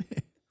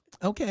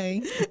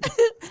 okay.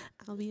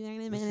 I'll be there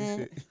in a What's he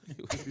minute. say?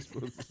 What's he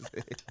supposed to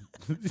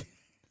say?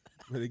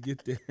 Better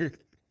get there.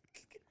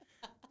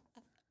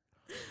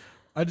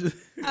 I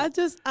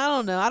just I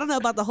don't know. I don't know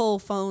about the whole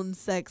phone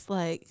sex,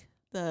 like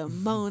the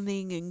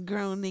moaning and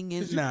groaning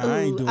and Nah, I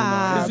ain't doing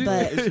that.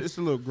 but It's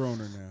a little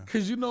growner now.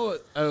 because you know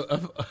what?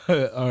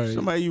 All right.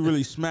 Somebody you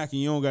really smacking,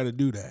 you don't got to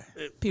do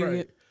that. period.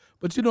 Right.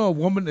 But you know, a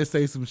woman that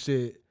say some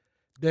shit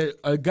that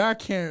a guy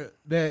can't,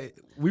 that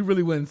we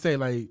really wouldn't say,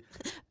 like,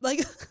 Like,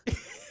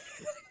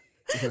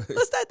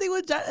 what's that thing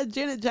with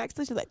Janet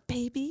Jackson? She's like,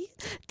 "Baby,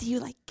 do you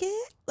like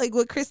it?" Like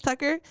with Chris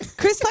Tucker.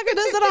 Chris Tucker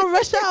does it on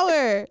Rush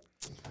Hour.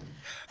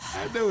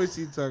 I know what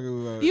she's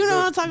talking about. You know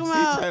what I'm talking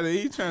about?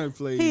 He trying to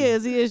play. He you.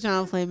 is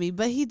trying to play me,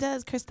 but he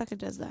does. Chris Tucker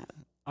does that.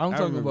 I'm I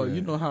talking remember about,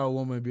 you that. know how a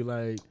woman be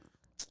like,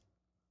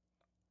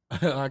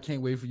 I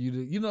can't wait for you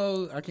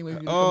to, I can't wait for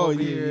you to come Oh over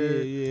yeah,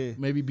 here. yeah.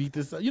 Maybe beat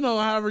this up. You know,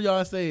 however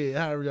y'all say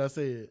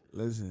it.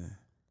 Listen,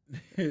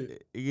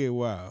 it get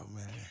wild,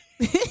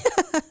 man.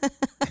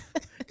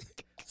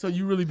 So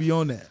you really be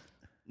on that?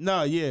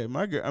 No, yeah,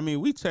 my girl. I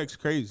mean, we text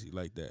crazy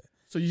like that.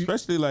 So you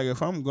Especially like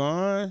if I'm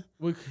gone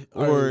what-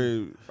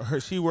 or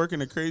she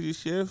working a crazy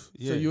shift.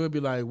 Yeah, so you would be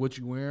like, "What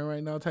you wearing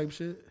right now?" type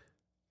shit.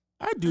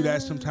 I do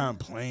that sometime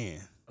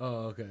playing.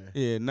 Oh, okay.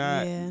 Yeah,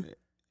 not. Yeah.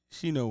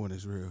 She know when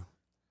it's real.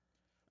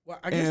 Well,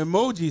 I guess And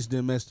emojis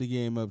done mess the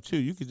game up too.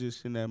 You could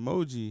just send that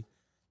emoji.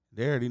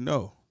 They already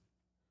know.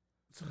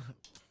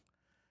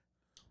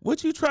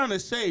 What you trying to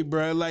say,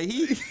 bro? Like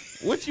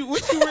what you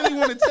really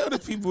want to tell the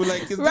people?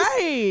 Like, 'cause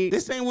Right.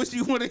 this ain't what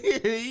you want to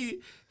hear.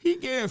 He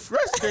getting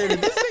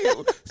frustrated.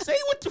 Say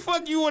what the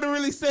fuck you want to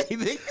really say,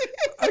 nigga.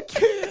 I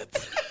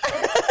can't.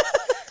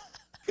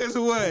 Cause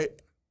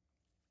what?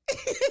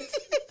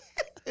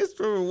 It's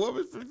from a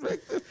woman's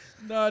perspective.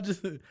 No, I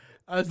just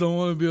don't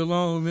want to be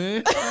alone,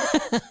 man.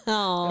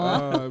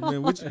 Aw.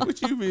 Man,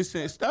 what you be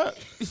saying? Stop.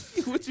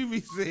 What you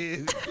be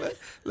saying?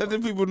 Let the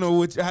people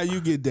know how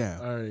you get down.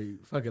 All right,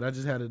 fuck it. I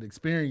just had an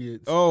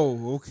experience.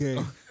 Oh,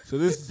 okay. So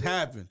this has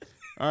happened.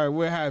 All right,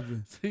 what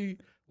happened? See,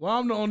 well,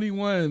 I'm the only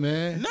one,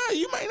 man. No,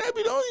 you might not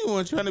be the only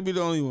one trying to be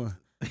the only one.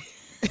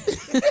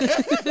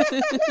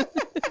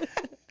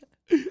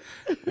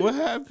 What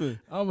happened?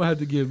 I'm gonna have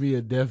to give me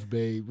a deaf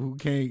babe who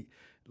can't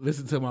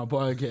listen to my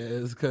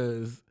podcast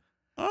because.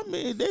 I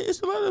mean, it's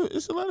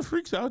a lot of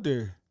freaks out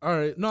there. All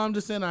right, no, I'm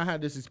just saying I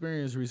had this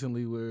experience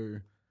recently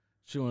where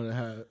she wanted to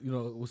have,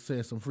 was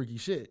saying some freaky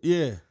shit,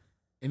 Yeah.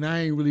 and I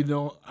ain't really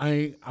know.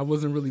 I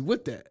wasn't really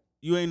with that.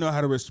 You ain't know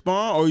how to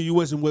respond, or you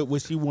wasn't with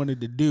what she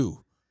wanted to do.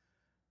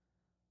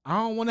 I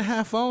don't want to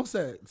have phone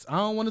sex. I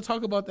don't want to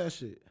talk about that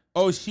shit.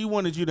 Oh, she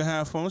wanted you to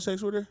have phone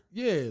sex with her?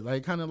 Yeah,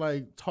 like kind of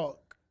like talk.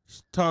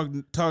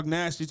 Talk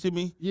nasty to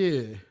me?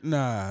 Yeah,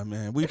 Nah,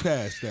 man, we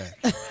passed that.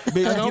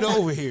 Bitch, get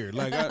over here.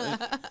 Like,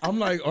 I'm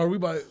like, are we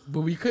about? But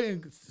we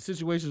couldn't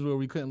situations where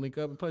we couldn't link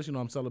up. And plus,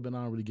 I'm celibate. I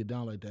don't really get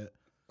down like that.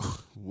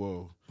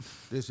 whoa,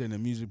 this ain't a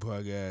music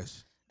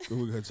podcast.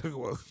 We're gonna talk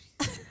about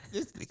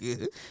this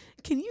nigga.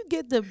 Can you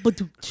get the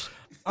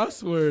I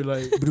swear,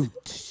 like,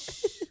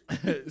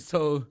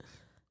 so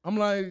I'm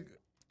like,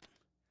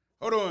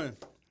 Hold on.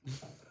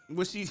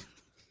 Was she?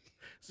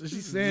 so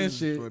she's saying This is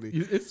shit. funny.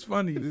 It's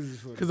funny This is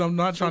funny. because I'm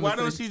not trying Why to.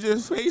 don't say, she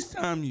just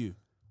FaceTime you?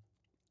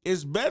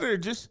 It's better.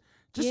 Just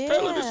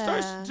tell her to Yeah.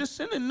 start. Just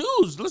send the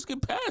news. Let's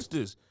get past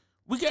this.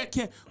 We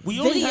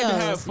only had to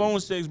have Videos. phone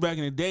sex back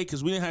in the day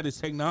because we didn't have this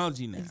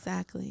technology now.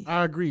 Exactly.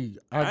 I agree.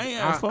 I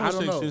ain't had phone I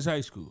don't sex know. since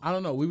high school. I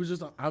don't know.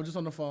 I was just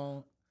on the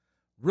phone.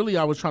 Really,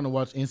 I was trying to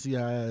watch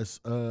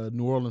NCIS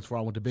New Orleans before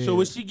I went to bed. So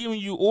was she giving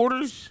you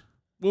orders?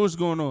 What was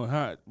going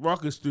on?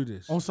 Walk us through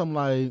this. on some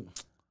like,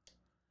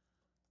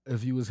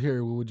 if you was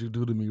here, what would you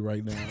do to me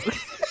right now?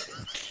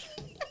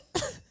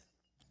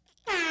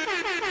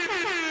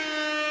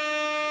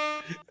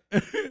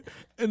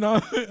 and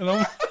I'm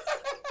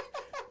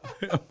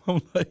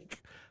like,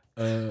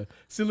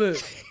 see, look,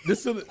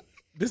 this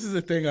is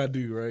a thing I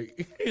do, right?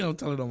 I'm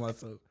telling on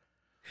myself.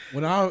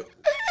 When I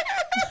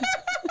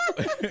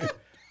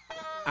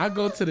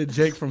go to the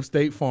Jake from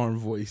State Farm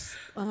voice.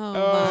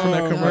 Oh, From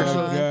that my commercial.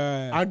 God.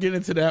 God. I get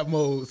into that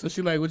mode. So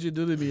she like, what you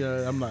do to me?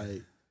 I'm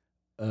like,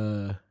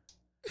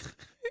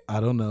 I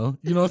don't know.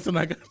 You know what I'm saying?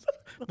 Like,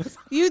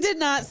 You did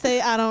not say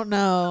I don't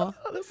know.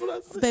 that's what I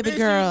said. Baby Bitch,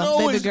 girl. you know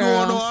Baby what's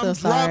girl. going on. I'm so I'm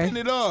sorry. dropping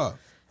it off.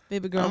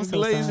 Baby girl. I'm I'm so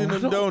glazing sorry.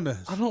 them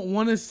donuts. I don't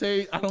want to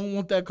say. I don't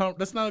want that.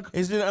 That's not.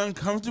 Is it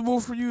uncomfortable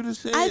for you to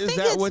say? I Is think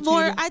that it's what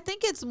more. you? I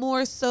think it's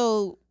more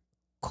so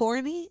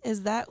corny.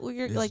 Is that what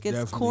you're It's like? It's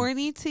definitely-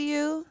 corny to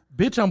you.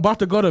 Bitch, I'm about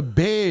to go to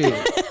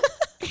bed.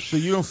 So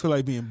you don't feel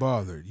like being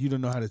bothered. You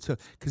don't know how to tell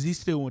because he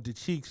still want the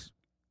cheeks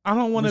I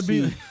don't want to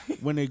be.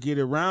 when they get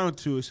around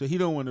to it. So he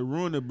don't want to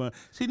ruin the bun.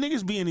 See,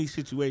 niggas be in these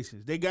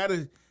situations. They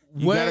gotta.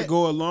 You What? gotta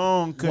go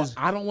along Well, because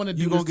I don't want to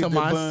do you this gonna to get the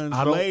myself.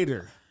 buns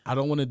later. I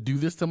don't want to do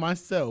this to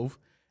myself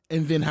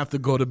and then have to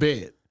go to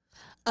bed.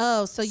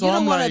 Oh, so you So don't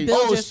I'm want to like,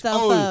 build Oh,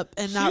 yourself oh, up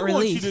and she not wants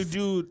release. you to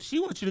do. She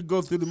wants you to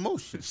go through the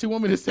motions. She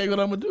want me to say what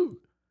I'm gonna do.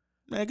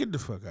 Man, get the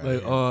fuck out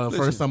Like, of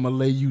here. first I'm gonna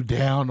lay you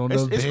down on the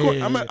It's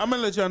bed. I'm gonna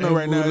let y'all know And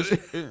right now.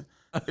 move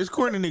It's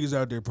corny niggas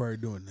out there probably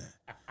doing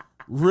that.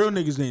 Real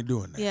niggas ain't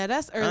doing that. Yeah,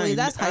 that's I early. ain't-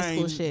 That's I high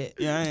school ain't- shit.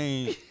 Yeah, I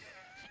ain't.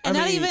 And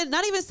I mean-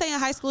 not even saying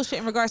high school shit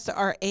in regards to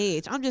our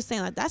age. I'm just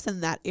saying like that's in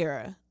that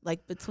era,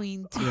 like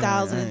between Yeah,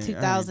 2000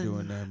 and I ain't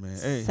doing that, man.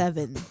 Hey.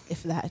 2007,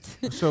 if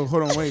that. So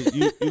hold on, wait.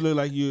 You look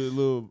like you a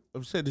little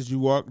upset. Did you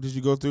walk? Did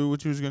you go through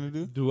what you was gonna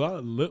do? Do I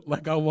look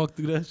like I walked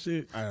through that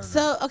shit? I don't know.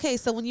 So okay,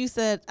 so when you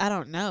said I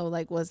don't know,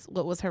 like what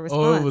was her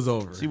response? Oh, it was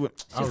over. See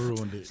what? I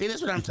ruined it. See,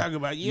 that's what I'm talking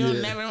about. You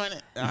Yeah. never want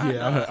to.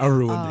 Yeah, I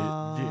ruined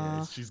Aw. it.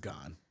 Yeah, she's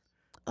gone.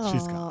 Oh,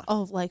 she's gone.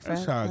 oh, like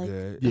That's for all like,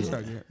 good. Yeah. That's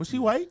all good. Was she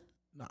white?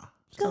 Nah.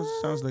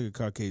 Sounds like a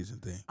Caucasian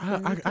thing. I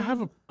have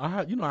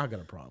I got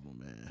a problem,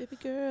 man. baby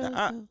girl.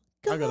 I-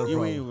 go I got a on. You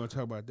problem. ain't even gonna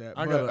talk about that.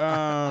 I But, got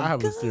I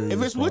have a serious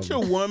if it's with your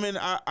problem. woman,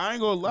 I ain't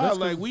gonna lie. That's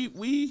Like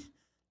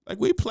 'cause-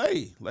 we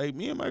play. Like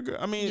me and my girl.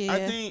 I mean, I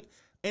Yeah. think,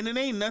 and it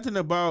ain't nothing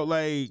about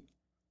like.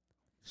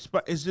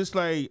 It's just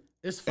like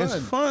It's fun.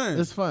 It's fun.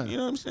 It's fun. You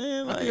know what I'm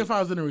saying? I think if I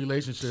was in a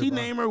relationship, she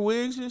name her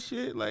wigs and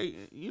shit. Like,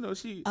 you know,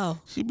 she Oh.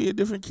 be a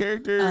different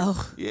character.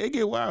 Oh. Yeah, it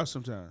get wild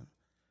sometimes.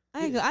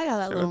 I got that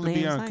Shout little out to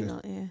name. So I Bianca.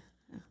 know,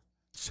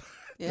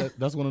 yeah.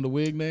 that's one of the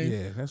wig names.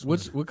 Yeah, that's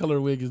What color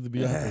wig is the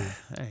Bianca?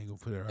 I ain't gonna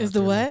put her. Is out the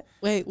there. what?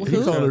 Wait, He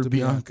who? called her Shout out to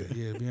Bianca.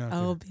 Yeah, Bianca.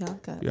 Oh,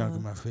 Bianca. Bianca,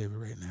 Oh. my favorite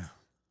right now.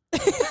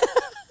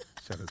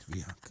 Shout out to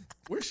Bianca.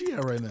 Where's she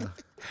at right now?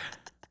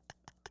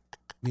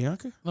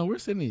 Bianca? No,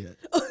 where's Sydney at?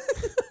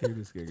 Here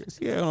this guy goes.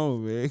 She at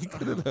home, man.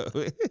 Cut it up,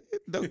 man.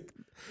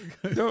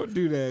 Don't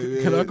do that,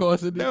 man. Can I call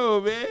Sydney?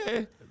 No,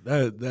 man.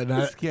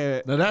 This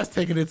cat. Now that's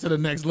taking it to the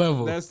next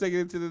level. That's taking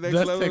it to the next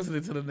That's level. taking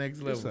it to the next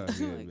That's level. all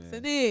good, Like, man.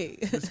 Sydney.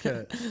 This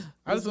cat.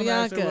 I just Who's want to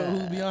ask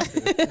her Bianca?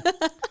 who's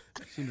Bianca.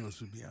 She knows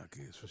who Bianca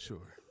is for sure.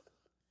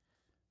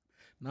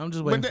 No, I'm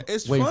just But waiting,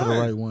 it's waiting for the fun.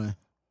 right one.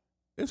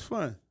 It's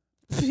fun.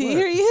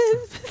 Period.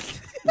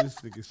 This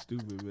nigga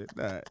stupid, man.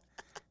 Nah.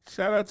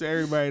 Shout out to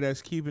everybody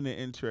that's keeping it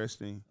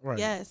interesting. Right.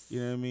 Yes. You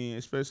know what I mean?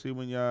 Especially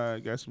when y'all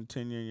got some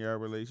tenure in your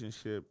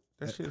relationship.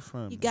 That shit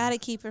fun. You man. gotta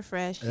keep it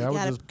fresh. Yeah, You I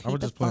gotta was keep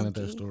just it playing at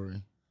funky. that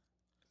story.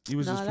 You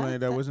was No, just that- playing.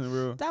 That that- wasn't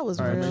real. That was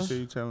All right, real. make sure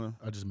you tell him.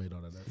 I just made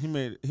all of that.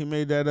 He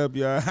made that up,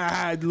 y'all.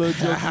 Little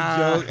jokey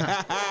joke.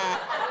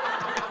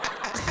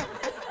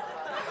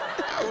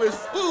 I was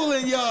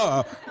fooling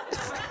y'all.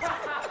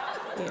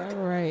 Yeah,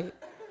 right.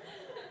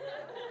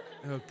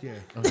 Okay.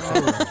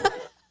 Okay.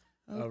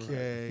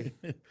 Okay.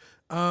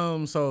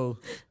 So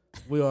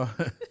we are.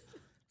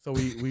 So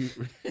we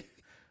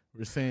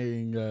we're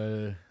saying.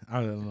 I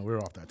don't know. We're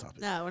off that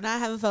topic. No, we're not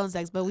having phone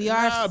sex, but we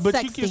are Nah, but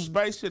sexting. you can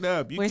spice it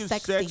up. You We're can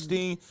sexting.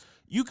 sexting.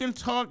 You can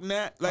talk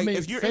like mean,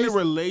 if you're in a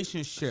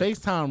relationship.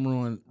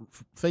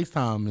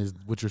 FaceTime is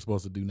what you're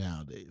supposed to do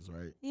nowadays,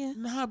 right? Yeah.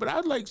 Nah, but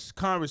I'd like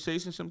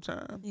conversation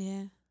sometimes.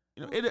 Yeah.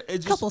 You know, it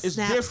just Couple it's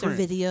snaps different.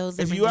 or videos. If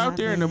every you now out and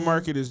there in the then.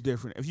 market, it's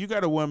different. If you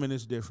got a woman,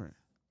 it's different.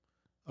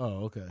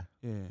 Oh, okay.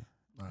 Yeah.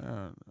 Right. I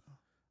don't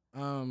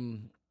know.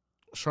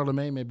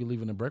 Charlamagne may be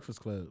leaving the Breakfast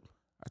Club.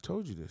 I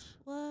told you this.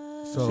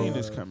 What? So- Seen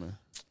this coming.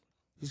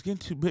 He's getting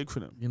too big for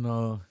them. You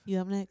know, You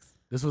up next?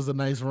 this was a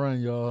nice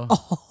run, y'all.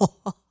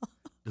 Oh.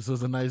 This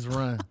was a nice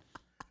run.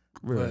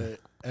 Right.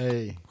 But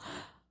hey,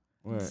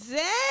 What?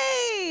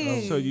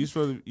 Dang. So you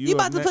supposed to You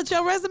about to up put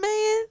your resume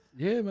in?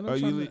 yeah, man.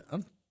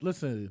 Oh,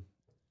 Listen,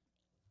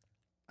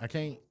 I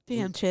can't.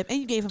 Damn, Chip. And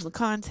you gave him the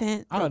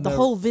content, I'll the never-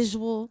 whole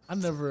visual. I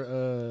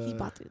never. He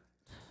about to.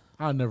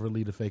 I'll never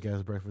lead a fake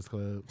ass Breakfast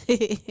Club.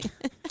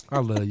 I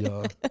love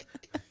y'all.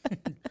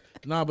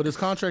 Nah, but his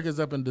contract is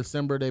up in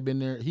December. They've been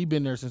there. He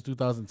been there since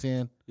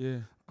 2010. Yeah.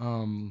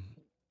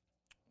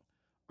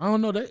 I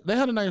don't know. They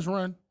had a nice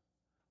run.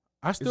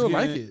 I still It's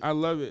like getting- it. I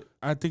love it.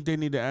 I think they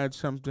need to add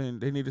something.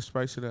 They need to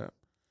spice it up.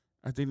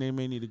 I think they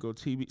may need to go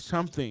TV.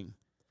 Something.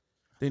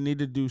 They need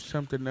to do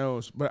something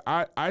else. But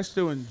I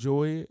still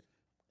enjoy it.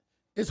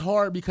 It's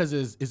hard because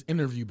it's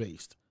interview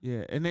based.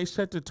 Yeah. And they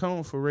set the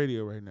tone for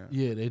radio right now.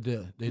 Yeah, they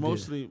did. They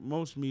did.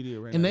 Most media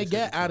right And now. they set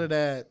get the out tone. of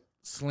that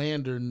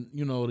slander.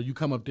 You know, you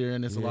come up there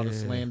and it's a lot of Yeah,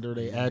 slander.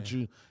 They yeah. at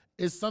you.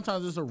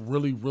 Sometimes it's a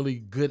really, really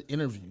good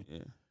interview. Yeah.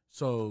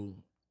 So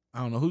I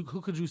don't know who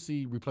could you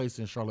see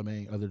replacing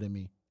Charlamagne other than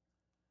me.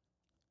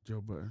 Joe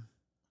Budden.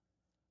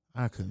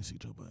 I couldn't see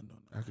Joe Budden doing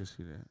that. I can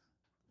see that.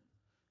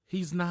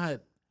 He's not.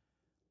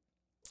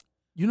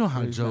 You know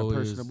how He's not Joe is.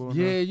 personable enough?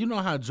 Yeah, you know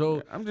how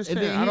Joe. I'm just and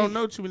saying, then I he- don't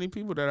know too many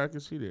people that I can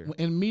see there.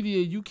 In media,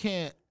 you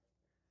can't.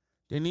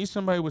 They need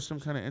somebody with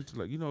some kind of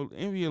intellect. You know,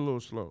 Envy a little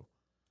slow.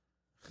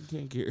 You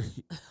can't get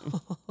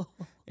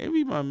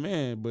Envy my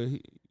man, but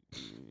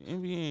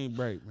Envy ain't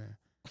bright, man.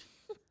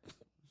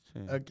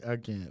 Saying, I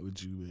can't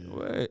with you, man.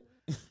 what?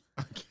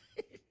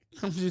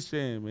 I'm just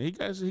saying, man.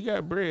 He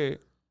got bread.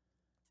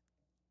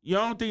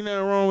 Y'all don't think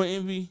nothing wrong with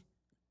Envy?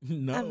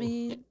 No, I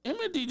mean, Him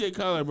and DJ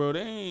Khaled, bro,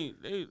 they ain't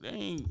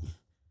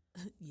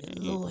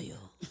you're loyal.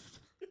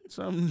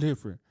 something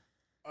different.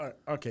 all right,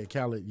 okay,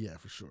 Khaled, yeah,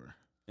 for sure.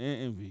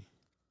 And Envy.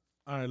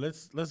 All right,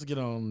 let's get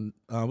on.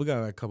 We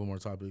got a couple more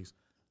topics.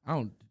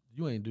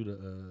 You ain't do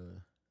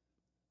the.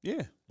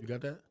 Yeah, You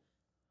got that?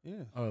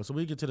 yeah. So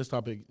we get to this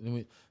topic.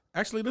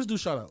 Actually, let's do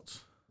shout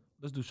outs.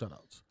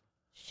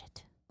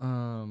 Shit. You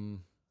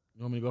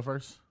want me to go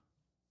first?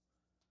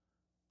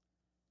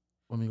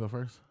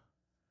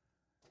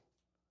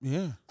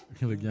 Yeah.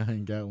 Look, y'all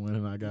ain't got one,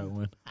 and I got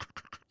one.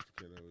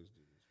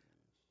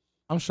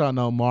 I'm shouting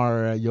out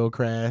Mara at Yo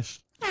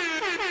Crash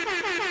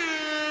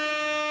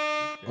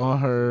on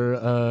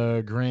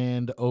her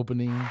grand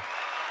opening.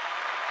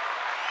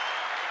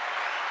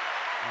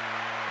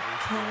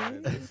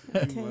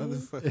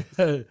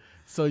 Okay.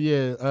 So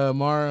yeah,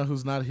 Mara,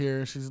 who's not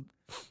here, she's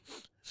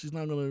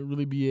not gonna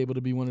really be able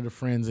to be one of the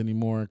friends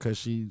anymore because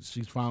she's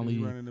finally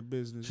She's running the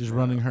business. she's now.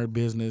 running her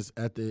business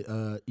at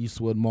the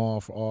Eastwood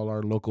Mall for all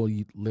our local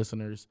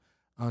listeners.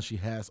 She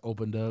has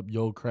opened up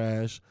Yo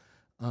Crash.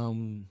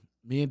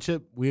 Me and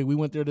Chip, we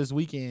went there this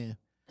weekend,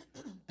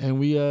 and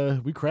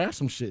we crashed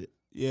some shit.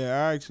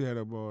 Yeah, I actually had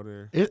a ball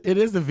there. It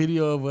is the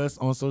video of us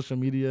on social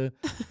media.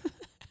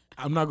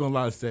 I'm not gonna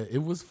lie to say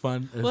it was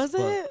fun. As Was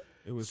fuck. it?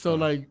 It was So fun.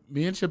 like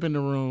me and Chip in the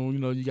room, you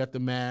know, you got the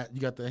mat, you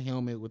got the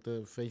helmet with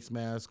the face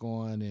mask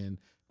on, and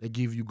they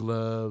give you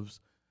gloves.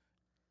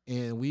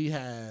 And we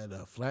had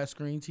a flat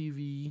screen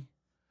TV,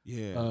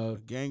 a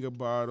gang of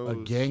bottles, a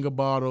gang of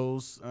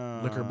bottles,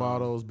 liquor Um,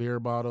 bottles, beer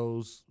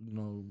bottles, you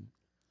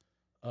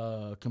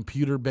know,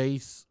 computer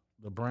base,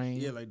 the brain.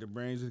 yeah, like the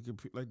brains of the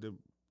computer, like the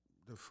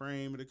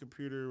frame of the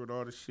computer with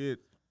all the shit.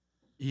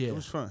 Yeah. It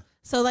was fun.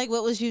 So, like,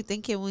 what was you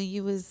thinking when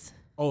you was?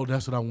 Oh,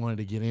 that's what I wanted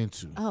to get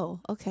into. Oh,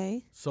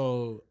 okay.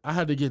 So I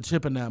had to get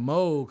Chip in that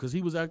mode because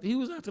he was acting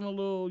a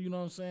little, you know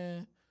what I'm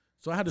saying?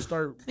 So I had to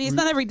start. I mean, it's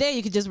not every day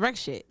you could just wreck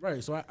shit.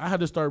 Right. So I had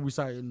to start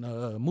reciting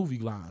movie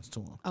lines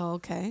to him. Oh,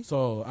 okay.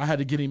 So I had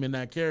to get him in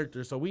that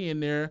character. So we in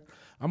there.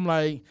 I'm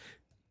like,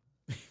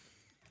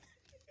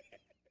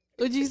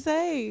 What'd you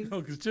say? no,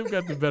 because Chip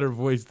got the better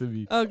voice to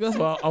me. Oh, go ahead.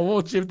 So I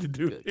want Chip to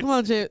do it. Come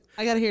on, Chip.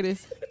 I gotta hear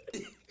this.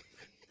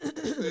 I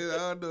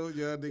don't know if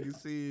y'all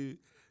niggas see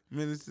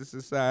Menace to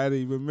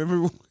Society, but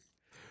remember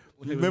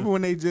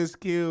when they just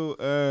killed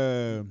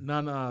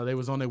No, they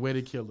was on their way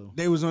to kill him.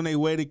 they was on their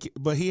way to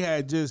but he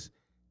had just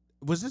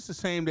was this the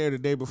same day or the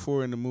day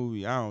before in the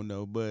movie? I don't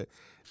know, but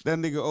that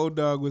nigga old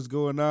dog was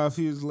going off.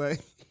 He was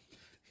like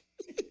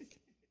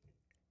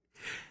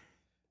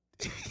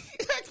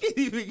I can't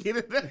even get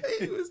it out.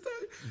 He was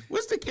talking.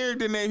 What's the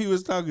character name he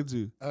was talking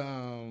to?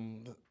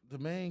 The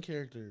main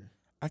character.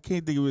 I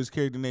can't think of his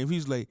character name.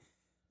 He's like,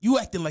 you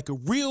acting like a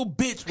real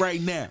bitch right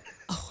now.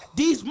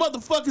 These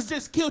motherfuckers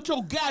just killed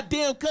your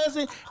goddamn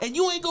cousin and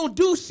you ain't gonna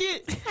do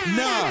shit?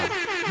 Nah,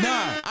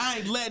 I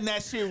ain't letting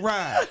that shit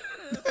ride.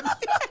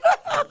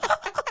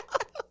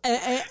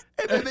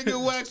 And then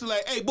nigga wax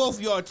like, hey, both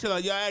of y'all chill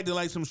out. Y'all acting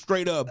like some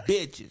straight up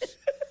bitches.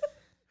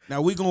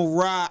 Now we gonna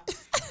rock.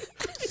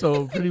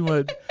 So pretty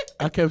much,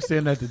 I kept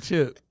saying that to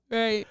Chip,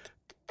 Right.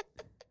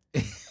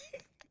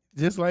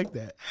 just like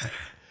that.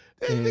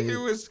 That And-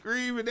 nigga was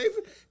screaming.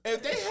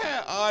 If they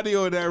had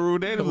audio in that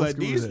room, they'd be was like,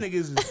 these screaming.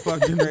 niggas is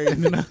fucking crazy.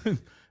 And then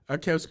I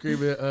kept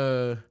screaming,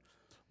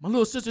 my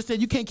little sister said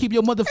you can't keep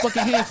your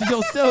motherfucking hands to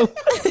yourself.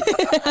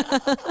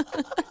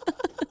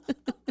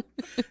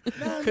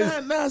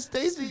 Nah,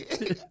 Stacy.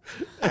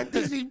 I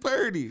think she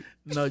Purdy.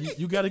 No,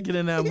 you got to get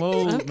in that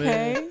mode, Okay.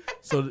 man.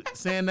 So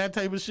saying that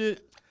type of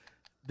shit,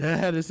 that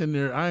had us in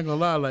there. I ain't gonna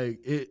lie, like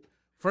it.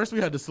 First we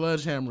had the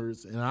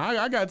sledgehammers, and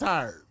I got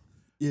tired.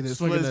 Yeah, the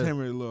Swinging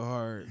sledgehammer is a little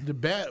hard. The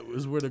bat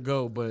was where to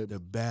go, but The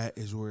bat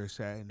is where it's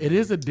at. it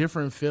is a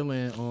different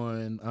feeling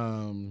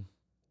on.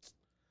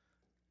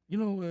 You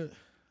know what?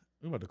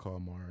 We're about to call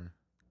Mara.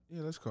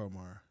 Yeah, let's call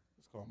Mara.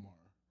 Let's call Mara.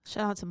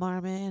 Shout out to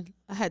Mara, man.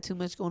 I had too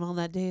much going on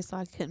that day, so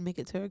I couldn't make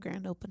it to her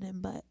grand opening,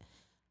 but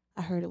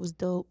I heard it was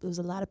dope. There was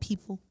a lot of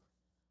people,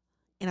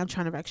 and I'm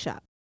trying to wreck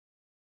shop.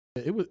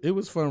 It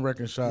was fun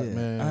wrecking shop, Yeah,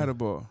 man. I had a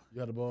ball. You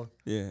had a ball?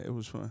 Yeah, it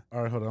was fun.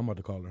 All right, hold on. I'm about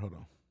to call her. Hold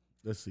on.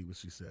 Let's see what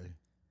she say.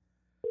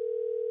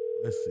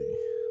 Let's see.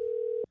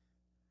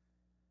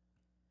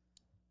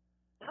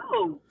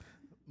 Oh,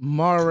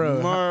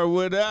 Mara, Mara,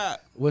 what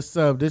up? what's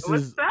up? This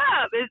what's is up?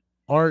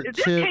 Art Is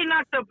this Chip K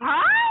Knock the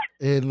Pod?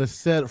 and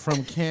Lisette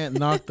from Can't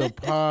Knock the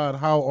Pod.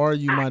 How are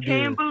you, my I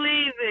dear? can't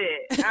believe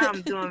it.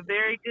 I'm doing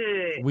very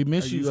good. We Are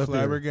miss you you up here.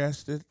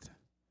 flabbergasted?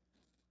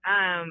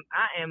 I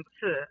am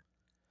too.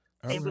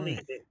 Can't All believe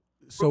right. it.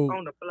 So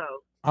On the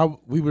flow.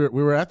 we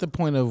were at the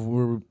point of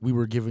where we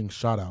were giving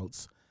shout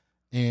outs,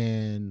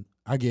 and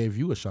I gave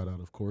you a shout out,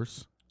 of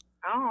course.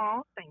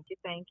 Oh, thank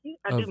you.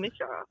 I Of- do miss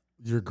y'all.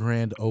 Your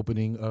grand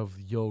opening of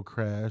Yo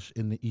Crash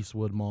in the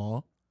Eastwood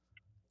Mall.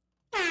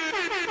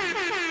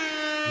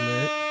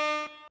 Lit.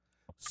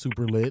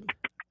 Super lit.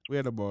 We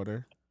had a ball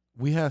there.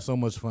 We had so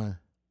much fun.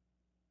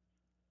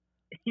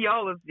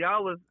 Y'all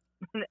was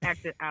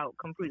acting out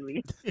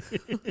completely.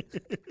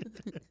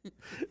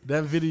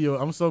 That video,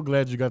 I'm so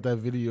glad you got that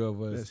video of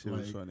That us. shit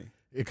was funny.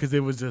 Because it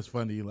was just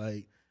funny.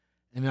 Like,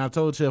 and then I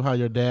told Chip how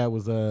your dad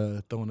was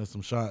throwing us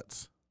some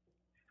shots.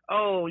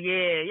 Oh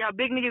yeah, y'all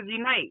big niggas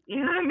unite. You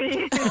know what I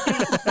mean?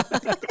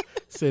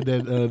 Said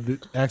that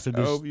asked her, I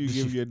did hope she- you did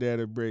give she- your dad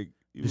a break.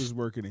 You did was she-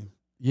 working him.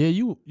 Yeah,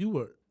 you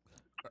were.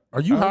 Are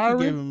you I hope hiring?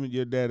 you gave him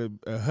your dad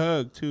a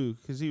hug too,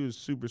 because he was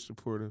super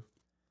supportive.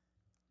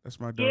 That's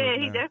my dog. Yeah,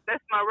 now.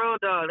 that's my road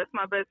dog. That's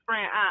my best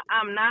friend.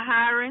 I'm not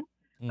hiring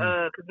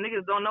Mm. because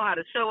niggas don't know how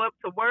to show up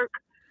to work.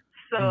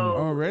 So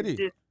Already?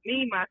 just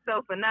me,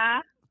 myself, and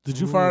I. Did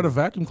you fire the Ooh.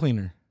 vacuum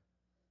cleaner?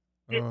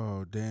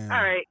 Oh damn.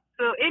 All right.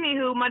 So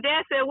anywho, my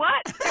dad said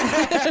what?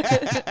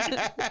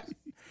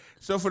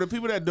 So for the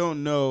people that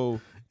don't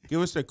know,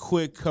 give us a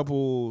quick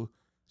couple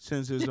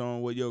sentences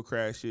on what Yo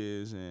Crash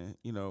is and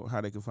you know how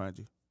they can find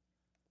you.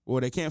 Well,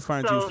 they can't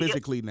find So, you yeah.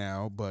 physically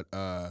now, but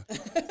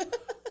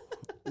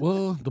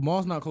Well, the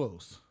mall's not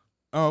closed.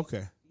 oh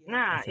okay.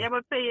 Nah, yeah,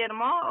 but tell you the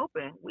mall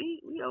open.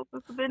 We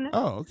open for business.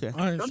 Oh okay. All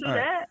right, Don't do all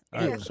right. that.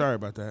 All right. Sorry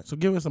about that. so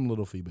give us some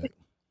little feedback.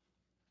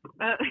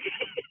 Uh,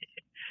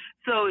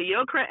 so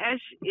Yo Crash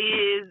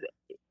is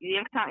the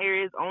Youngstown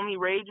area's only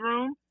rage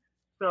room.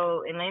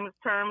 So in layman's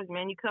terms,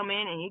 man, you come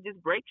in and you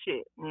just break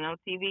shit. You know,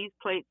 TVs,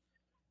 plates,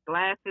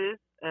 glasses.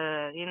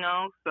 You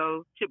know,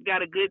 so Chip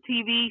got a good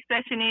TV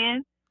session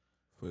in.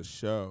 For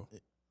sure.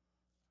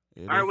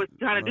 Yeah, Or was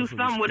trying to do motherfuckers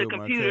something with a killed my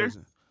computer.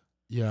 cousin.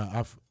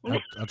 Yeah,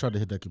 I tried to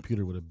hit that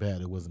computer with a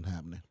bat. It wasn't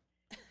happening.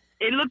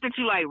 It looked at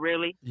you like,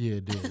 really? Yeah,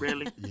 it did.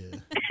 Really? Yeah.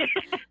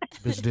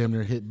 Bitch damn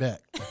near hit back.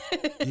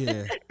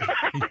 Yeah.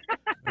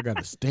 I got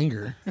a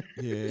stinger.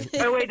 Yeah.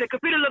 Oh, wait, the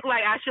computer looked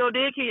like, I sure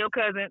did kill your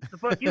cousin. The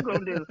fuck you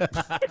gonna do?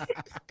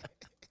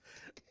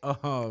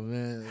 Oh,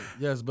 man.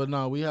 Yes, but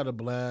no, we had a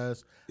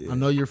blast. Yeah. I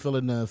know you're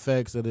feeling the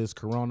effects of this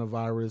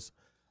coronavirus.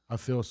 I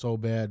feel so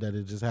bad that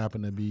it just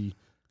happened to be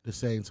the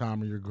same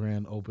time of your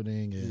grand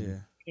opening and Yeah.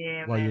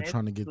 Yeah, while man, you're it's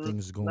trying to get good.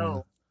 things going.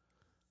 No.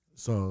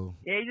 So,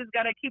 Yeah, you just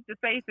gotta keep the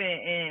faith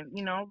and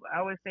you know, I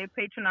always say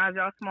patronize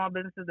y'all small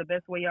businesses the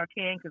best way y'all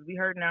can, because we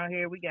hurting out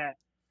here. We got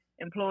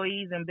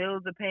employees and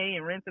bills to pay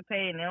and rent to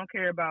pay, and they don't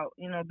care about,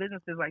 you know,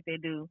 businesses like they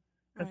do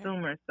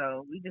consumers.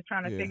 So we just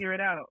trying to Yeah. figure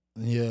it out.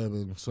 yeah,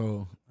 man.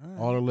 So,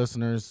 All all the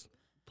listeners,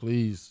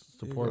 please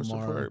support Mara.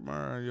 Mara. Support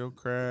Mara. Yo,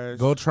 Crash.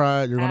 Go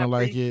try it. You're I going to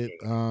like it.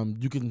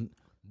 appreciate You can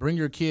bring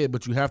your kid,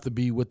 but you have to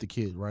be with the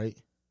kid, right?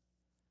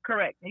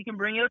 Correct. You can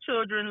bring your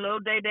children, Lil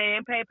Day Day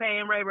and Pay Pay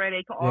and Ray Ray.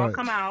 They can all Right.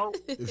 come out.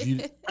 If you,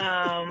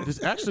 Because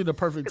it's actually the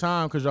perfect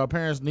time because y'all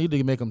parents need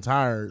to make them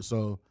tired.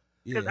 So,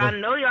 Yeah. I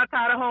know y'all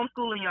tired of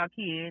homeschooling y'all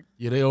kids.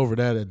 yeah, they over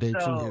that at day So-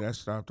 Yeah, two. that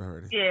stopped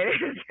already. Yeah,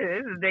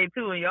 this is day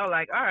 2, and y'all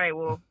like, all right,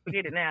 well,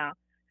 forget it now.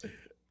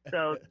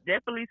 So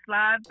definitely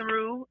slide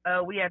through.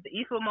 We at the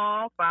Eastwood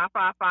Mall,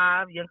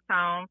 555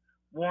 Youngstown,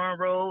 Warren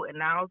Road in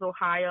Niles,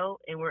 Ohio,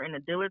 and we're in the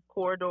Dillard's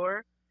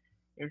corridor.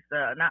 It's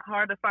not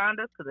hard to find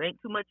us because there ain't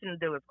too much in the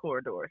Dillard's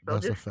corridor. So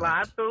That's a just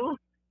slide fact. through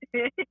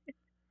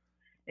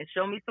and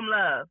show me some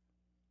love.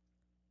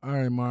 All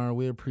right, Mara,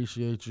 we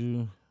appreciate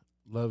you.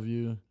 Love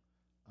you.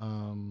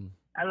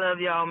 I love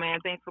y'all, man.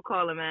 Thanks for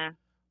calling, man.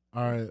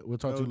 All right, we'll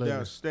talk to No you later.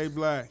 doubt. Stay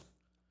black.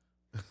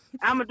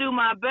 I'm going to do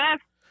my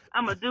best.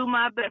 I'm going to do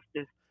my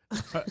bestest.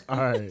 All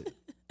right.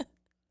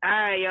 All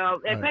right, y'all.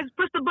 Hey, All right.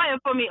 push the button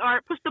for me,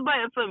 Art. Push the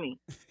button for me.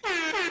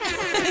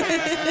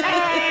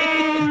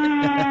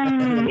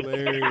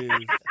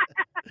 Hilarious.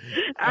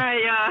 All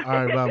right, y'all.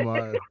 All right, bye,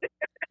 Mara.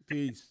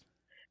 Peace.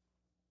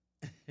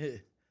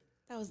 That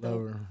was Love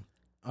dope.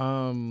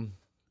 her.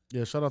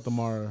 Yeah, shout out to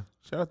Mara.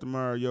 Shout out to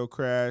Mara. Yo,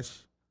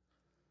 Crash.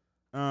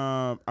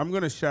 I'm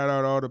going to shout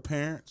out all the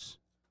parents.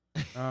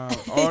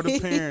 All the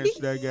parents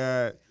that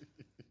got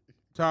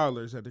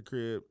toddlers at the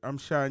crib. I'm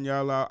shouting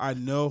y'all out. I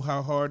know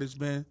how hard it's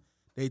been.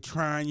 They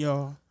trying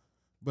y'all.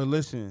 But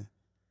listen,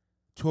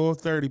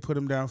 12:30, put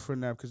them down for a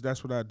nap because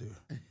that's what I do.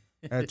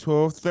 At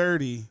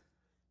 12:30,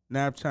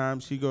 nap time,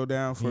 she go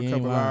down for He a ain't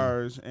couple lying.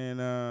 hours.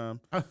 And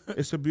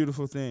it's a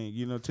beautiful thing.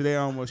 You know, today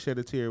I almost shed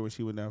a tear when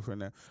she went down for a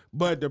nap.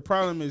 But the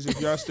problem is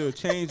if y'all still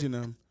changing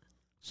them.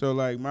 So,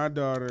 like, my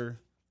daughter,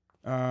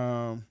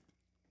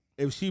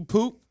 if she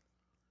poop,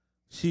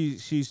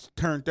 she's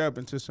turned up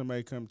until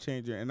somebody come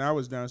change her. And I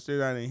was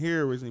downstairs. I didn't hear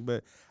her originally,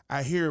 but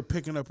I hear her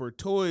picking up her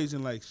toys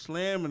and, like,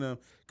 slamming them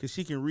because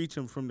she can reach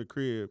them from the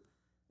crib.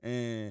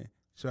 And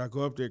so I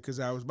go up there because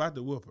I was about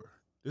to whoop her.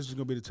 This is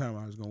going to be the time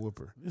I was going to whoop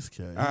her. This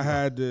cat. I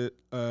had to,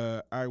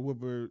 I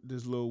whoop her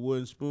this little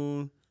wooden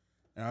spoon,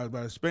 and I was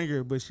about to spank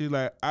her, but she's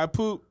like, I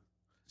poop.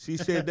 She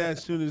said that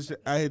as soon as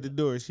I hit the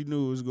door. She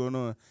knew what was going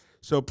on.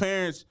 So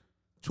parents,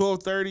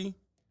 12:30,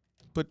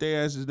 put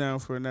their asses down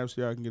for a nap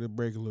so y'all can get a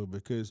break a little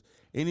bit. Because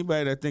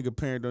anybody that think a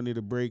parent don't need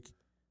a break,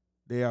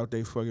 they out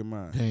they fucking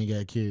mind. They ain't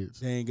got kids.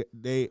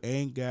 They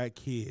ain't got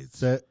kids.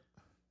 Set.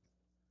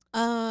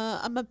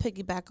 I'm gonna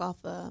piggyback off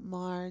of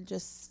Mar and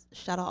just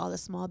shout out all the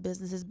small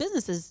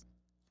businesses,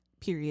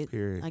 period.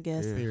 Period. I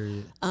guess. Yeah.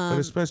 Period. But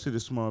especially the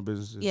small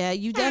businesses. Yeah,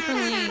 you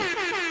definitely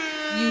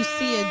you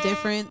see a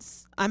difference.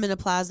 I'm in a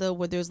plaza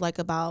where there's like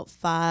about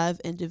 5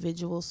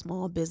 individual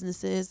small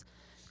businesses.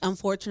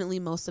 Unfortunately,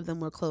 most of them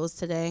were closed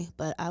today,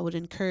 but I would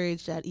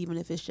encourage that even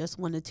if it's just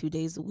 1 to 2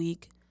 days a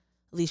week,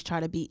 at least try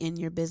to be in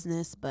your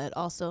business, but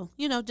also,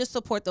 you know, just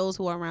support those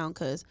who are around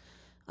because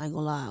I ain't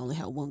gonna lie, I only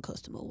had one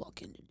customer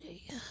walk in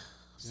today.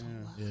 So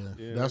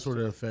Yeah. That's where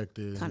the effect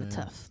is. kind of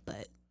man. tough,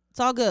 but it's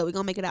all good. We're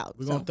gonna make it out.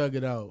 We're so. gonna thug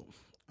it out.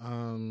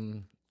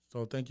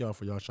 So thank y'all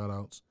for y'all shout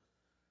outs.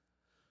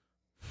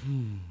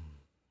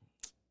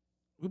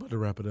 We about to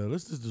wrap it up.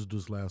 Let's just do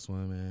this last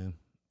one, man.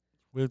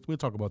 We'll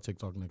talk about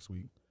TikTok next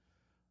week.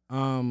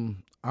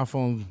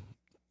 iPhone,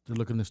 they're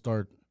looking to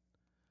start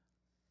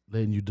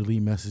letting you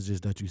delete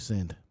messages that you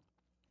send.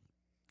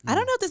 I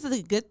don't know if this is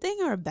a good thing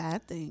or a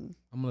bad thing.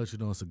 I'm gonna let you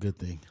know it's a good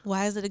thing.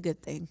 Why is it a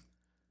good thing?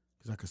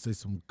 Because I could say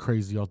some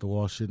crazy off the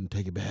wall shit and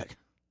take it back.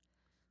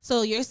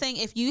 So you're saying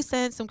if you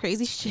send some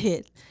crazy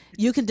shit,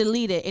 you can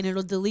delete it and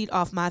it'll delete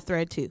off my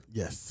thread too.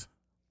 Yes.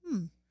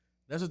 Hmm.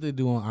 That's what they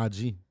do on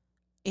IG.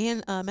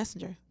 And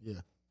Messenger. Yeah.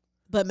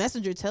 But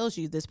Messenger tells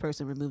you this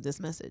person removed this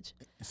message.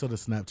 So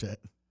does Snapchat.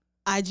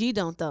 IG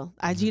don't though.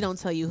 IG don't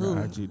tell you who.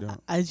 No, IG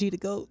don't. IG the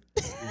goat.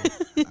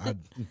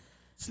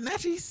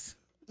 Snatchies.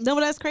 No,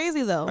 but that's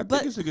crazy though. I But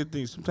think it's a good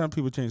thing. Sometimes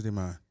people change their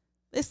mind.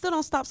 it still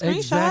don't stop screenshot.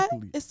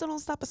 Exactly. It still don't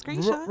stop a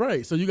screenshot.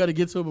 Right. So you got to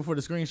get to it before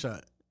the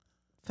screenshot.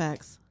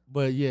 Facts.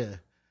 But yeah,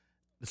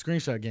 the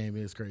screenshot game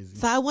is crazy.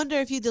 So I wonder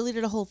if you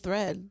deleted a whole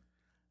thread.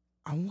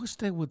 I wish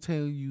they would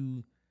tell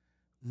you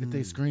if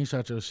they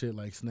screenshot your shit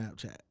like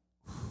Snapchat.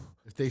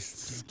 If they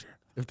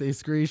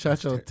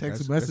screenshot your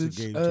text message,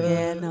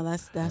 yeah, no,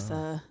 that's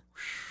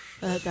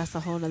a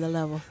whole nother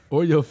level.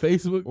 or your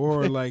Facebook,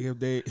 or like if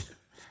they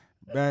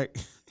back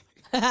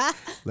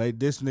like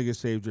this nigga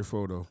saved your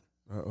photo.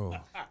 Uh oh.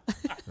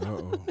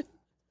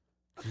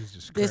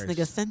 Jesus Christ. This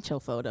nigga sent your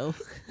photo.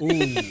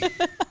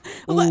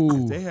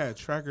 Ooh. They had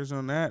trackers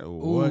on that. Or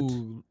what?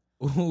 Ooh.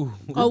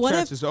 Oh, what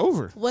Chats if is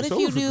over? What It's if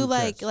you over for knew group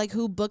like chats.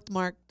 who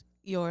bookmarked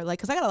your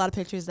because I got a lot of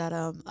pictures that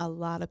a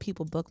lot of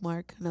people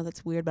bookmark. I know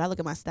that's weird, but I look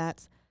at my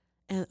stats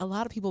and a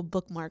lot of people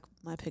bookmark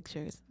my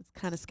pictures. It's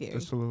kind of scary.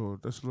 That's a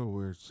little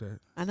weird. Set.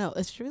 I know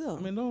it's true though. I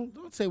mean,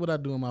 don't say what I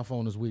do on my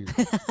phone is weird.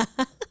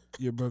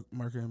 You're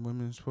bookmarking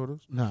women's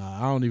photos. Nah,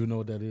 I don't even know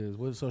what that is.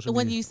 What is social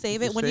when media? you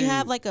save You it, when you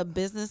have save- like a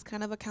business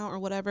kind of account or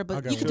whatever, I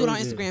but got you can do it on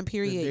one. Instagram.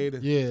 Period. The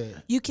data. Yeah.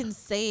 You can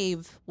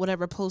save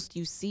whatever post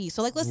you see.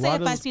 So like, let's Why say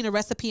if I does- seen a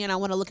recipe and I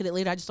want to look at it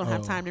later, I just don't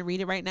have Oh. time to read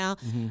it right now.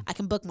 Mhm. I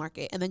can bookmark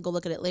it and then go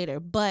look at it later.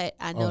 But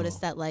I noticed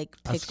Oh. that like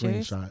I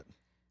pictures, screenshot.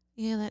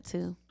 yeah, that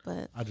too.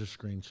 But I just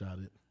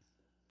screenshot it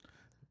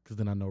because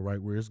then I know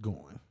right where it's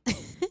going.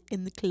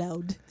 in the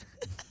cloud.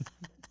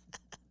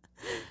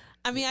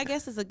 I mean, I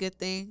guess it's a good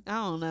thing. I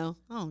don't know.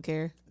 I don't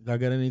care. Y'all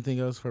got anything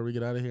else before we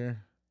get out of here?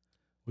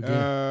 We gave,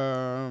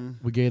 Um,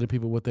 we gave the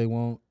people what they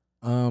want.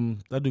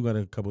 I do got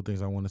a couple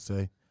things I want to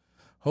say.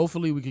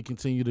 Hopefully, we can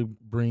continue to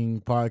bring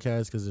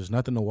podcasts because there's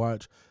nothing to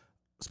watch,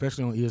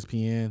 especially on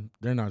ESPN.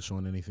 They're not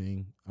showing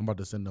anything. I'm about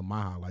to send them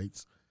my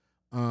highlights.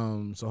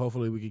 So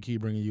hopefully, we can keep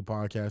bringing you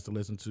podcasts to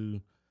listen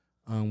to.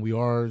 We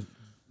are,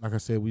 like I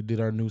said, we did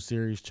our new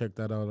series. Check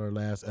that out, our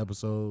last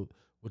episode,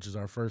 which is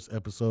our first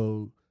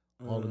episode,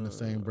 all in the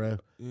same breath.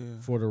 Yeah.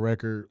 For the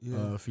record,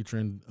 Yeah.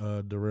 featuring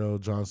Darrell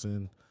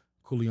Johnson,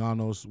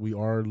 Julianos. We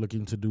are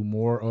looking to do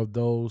more of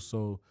those,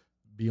 so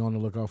be on the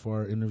lookout for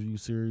our interview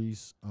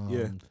series.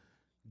 Yeah.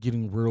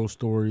 Getting real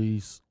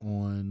stories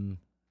on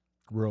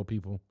real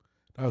people.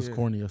 That was Yeah.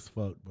 corny as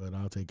fuck, but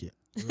I'll take it.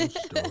 Real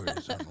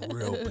stories on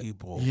real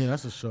people. Yeah,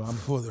 that's a show.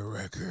 For the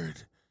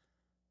record.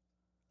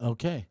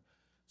 Okay.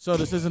 So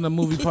this isn't a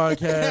movie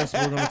podcast.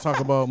 We're going to talk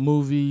about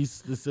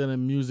movies. This isn't a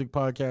music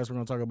podcast. We're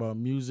going to talk about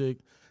music.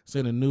 It's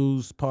in a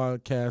news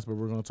podcast, but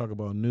we're going to talk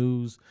about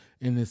news.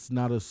 And it's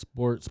not a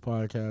sports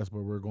podcast,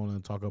 but we're going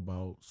to talk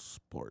about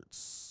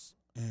sports.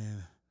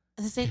 And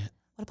And they say,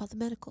 what about the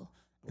medical?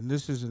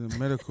 this isn't a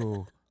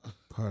medical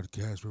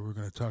podcast where we're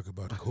going to talk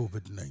about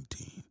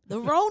COVID-19. The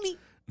Roni.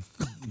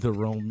 The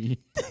Romy.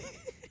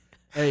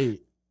 Hey,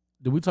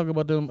 did we talk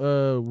about them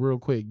real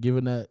quick,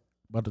 given that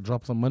about to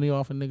drop some money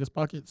off in niggas'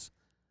 pockets?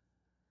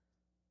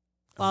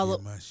 Follow-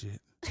 I'm getting my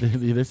shit.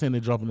 They're saying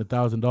they're dropping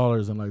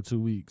 $1,000 in like 2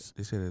 weeks.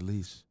 They said at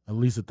least. At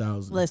least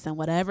 1,000. Listen,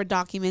 whatever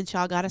document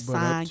y'all got to But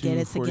sign, up to get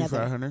it together.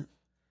 4,500.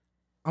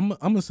 I'm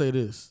gonna say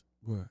this.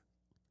 What?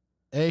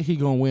 A, he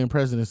gonna win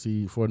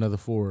presidency for another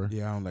 4.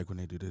 Yeah, I don't like when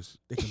they do this.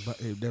 They can buy,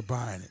 they're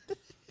buying it.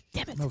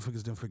 Damn it.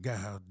 Motherfuckers done forgot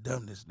how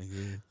dumb this nigga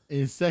is.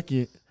 And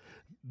second,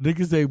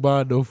 niggas ain't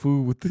buying no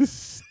food with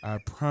this. I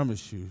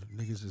promise you,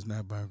 niggas is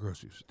not buying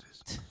groceries with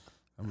this.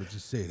 I'm gonna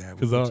just say that.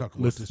 'Cause We'll I- talk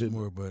about listen, this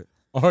more, but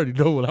I already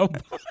know what I'm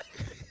buying.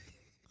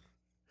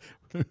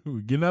 We're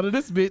getting out of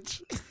this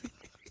bitch.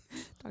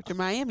 Dr.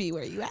 Miami,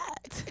 where you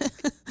at?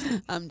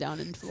 I'm down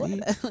in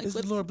Florida. Like, this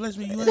what- Lord bless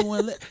me. You ain't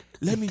want to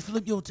let me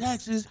flip your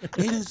taxes.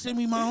 They didn't send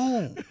me my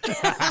own.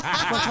 Fuck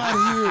out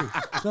of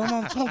here. That's what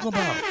I'm talking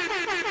about.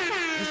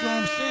 That's what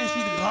I'm saying.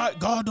 See,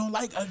 God don't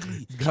like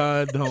ugly.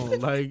 God don't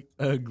like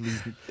ugly.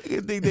 I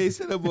think they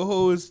set up a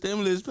whole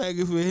stimulus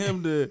package for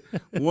him to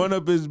one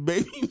up his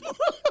baby.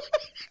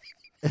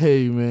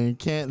 Hey man,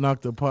 Can't Knock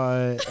the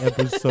Pod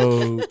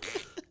episode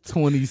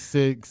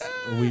 26.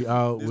 We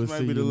out. This We'll might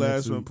see be the you next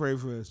last one. week. Pray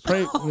for us.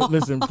 Pray,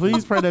 listen,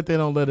 please pray that they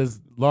don't let us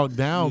lock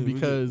down Yeah,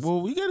 because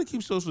we got to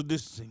keep social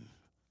distancing.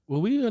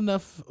 we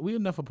enough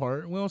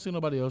apart. We don't see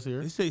nobody else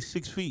here. They say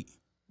 6 feet.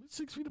 We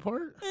 6 feet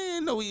apart.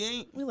 No, we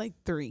ain't. We're like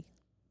 3,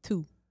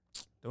 2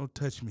 Don't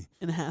touch me.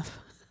 and a half.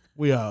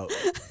 We out.